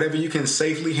whatever you can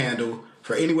safely handle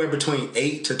for anywhere between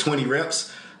 8 to 20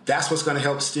 reps, that's what's going to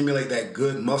help stimulate that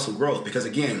good muscle growth. Because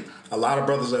again, a lot of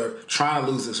brothers are trying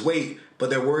to lose this weight, but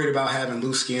they're worried about having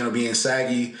loose skin or being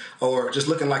saggy or just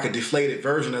looking like a deflated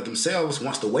version of themselves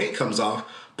once the weight comes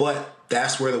off. But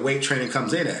that's where the weight training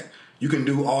comes in at. You can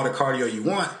do all the cardio you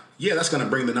want. Yeah, that's going to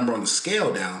bring the number on the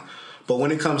scale down. But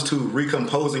when it comes to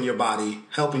recomposing your body,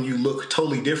 helping you look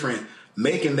totally different,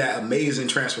 making that amazing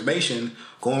transformation,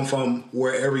 going from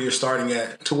wherever you're starting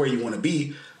at to where you want to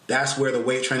be, that's where the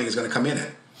weight training is going to come in at.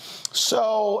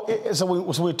 So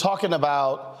we're talking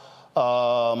about,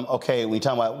 okay, we're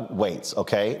talking about weights,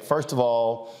 okay? First of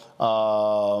all,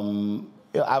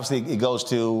 obviously it goes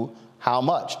to how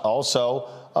much. Also,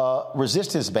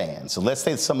 resistance bands. So let's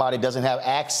say somebody doesn't have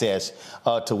access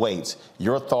to weights.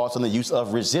 Your thoughts on the use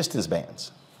of resistance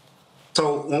bands?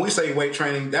 So when we say weight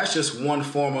training, that's just one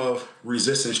form of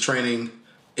resistance training.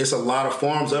 It's a lot of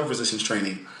forms of resistance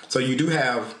training. So you do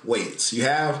have weights. You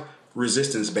have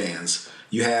resistance bands.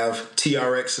 You have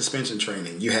TRX suspension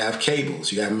training. You have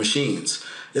cables. You have machines.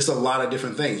 It's a lot of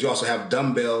different things. You also have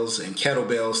dumbbells and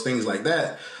kettlebells, things like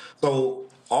that. So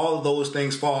all of those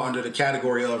things fall under the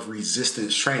category of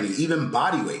resistance training. Even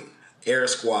body weight, air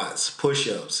squats,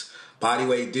 push-ups, body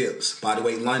weight dips, body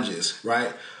weight lunges,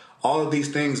 right? All of these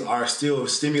things are still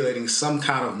stimulating some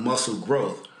kind of muscle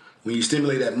growth. When you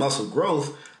stimulate that muscle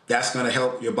growth, that's going to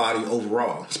help your body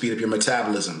overall, speed up your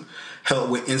metabolism, help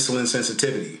with insulin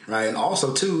sensitivity, right? And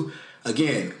also, too,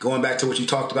 again, going back to what you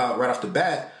talked about right off the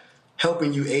bat,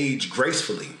 helping you age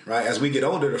gracefully, right? As we get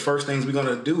older, the first things we're going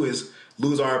to do is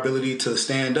lose our ability to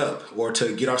stand up or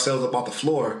to get ourselves up off the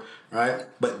floor, right?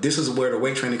 But this is where the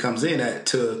weight training comes in at,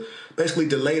 to basically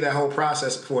delay that whole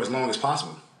process for as long as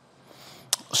possible.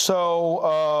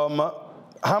 So,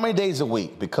 how many days a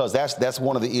week? Because that's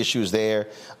one of the issues there.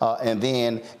 And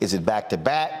then, is it back to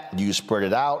back? Do you spread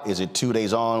it out? Is it 2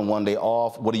 days on, 1 day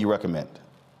off? What do you recommend?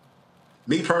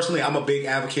 Me personally, I'm a big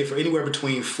advocate for anywhere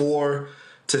between 4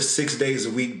 to 6 days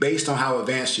a week based on how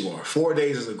advanced you are. 4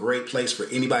 days is a great place for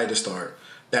anybody to start.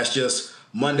 That's just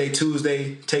Monday,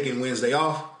 Tuesday, taking Wednesday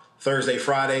off, Thursday,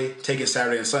 Friday, taking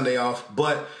Saturday and Sunday off.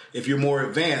 But if you're more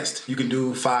advanced, you can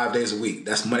do 5 days a week.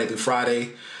 That's Monday through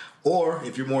Friday. Or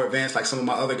if you're more advanced, like some of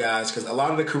my other guys, because a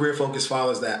lot of the career-focused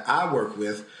fathers that I work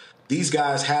with, these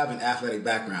guys have an athletic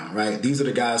background, right? These are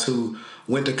the guys who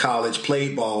went to college,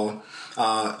 played ball.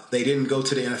 They didn't go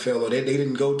to the NFL or they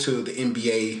didn't go to the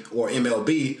NBA or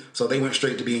MLB, so they went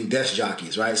straight to being desk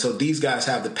jockeys, right? So these guys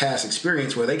have the past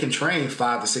experience where they can train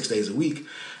 5 to 6 days a week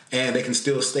and they can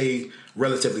still stay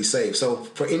relatively safe. So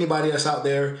for anybody that's out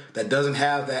there that doesn't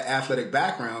have that athletic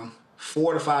background,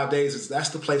 4 to 5 days, that's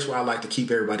the place where I like to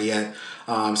keep everybody at.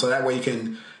 So that way you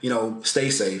can, stay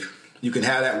safe. You can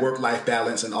have that work-life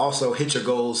balance and also hit your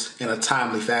goals in a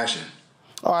timely fashion.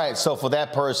 All right, so for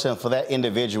that person, for that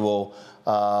individual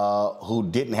who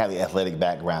didn't have the athletic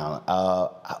background,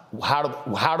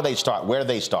 how do they start? Where do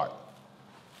they start?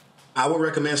 I would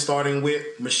recommend starting with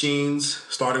machines,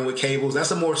 starting with cables. That's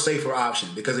a more safer option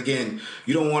because, again,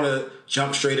 you don't want to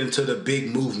jump straight into the big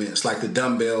movements like the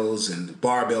dumbbells and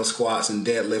barbell squats and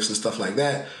deadlifts and stuff like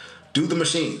that. Do the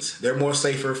machines. They're more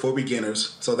safer for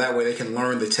beginners, so that way they can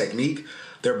learn the technique.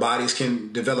 Their bodies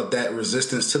can develop that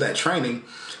resistance to that training.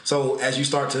 So as you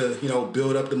start to,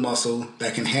 build up the muscle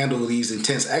that can handle these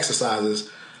intense exercises,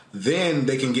 then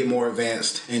they can get more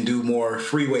advanced and do more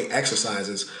free weight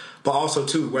exercises. But also,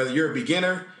 too, whether you're a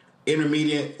beginner,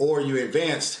 intermediate, or you're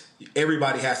advanced,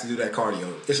 everybody has to do that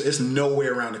cardio. It's no way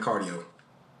around the cardio.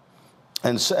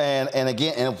 And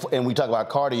again, we talk about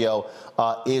cardio.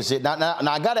 Is it now?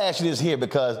 I got to ask you this here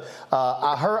because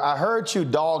I heard you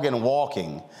dogging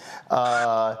walking,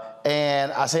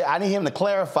 and I say I need him to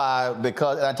clarify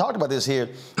because and I talked about this here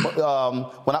when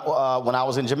I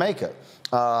was in Jamaica.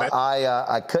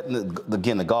 I couldn't,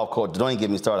 again, the golf course, don't even get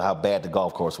me started how bad the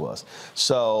golf course was.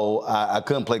 So I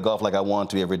couldn't play golf like I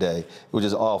wanted to every day. It was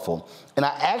just awful. And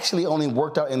I actually only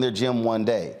worked out in their gym one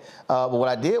day. But what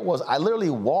I did was I literally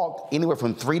walked anywhere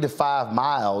from 3 to 5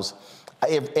 miles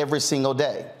every single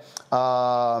day. When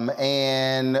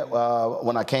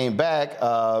I came back,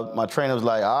 my trainer was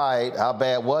like, all right, how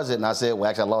bad was it? And I said, well,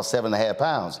 actually, I lost 7.5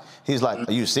 pounds. He's like,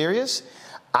 are you serious?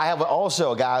 I have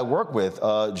also a guy I work with,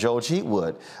 Joe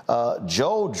Cheatwood.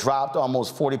 Joe dropped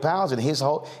almost 40 pounds, and his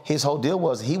whole deal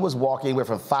was he was walking anywhere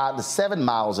from 5 to 7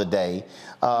 miles a day.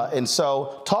 And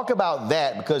so talk about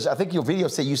that, because I think your video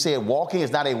said you said walking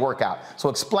is not a workout. So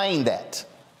explain that.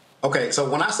 Okay, so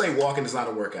when I say walking is not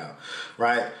a workout,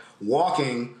 right?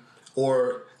 Walking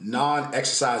or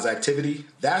non-exercise activity,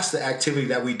 that's the activity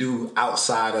that we do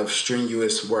outside of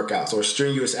strenuous workouts or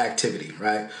strenuous activity,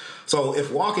 right? So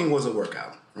if walking was a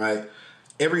workout, right,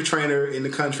 every trainer in the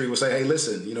country would say, hey,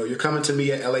 listen, you're coming to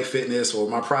me at LA Fitness or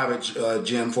my private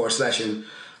gym for a session.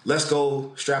 Let's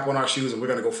go strap on our shoes and we're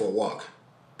going to go for a walk.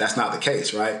 That's not the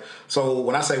case, right? So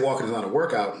when I say walking is not a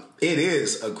workout, it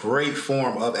is a great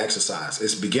form of exercise.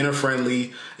 It's beginner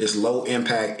friendly, it's low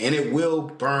impact, and it will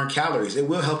burn calories. It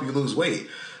will help you lose weight.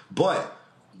 But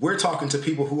we're talking to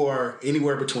people who are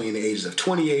anywhere between the ages of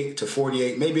 28 to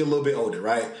 48, maybe a little bit older,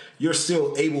 right? You're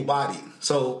still able-bodied.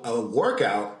 So a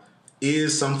workout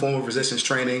is some form of resistance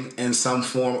training and some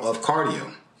form of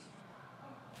cardio.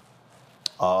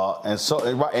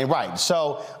 Right.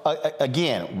 So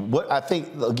again, what I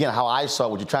think, how I saw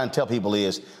what you're trying to tell people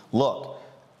is, look,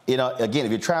 again,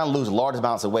 if you're trying to lose large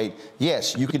amounts of weight,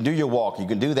 yes, you can do your walk, you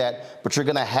can do that, but you're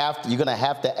gonna have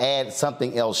to add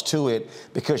something else to it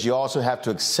because you also have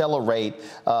to accelerate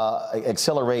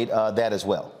that as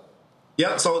well.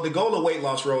 Yeah. So the goal of weight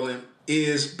loss, Roland,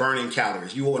 is burning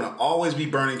calories. You want to always be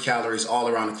burning calories all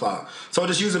around the clock. So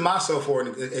just using myself for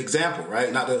an example,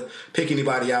 right? Not to pick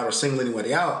anybody out or single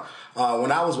anybody out.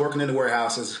 When I was working in the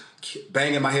warehouses,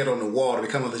 banging my head on the wall to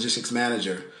become a logistics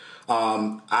manager,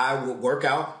 I would work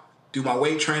out, do my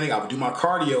weight training, I would do my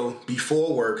cardio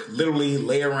before work, literally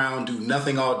lay around, do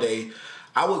nothing all day.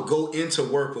 I would go into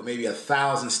work with maybe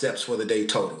 1,000 steps for the day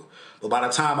total. But by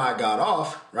the time I got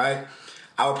off, right,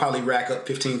 I would probably rack up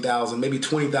 15,000, maybe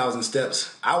 20,000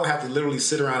 steps. I would have to literally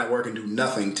sit around at work and do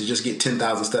nothing to just get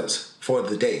 10,000 steps for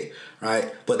the day,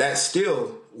 right? But that's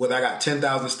still, whether I got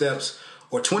 10,000 steps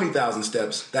or 20,000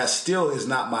 steps, that still is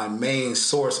not my main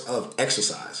source of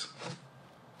exercise.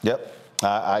 Yep,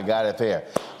 I got it there.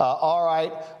 All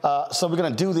right, so we're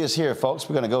going to do this here, folks.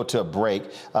 We're going to go to a break.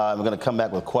 We're going to come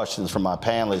back with questions from my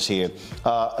panelists here.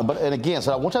 And again,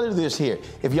 so I want y'all to do this here.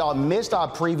 If y'all missed our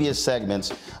previous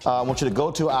segments, I want you to go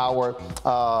to our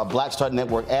Black Star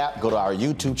Network app, go to our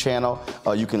YouTube channel.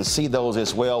 You can see those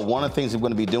as well. One of the things we're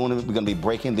going to be doing, we're going to be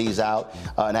breaking these out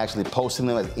and actually posting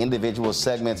them as individual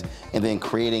segments and then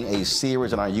creating a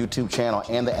series on our YouTube channel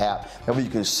and the app. That way you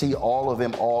can see all of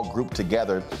them all grouped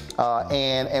together.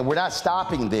 And we're not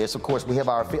stopping this. Of course, we have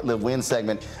our Fit, Live, Win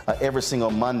segment every single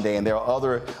Monday, and there are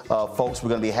other folks we're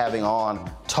going to be having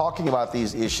on talking about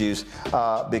these issues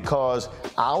because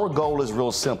our goal is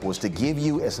real simple, is to give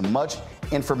you as much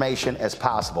information as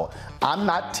possible. I'm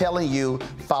not telling you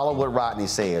follow what Rodney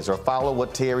says, or follow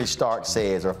what Terry Stark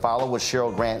says, or follow what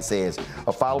Cheryl Grant says,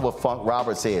 or follow what Funk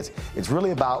Roberts says. It's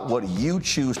really about what you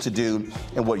choose to do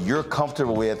and what you're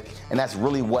comfortable with, and that's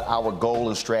really what our goal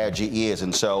and strategy is.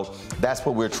 And so that's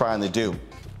what we're trying to do.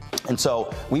 And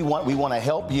so we want to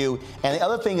help you. And the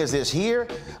other thing is this here,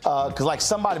 because like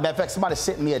somebody, matter of fact, somebody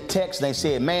sent me a text and they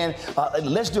said, man,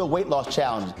 let's do a weight loss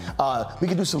challenge. We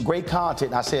can do some great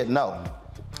content. And I said, no.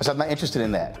 I said, I'm not interested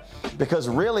in that. Because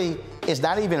really, it's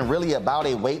not even really about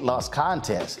a weight loss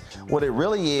contest. What it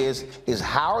really is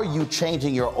how are you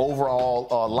changing your overall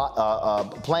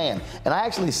plan? And I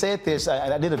actually said this,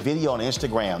 I did a video on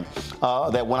Instagram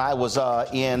that when I was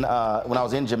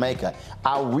in Jamaica,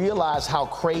 I realized how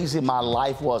crazy my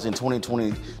life was in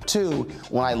 2022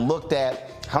 when I looked at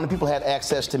how many people had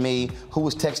access to me, who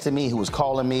was texting me, who was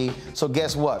calling me. So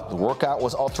guess what? The workout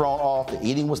was all thrown off, the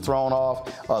eating was thrown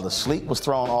off, the sleep was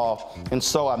thrown off. And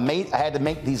so I had to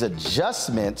make these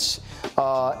adjustments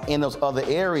in those other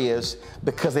areas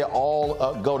because they all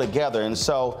go together. And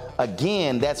so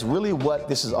again, that's really what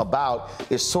this is about,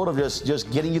 is sort of just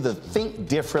getting you to think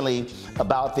differently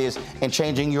about this and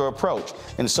changing your approach.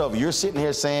 And so if you're sitting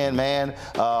here saying, man,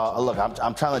 look,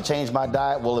 I'm trying to change my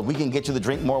diet. Well, if we can get you to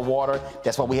drink more water,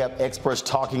 that's why we have experts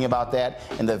talking about that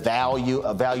and the value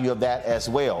of that as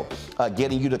well.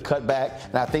 Getting you to cut back.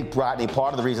 And I think, Rodney,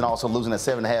 part of the reason also losing the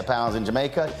 7.5 pounds in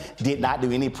Jamaica, did not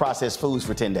do any processed foods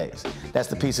for 10 days. That's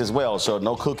the piece as well. So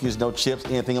no cookies, no chips,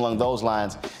 anything along those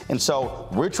lines. And so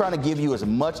we're trying to give you as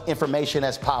much information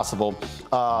as possible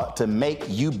to make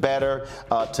you better,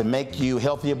 to make you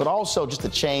healthier, but also just to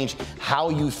change how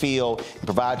you feel and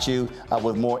provide you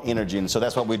with more energy. And so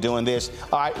that's why we're doing this.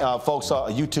 All right, folks,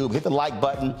 YouTube, hit the like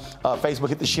button. Facebook,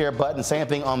 hit the share button. Same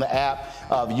thing on the app.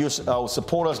 You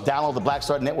support us, download the Black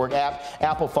Star Network app,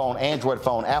 Apple phone, Android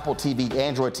phone, Apple TV,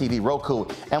 Android TV, Roku,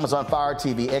 Amazon Fire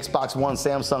TV, Xbox One,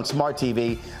 Samsung Smart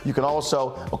TV. You can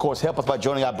also, of course, help us by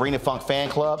joining our Brina Funk fan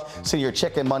club. Send your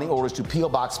check and money orders to P.O.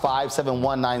 Box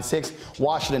 57196,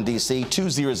 Washington, D.C.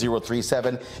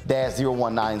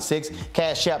 20037-0196.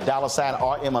 Cash App,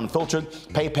 $RM Unfiltered.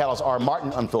 PayPal is R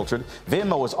Martin Unfiltered.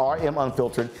 Venmo is RM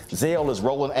Unfiltered. Zelle is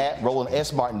Roland at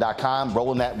RolandSMartin.com,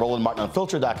 Roland at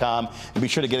RolandMartinUnfiltered.com. And be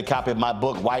sure to get a copy of my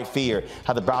book, White Fear,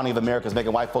 How the Browning of America is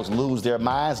Making White Folks Lose Their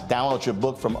Minds. Download your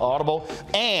book from Audible.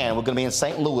 And we're going to be in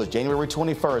St. Louis, January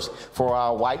 21st for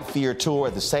our White Fear tour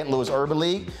at the St. Louis Urban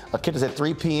League. Kick us at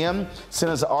 3 p.m.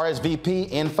 Send us a RSVP,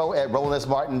 info at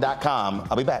RolandSMartin.com.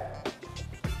 I'll be back.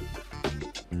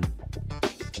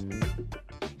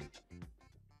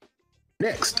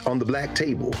 Next on the Black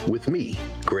Table with me,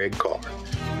 Greg Carr.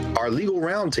 Our legal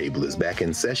roundtable is back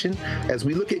in session as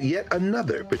we look at yet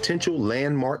another potential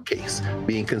landmark case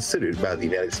being considered by the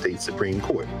United States Supreme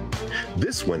Court.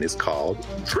 This one is called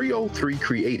 303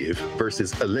 Creative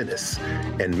versus Alinis,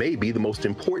 and may be the most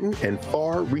important and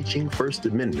far-reaching First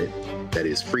Amendment, that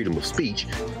is freedom of speech,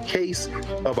 case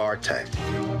of our time.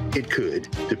 It could,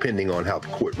 depending on how the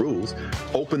court rules,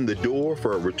 open the door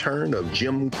for a return of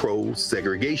Jim Crow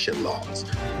segregation laws.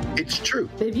 It's true.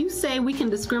 If you say we can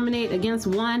discriminate against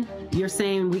one, you're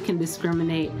saying we can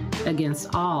discriminate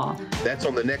against all. That's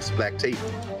on the next Black Table.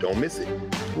 Don't miss it.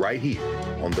 Right here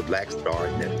on the Black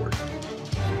Star Network.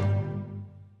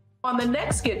 On the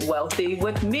next Get Wealthy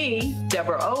with me,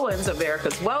 Deborah Owens,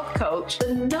 America's Wealth Coach,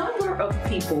 the number of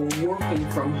people working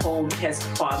from home has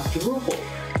quadrupled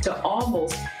to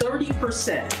almost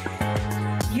 30%.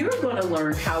 You're going to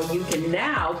learn how you can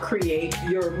now create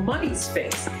your money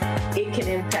space. It can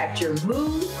impact your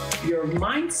mood, your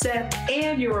mindset,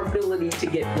 and your ability to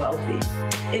get wealthy.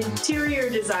 Interior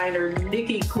designer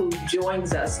Nikki Klug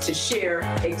joins us to share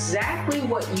exactly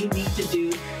what you need to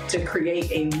do to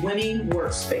create a winning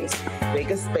workspace. Make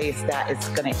a space that is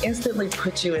going to instantly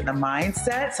put you in the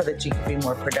mindset so that you can be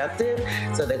more productive,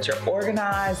 so that you're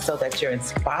organized, so that you're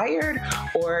inspired,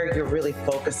 or you're really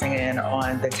focusing in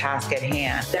on the task at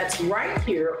hand. That's right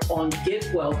here on Get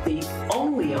Wealthy,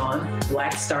 only on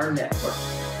Black Star Network.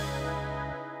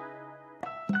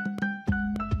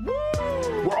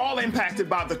 We're all impacted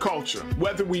by the culture,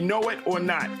 whether we know it or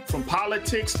not. From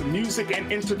politics to music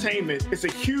and entertainment, it's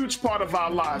a huge part of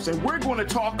our lives, and we're going to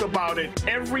talk about it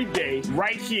every day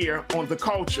right here on The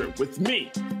Culture with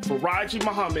me, Faraji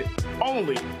Muhammad,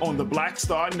 only on the Black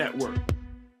Star Network.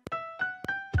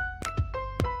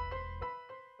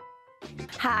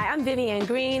 Hi, I'm Vivian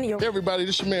Green. Hey everybody,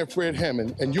 this is your man Fred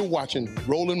Hammond, and you're watching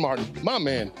Roland Martin, my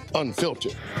man,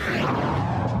 Unfiltered.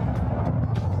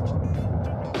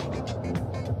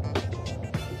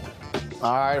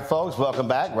 All right, folks, welcome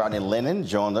back. Rodney Lennon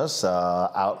joined us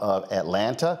out of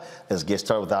Atlanta. Let's get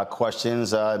started with our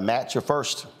questions. Matt, you're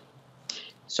first.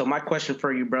 So my question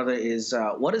for you, brother, is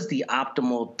what is the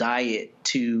optimal diet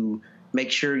to make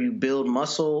sure you build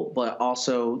muscle, but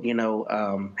also,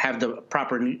 have the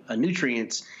proper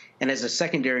nutrients? And as a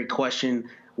secondary question,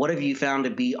 what have you found to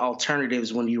be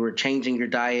alternatives when you were changing your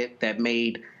diet that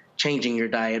made changing your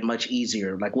diet much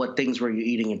easier? Like what things were you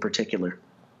eating in particular?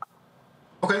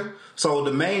 Okay, so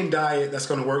the main diet that's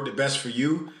going to work the best for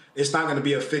you, it's not going to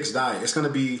be a fixed diet. It's going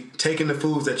to be taking the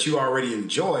foods that you already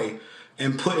enjoy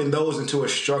and putting those into a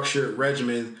structured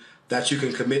regimen that you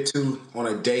can commit to on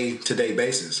a day-to-day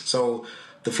basis. So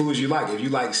the foods you like, if you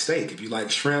like steak, if you like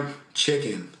shrimp,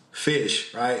 chicken,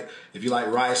 fish, right? If you like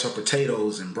rice or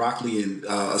potatoes and broccoli and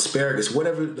asparagus,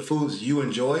 whatever the foods you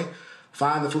enjoy,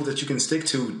 find the foods that you can stick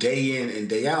to day in and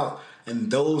day out,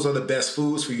 and those are the best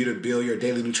foods for you to build your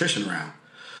daily nutrition around.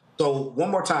 So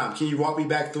one more time, can you walk me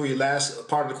back through your last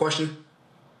part of the question?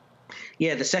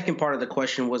 Yeah, the second part of the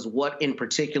question was what in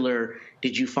particular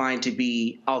did you find to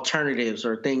be alternatives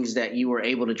or things that you were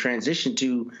able to transition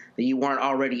to that you weren't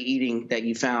already eating that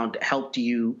you found helped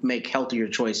you make healthier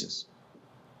choices?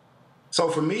 So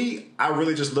for me, I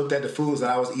really just looked at the foods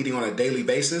that I was eating on a daily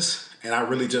basis, and I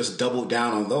really just doubled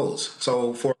down on those.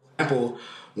 So for example,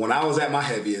 when I was at my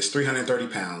heaviest, 330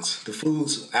 pounds, the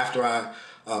foods after I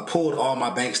pulled all my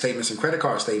bank statements and credit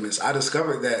card statements, I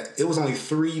discovered that it was only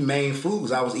 3 main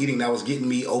foods I was eating that was getting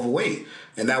me overweight.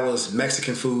 And that was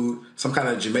Mexican food, some kind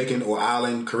of Jamaican or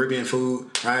island Caribbean food,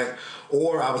 right?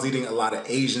 Or I was eating a lot of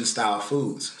Asian style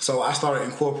foods. So I started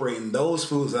incorporating those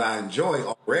foods that I enjoy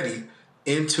already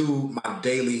into my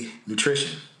daily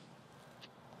nutrition.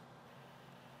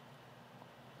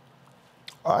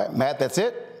 All right, Matt, that's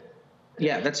it?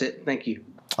 Yeah, that's it. Thank you.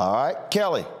 All right,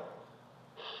 Kelly.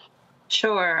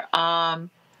 Sure. I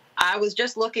was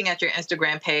just looking at your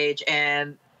Instagram page,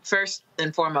 and first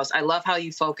and foremost, I love how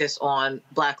you focus on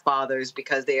Black fathers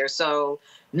because they are so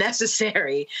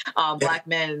necessary. Black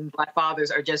men and Black fathers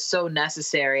are just so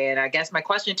necessary. And I guess my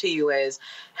question to you is,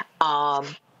 on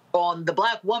the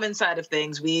Black woman side of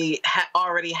things, we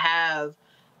already have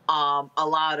a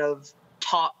lot of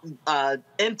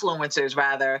influencers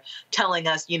rather telling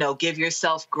us, give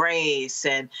yourself grace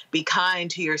and be kind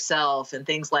to yourself and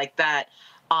things like that.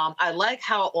 I like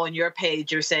how on your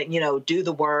page you're saying, do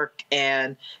the work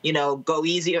and, go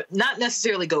easy, not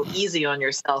necessarily go easy on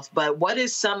yourself, but what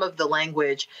is some of the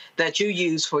language that you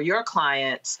use for your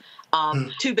clients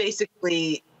to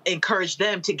basically encourage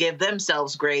them to give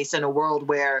themselves grace in a world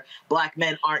where Black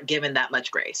men aren't given that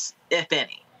much grace, if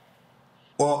any?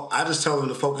 Well, I just tell them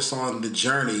to focus on the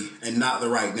journey and not the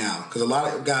right now. Because a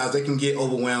lot of guys, they can get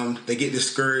overwhelmed, they get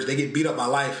discouraged, they get beat up by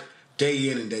life day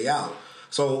in and day out.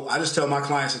 So I just tell my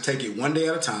clients to take it one day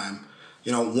at a time,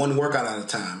 one workout at a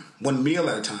time, one meal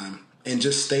at a time, and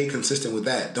just stay consistent with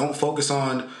that. Don't focus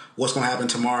on what's going to happen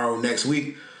tomorrow, next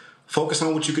week. Focus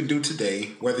on what you can do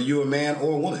today, whether you're a man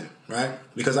or a woman, right?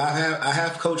 Because I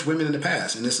have coached women in the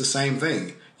past, and it's the same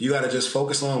thing. You got to just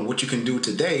focus on what you can do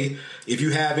today. If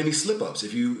you have any slip-ups,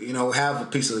 if you have a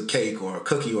piece of cake or a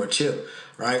cookie or a chip,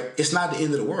 right? It's not the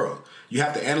end of the world. You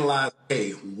have to analyze,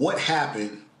 hey, what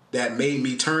happened that made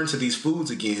me turn to these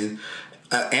foods again,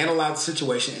 analyze the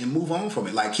situation and move on from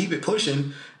it. Like keep it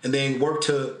pushing and then work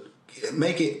to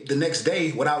make it the next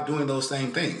day without doing those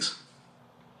same things.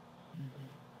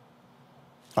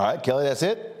 All right, Kelly, that's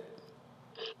it?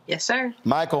 Yes, sir.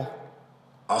 Michael.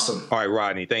 Awesome. All right,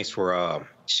 Rodney, thanks for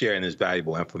sharing this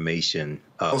valuable information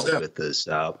with us.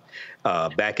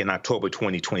 Back in October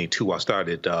 2022, I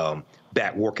started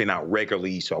back working out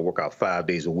regularly. So I work out 5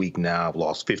 days a week now. I've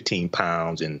lost 15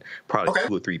 pounds and probably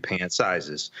 2 or 3 pant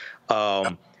sizes.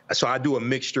 So I do a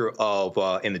mixture of,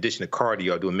 in addition to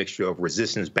cardio, I do a mixture of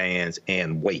resistance bands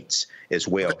and weights as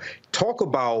well. Talk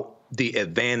about the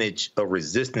advantage of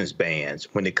resistance bands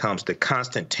when it comes to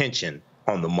constant tension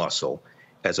on the muscle,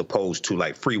 as opposed to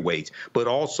like free weights, but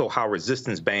also how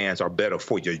resistance bands are better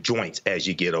for your joints as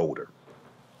you get older.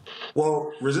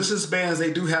 Well, resistance bands,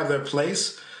 they do have their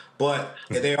place, but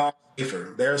they are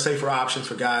safer. They're a safer option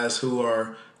for guys who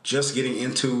are just getting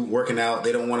into working out.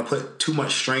 They don't want to put too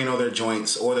much strain on their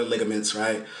joints or their ligaments,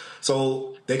 right?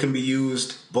 So they can be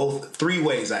used both 3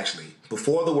 ways, actually.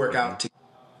 Before the workout,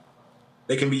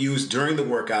 they can be used during the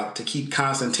workout to keep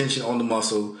constant tension on the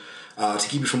muscle, to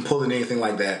keep you from pulling anything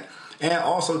like that. And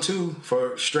also, too,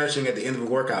 for stretching at the end of a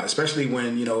workout, especially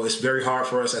when, it's very hard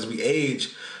for us as we age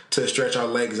to stretch our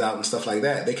legs out and stuff like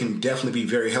that. They can definitely be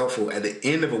very helpful at the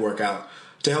end of a workout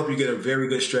to help you get a very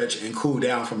good stretch and cool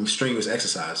down from strenuous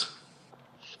exercise.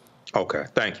 Okay,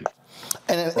 thank you.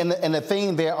 And the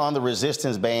thing there on the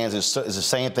resistance bands is the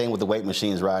same thing with the weight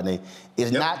machines, Rodney.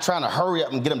 It's not trying to hurry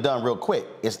up and get them done real quick.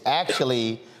 It's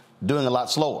actually doing a lot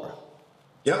slower.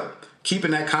 Yep.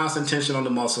 Keeping that constant tension on the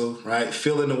muscle, right?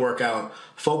 Feeling the workout,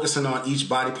 focusing on each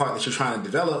body part that you're trying to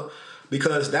develop,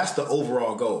 because that's the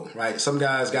overall goal, right? Some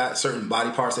guys got certain body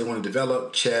parts they want to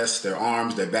develop, chest, their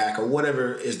arms, their back, or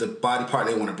whatever is the body part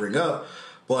they want to bring up.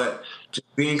 But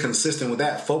just being consistent with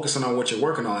that, focusing on what you're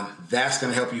working on, that's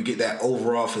going to help you get that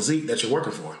overall physique that you're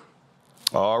working for.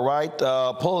 All right,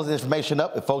 pull this information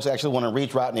up if folks actually want to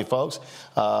reach Rodney, folks.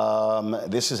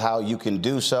 This is how you can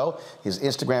do so. His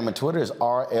Instagram and Twitter is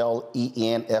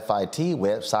RLENFIT.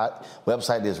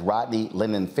 Website is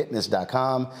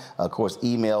RodneyLennonFitness.com. Of course,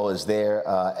 email is there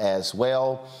as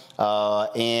well.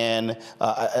 I'm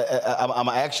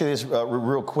actually this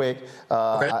real quick.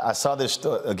 I saw this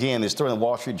again. This story in the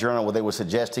Wall Street Journal where they were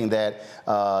suggesting that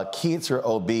kids who are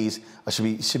obese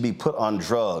should be put on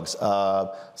drugs.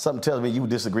 Something tells me you would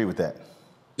disagree with that.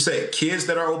 You say kids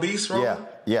that are obese, Roland?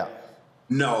 Yeah.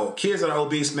 No, kids that are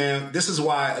obese, man. This is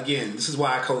why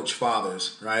I coach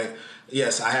fathers, right?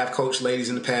 Yes, I have coached ladies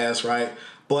in the past, right?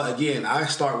 But again, I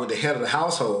start with the head of the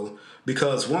household.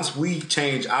 Because once we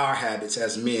change our habits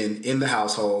as men in the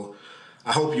household,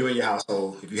 I hope you're in your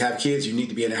household. If you have kids, you need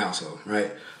to be in the household,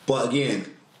 right? But again,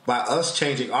 by us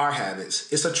changing our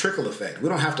habits, it's a trickle effect. We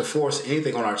don't have to force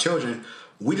anything on our children.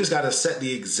 We just got to set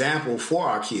the example for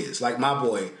our kids. Like my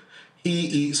boy, he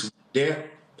eats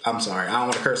I'm sorry, I don't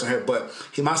want to curse on here, but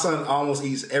my son almost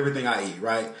eats everything I eat,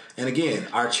 right? And again,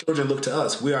 our children look to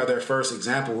us. We are their first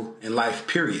example in life,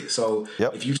 period. So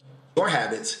if you your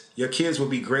habits, your kids will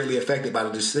be greatly affected by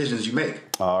the decisions you make.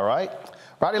 All right.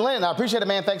 Rodney Lennon, I appreciate it,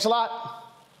 man. Thanks a lot.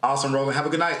 Awesome, Roland. Have a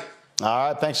good night.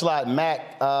 All right, thanks a lot.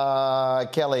 Mac,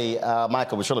 Kelly,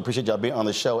 Michael, we surely appreciate y'all being on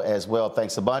the show as well.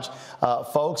 Thanks a bunch.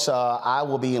 Folks, I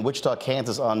will be in Wichita,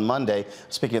 Kansas on Monday,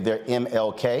 speaking of their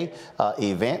MLK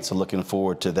event, so looking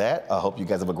forward to that. I hope you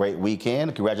guys have a great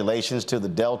weekend. Congratulations to the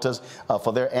Deltas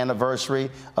for their anniversary.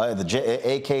 The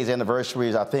AK's anniversary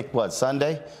is, I think,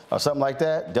 Sunday or something like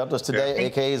that? Deltas today,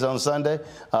 AK's on Sunday.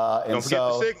 Don't forget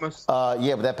the Sigmas.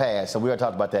 Yeah, but that passed, so we already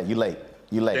talked about that. You late.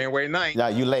 January 9th. No,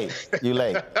 you late.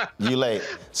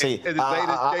 See,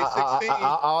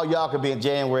 all y'all could be in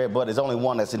January, but there's only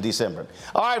one that's in December.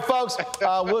 All right, folks,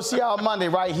 we'll see y'all Monday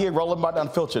right here, Roland Martin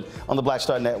Unfiltered on the Black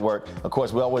Star Network. Of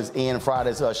course, we always end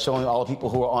Fridays showing all the people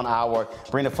who are on our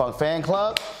Bring the Funk fan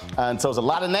club. And so it's a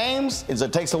lot of names.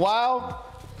 It takes a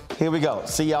while. Here we go.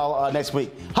 See y'all next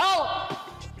week. Ho!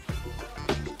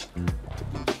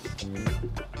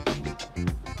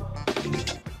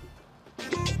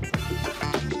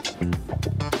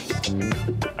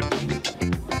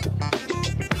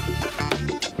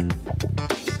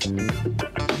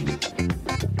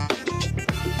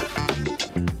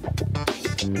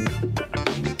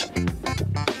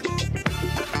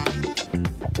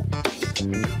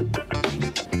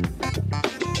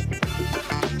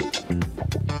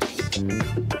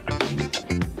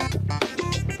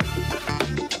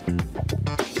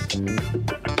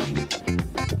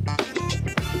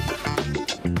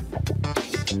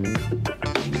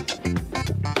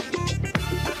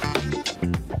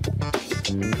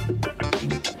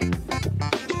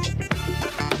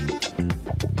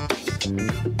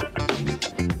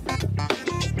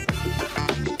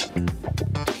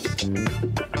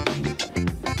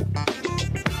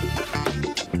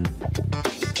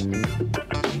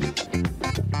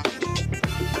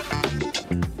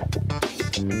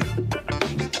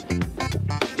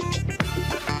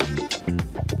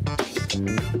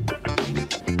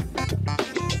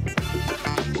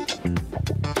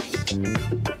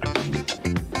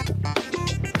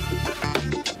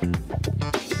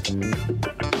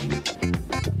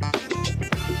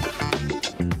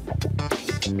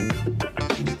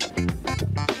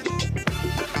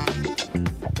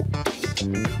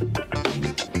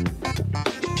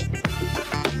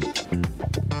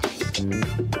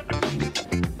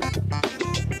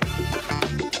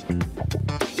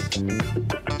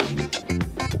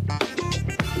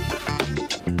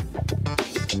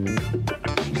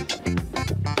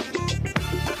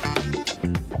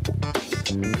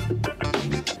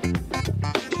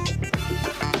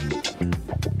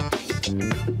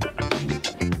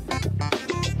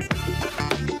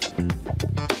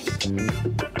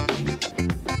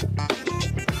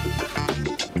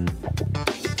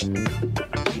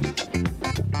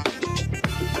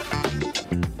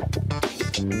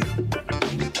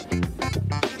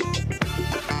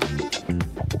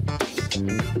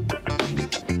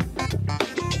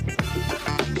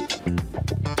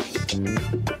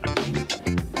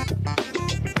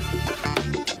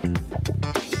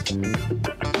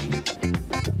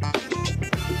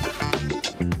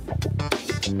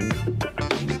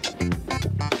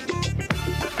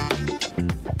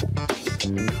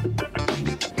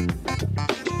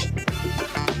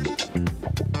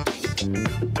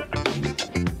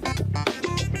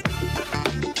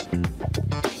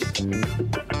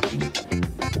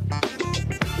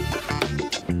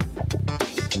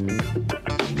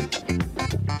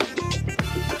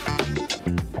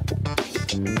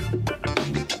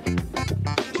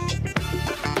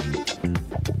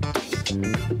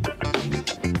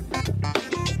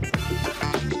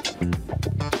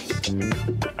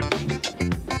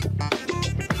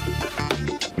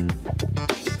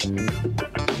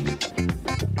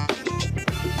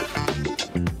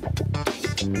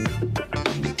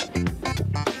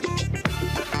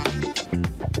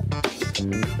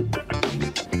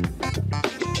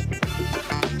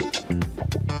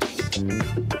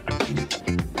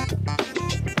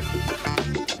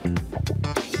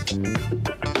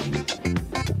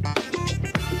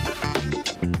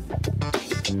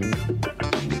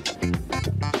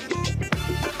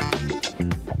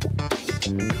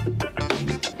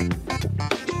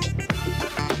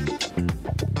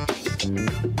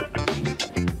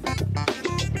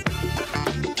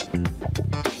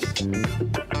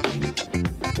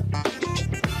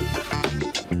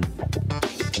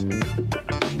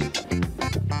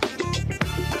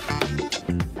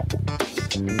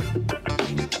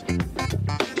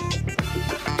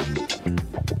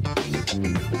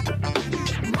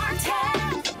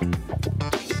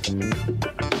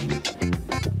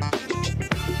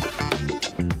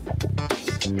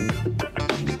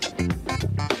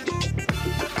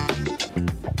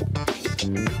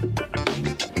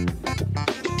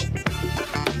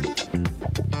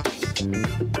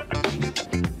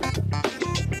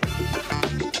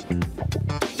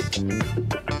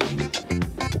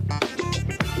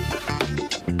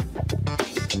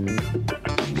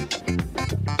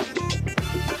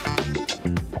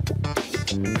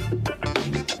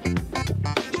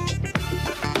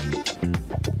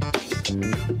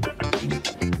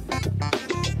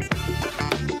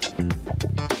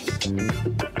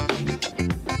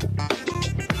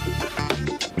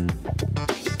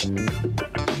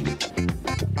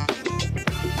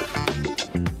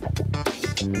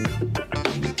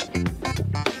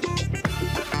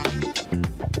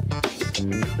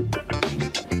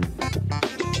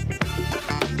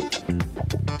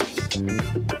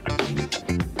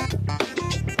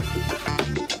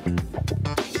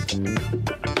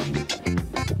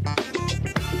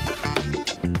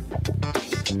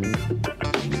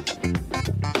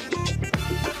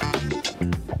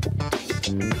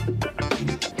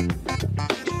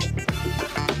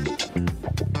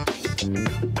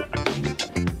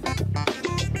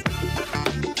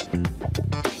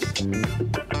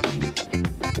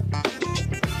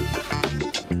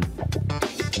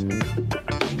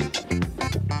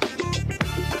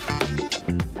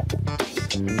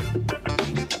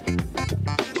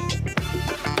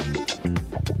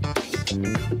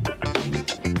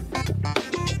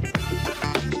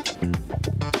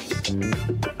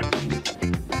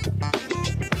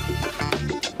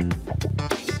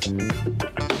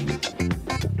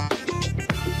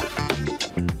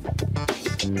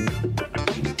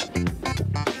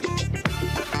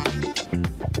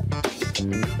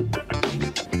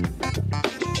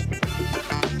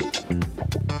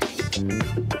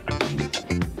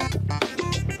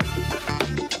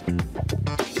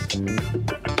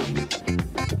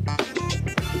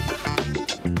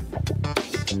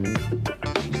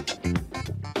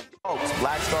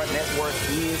 Black Star Network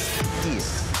is here.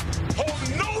 Oh,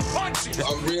 no punches!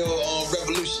 I'm real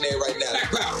revolutionary right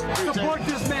now. Support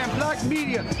this man, Black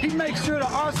Media. He makes sure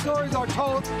that our stories are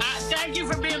told. Thank you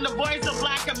for being the voice of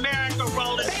Black America,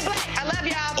 Roland. Stay black. I love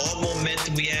y'all. All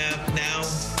momentum we have now,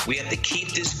 we have to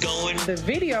keep this going. The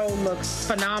video looks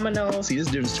phenomenal. See, there's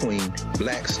a difference between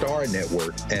Black Star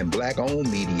Network and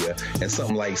Black-owned media and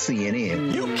something like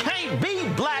CNN. You can't be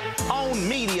Black-owned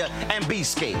media and be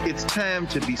scared. It's time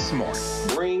to be smart.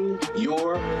 Bring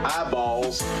your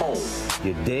eyeballs home.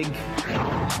 You dig?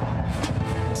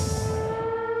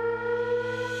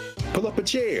 Pull up a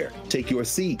chair. Take your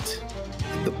seat.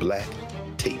 The Black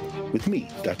Tape with me,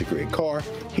 Dr. Greg Carr,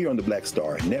 here on the Black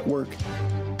Star Network.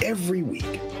 Every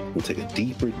week, we'll take a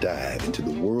deeper dive into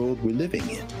the world we're living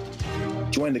in.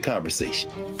 Join the conversation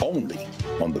only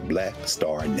on the Black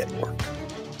Star Network.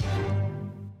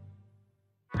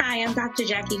 Hi, I'm Dr.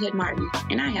 Jackie Hood Martin,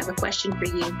 and I have a question for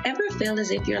you. Ever feel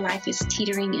as if your life is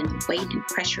teetering and the weight and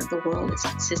pressure of the world is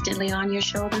consistently on your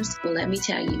shoulders? Well, let me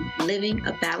tell you, living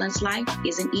a balanced life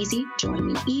isn't easy.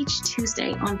 Join me each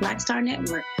Tuesday on Black Star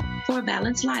Network for A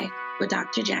Balanced Life with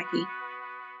Dr. Jackie.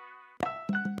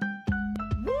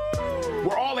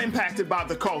 We're all impacted by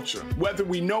the culture, whether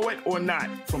we know it or not.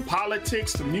 From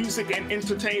politics to music and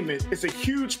entertainment, it's a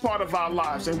huge part of our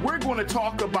lives, and we're going to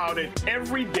talk about it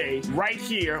every day right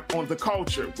here on The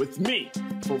Culture with me,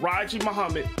 Faraji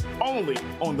Muhammad, only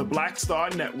on the Black Star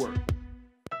Network.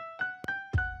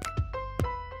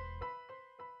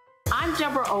 I'm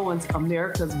Deborah Owens,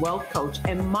 America's Wealth Coach,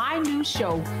 and my new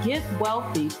show, Get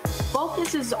Wealthy,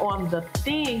 focuses on the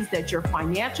things that your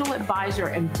financial advisor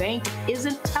and bank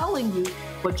isn't telling you,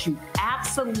 but you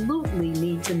absolutely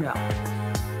need to know.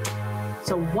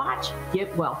 So watch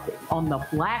Get Wealthy on the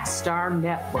Black Star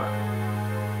Network.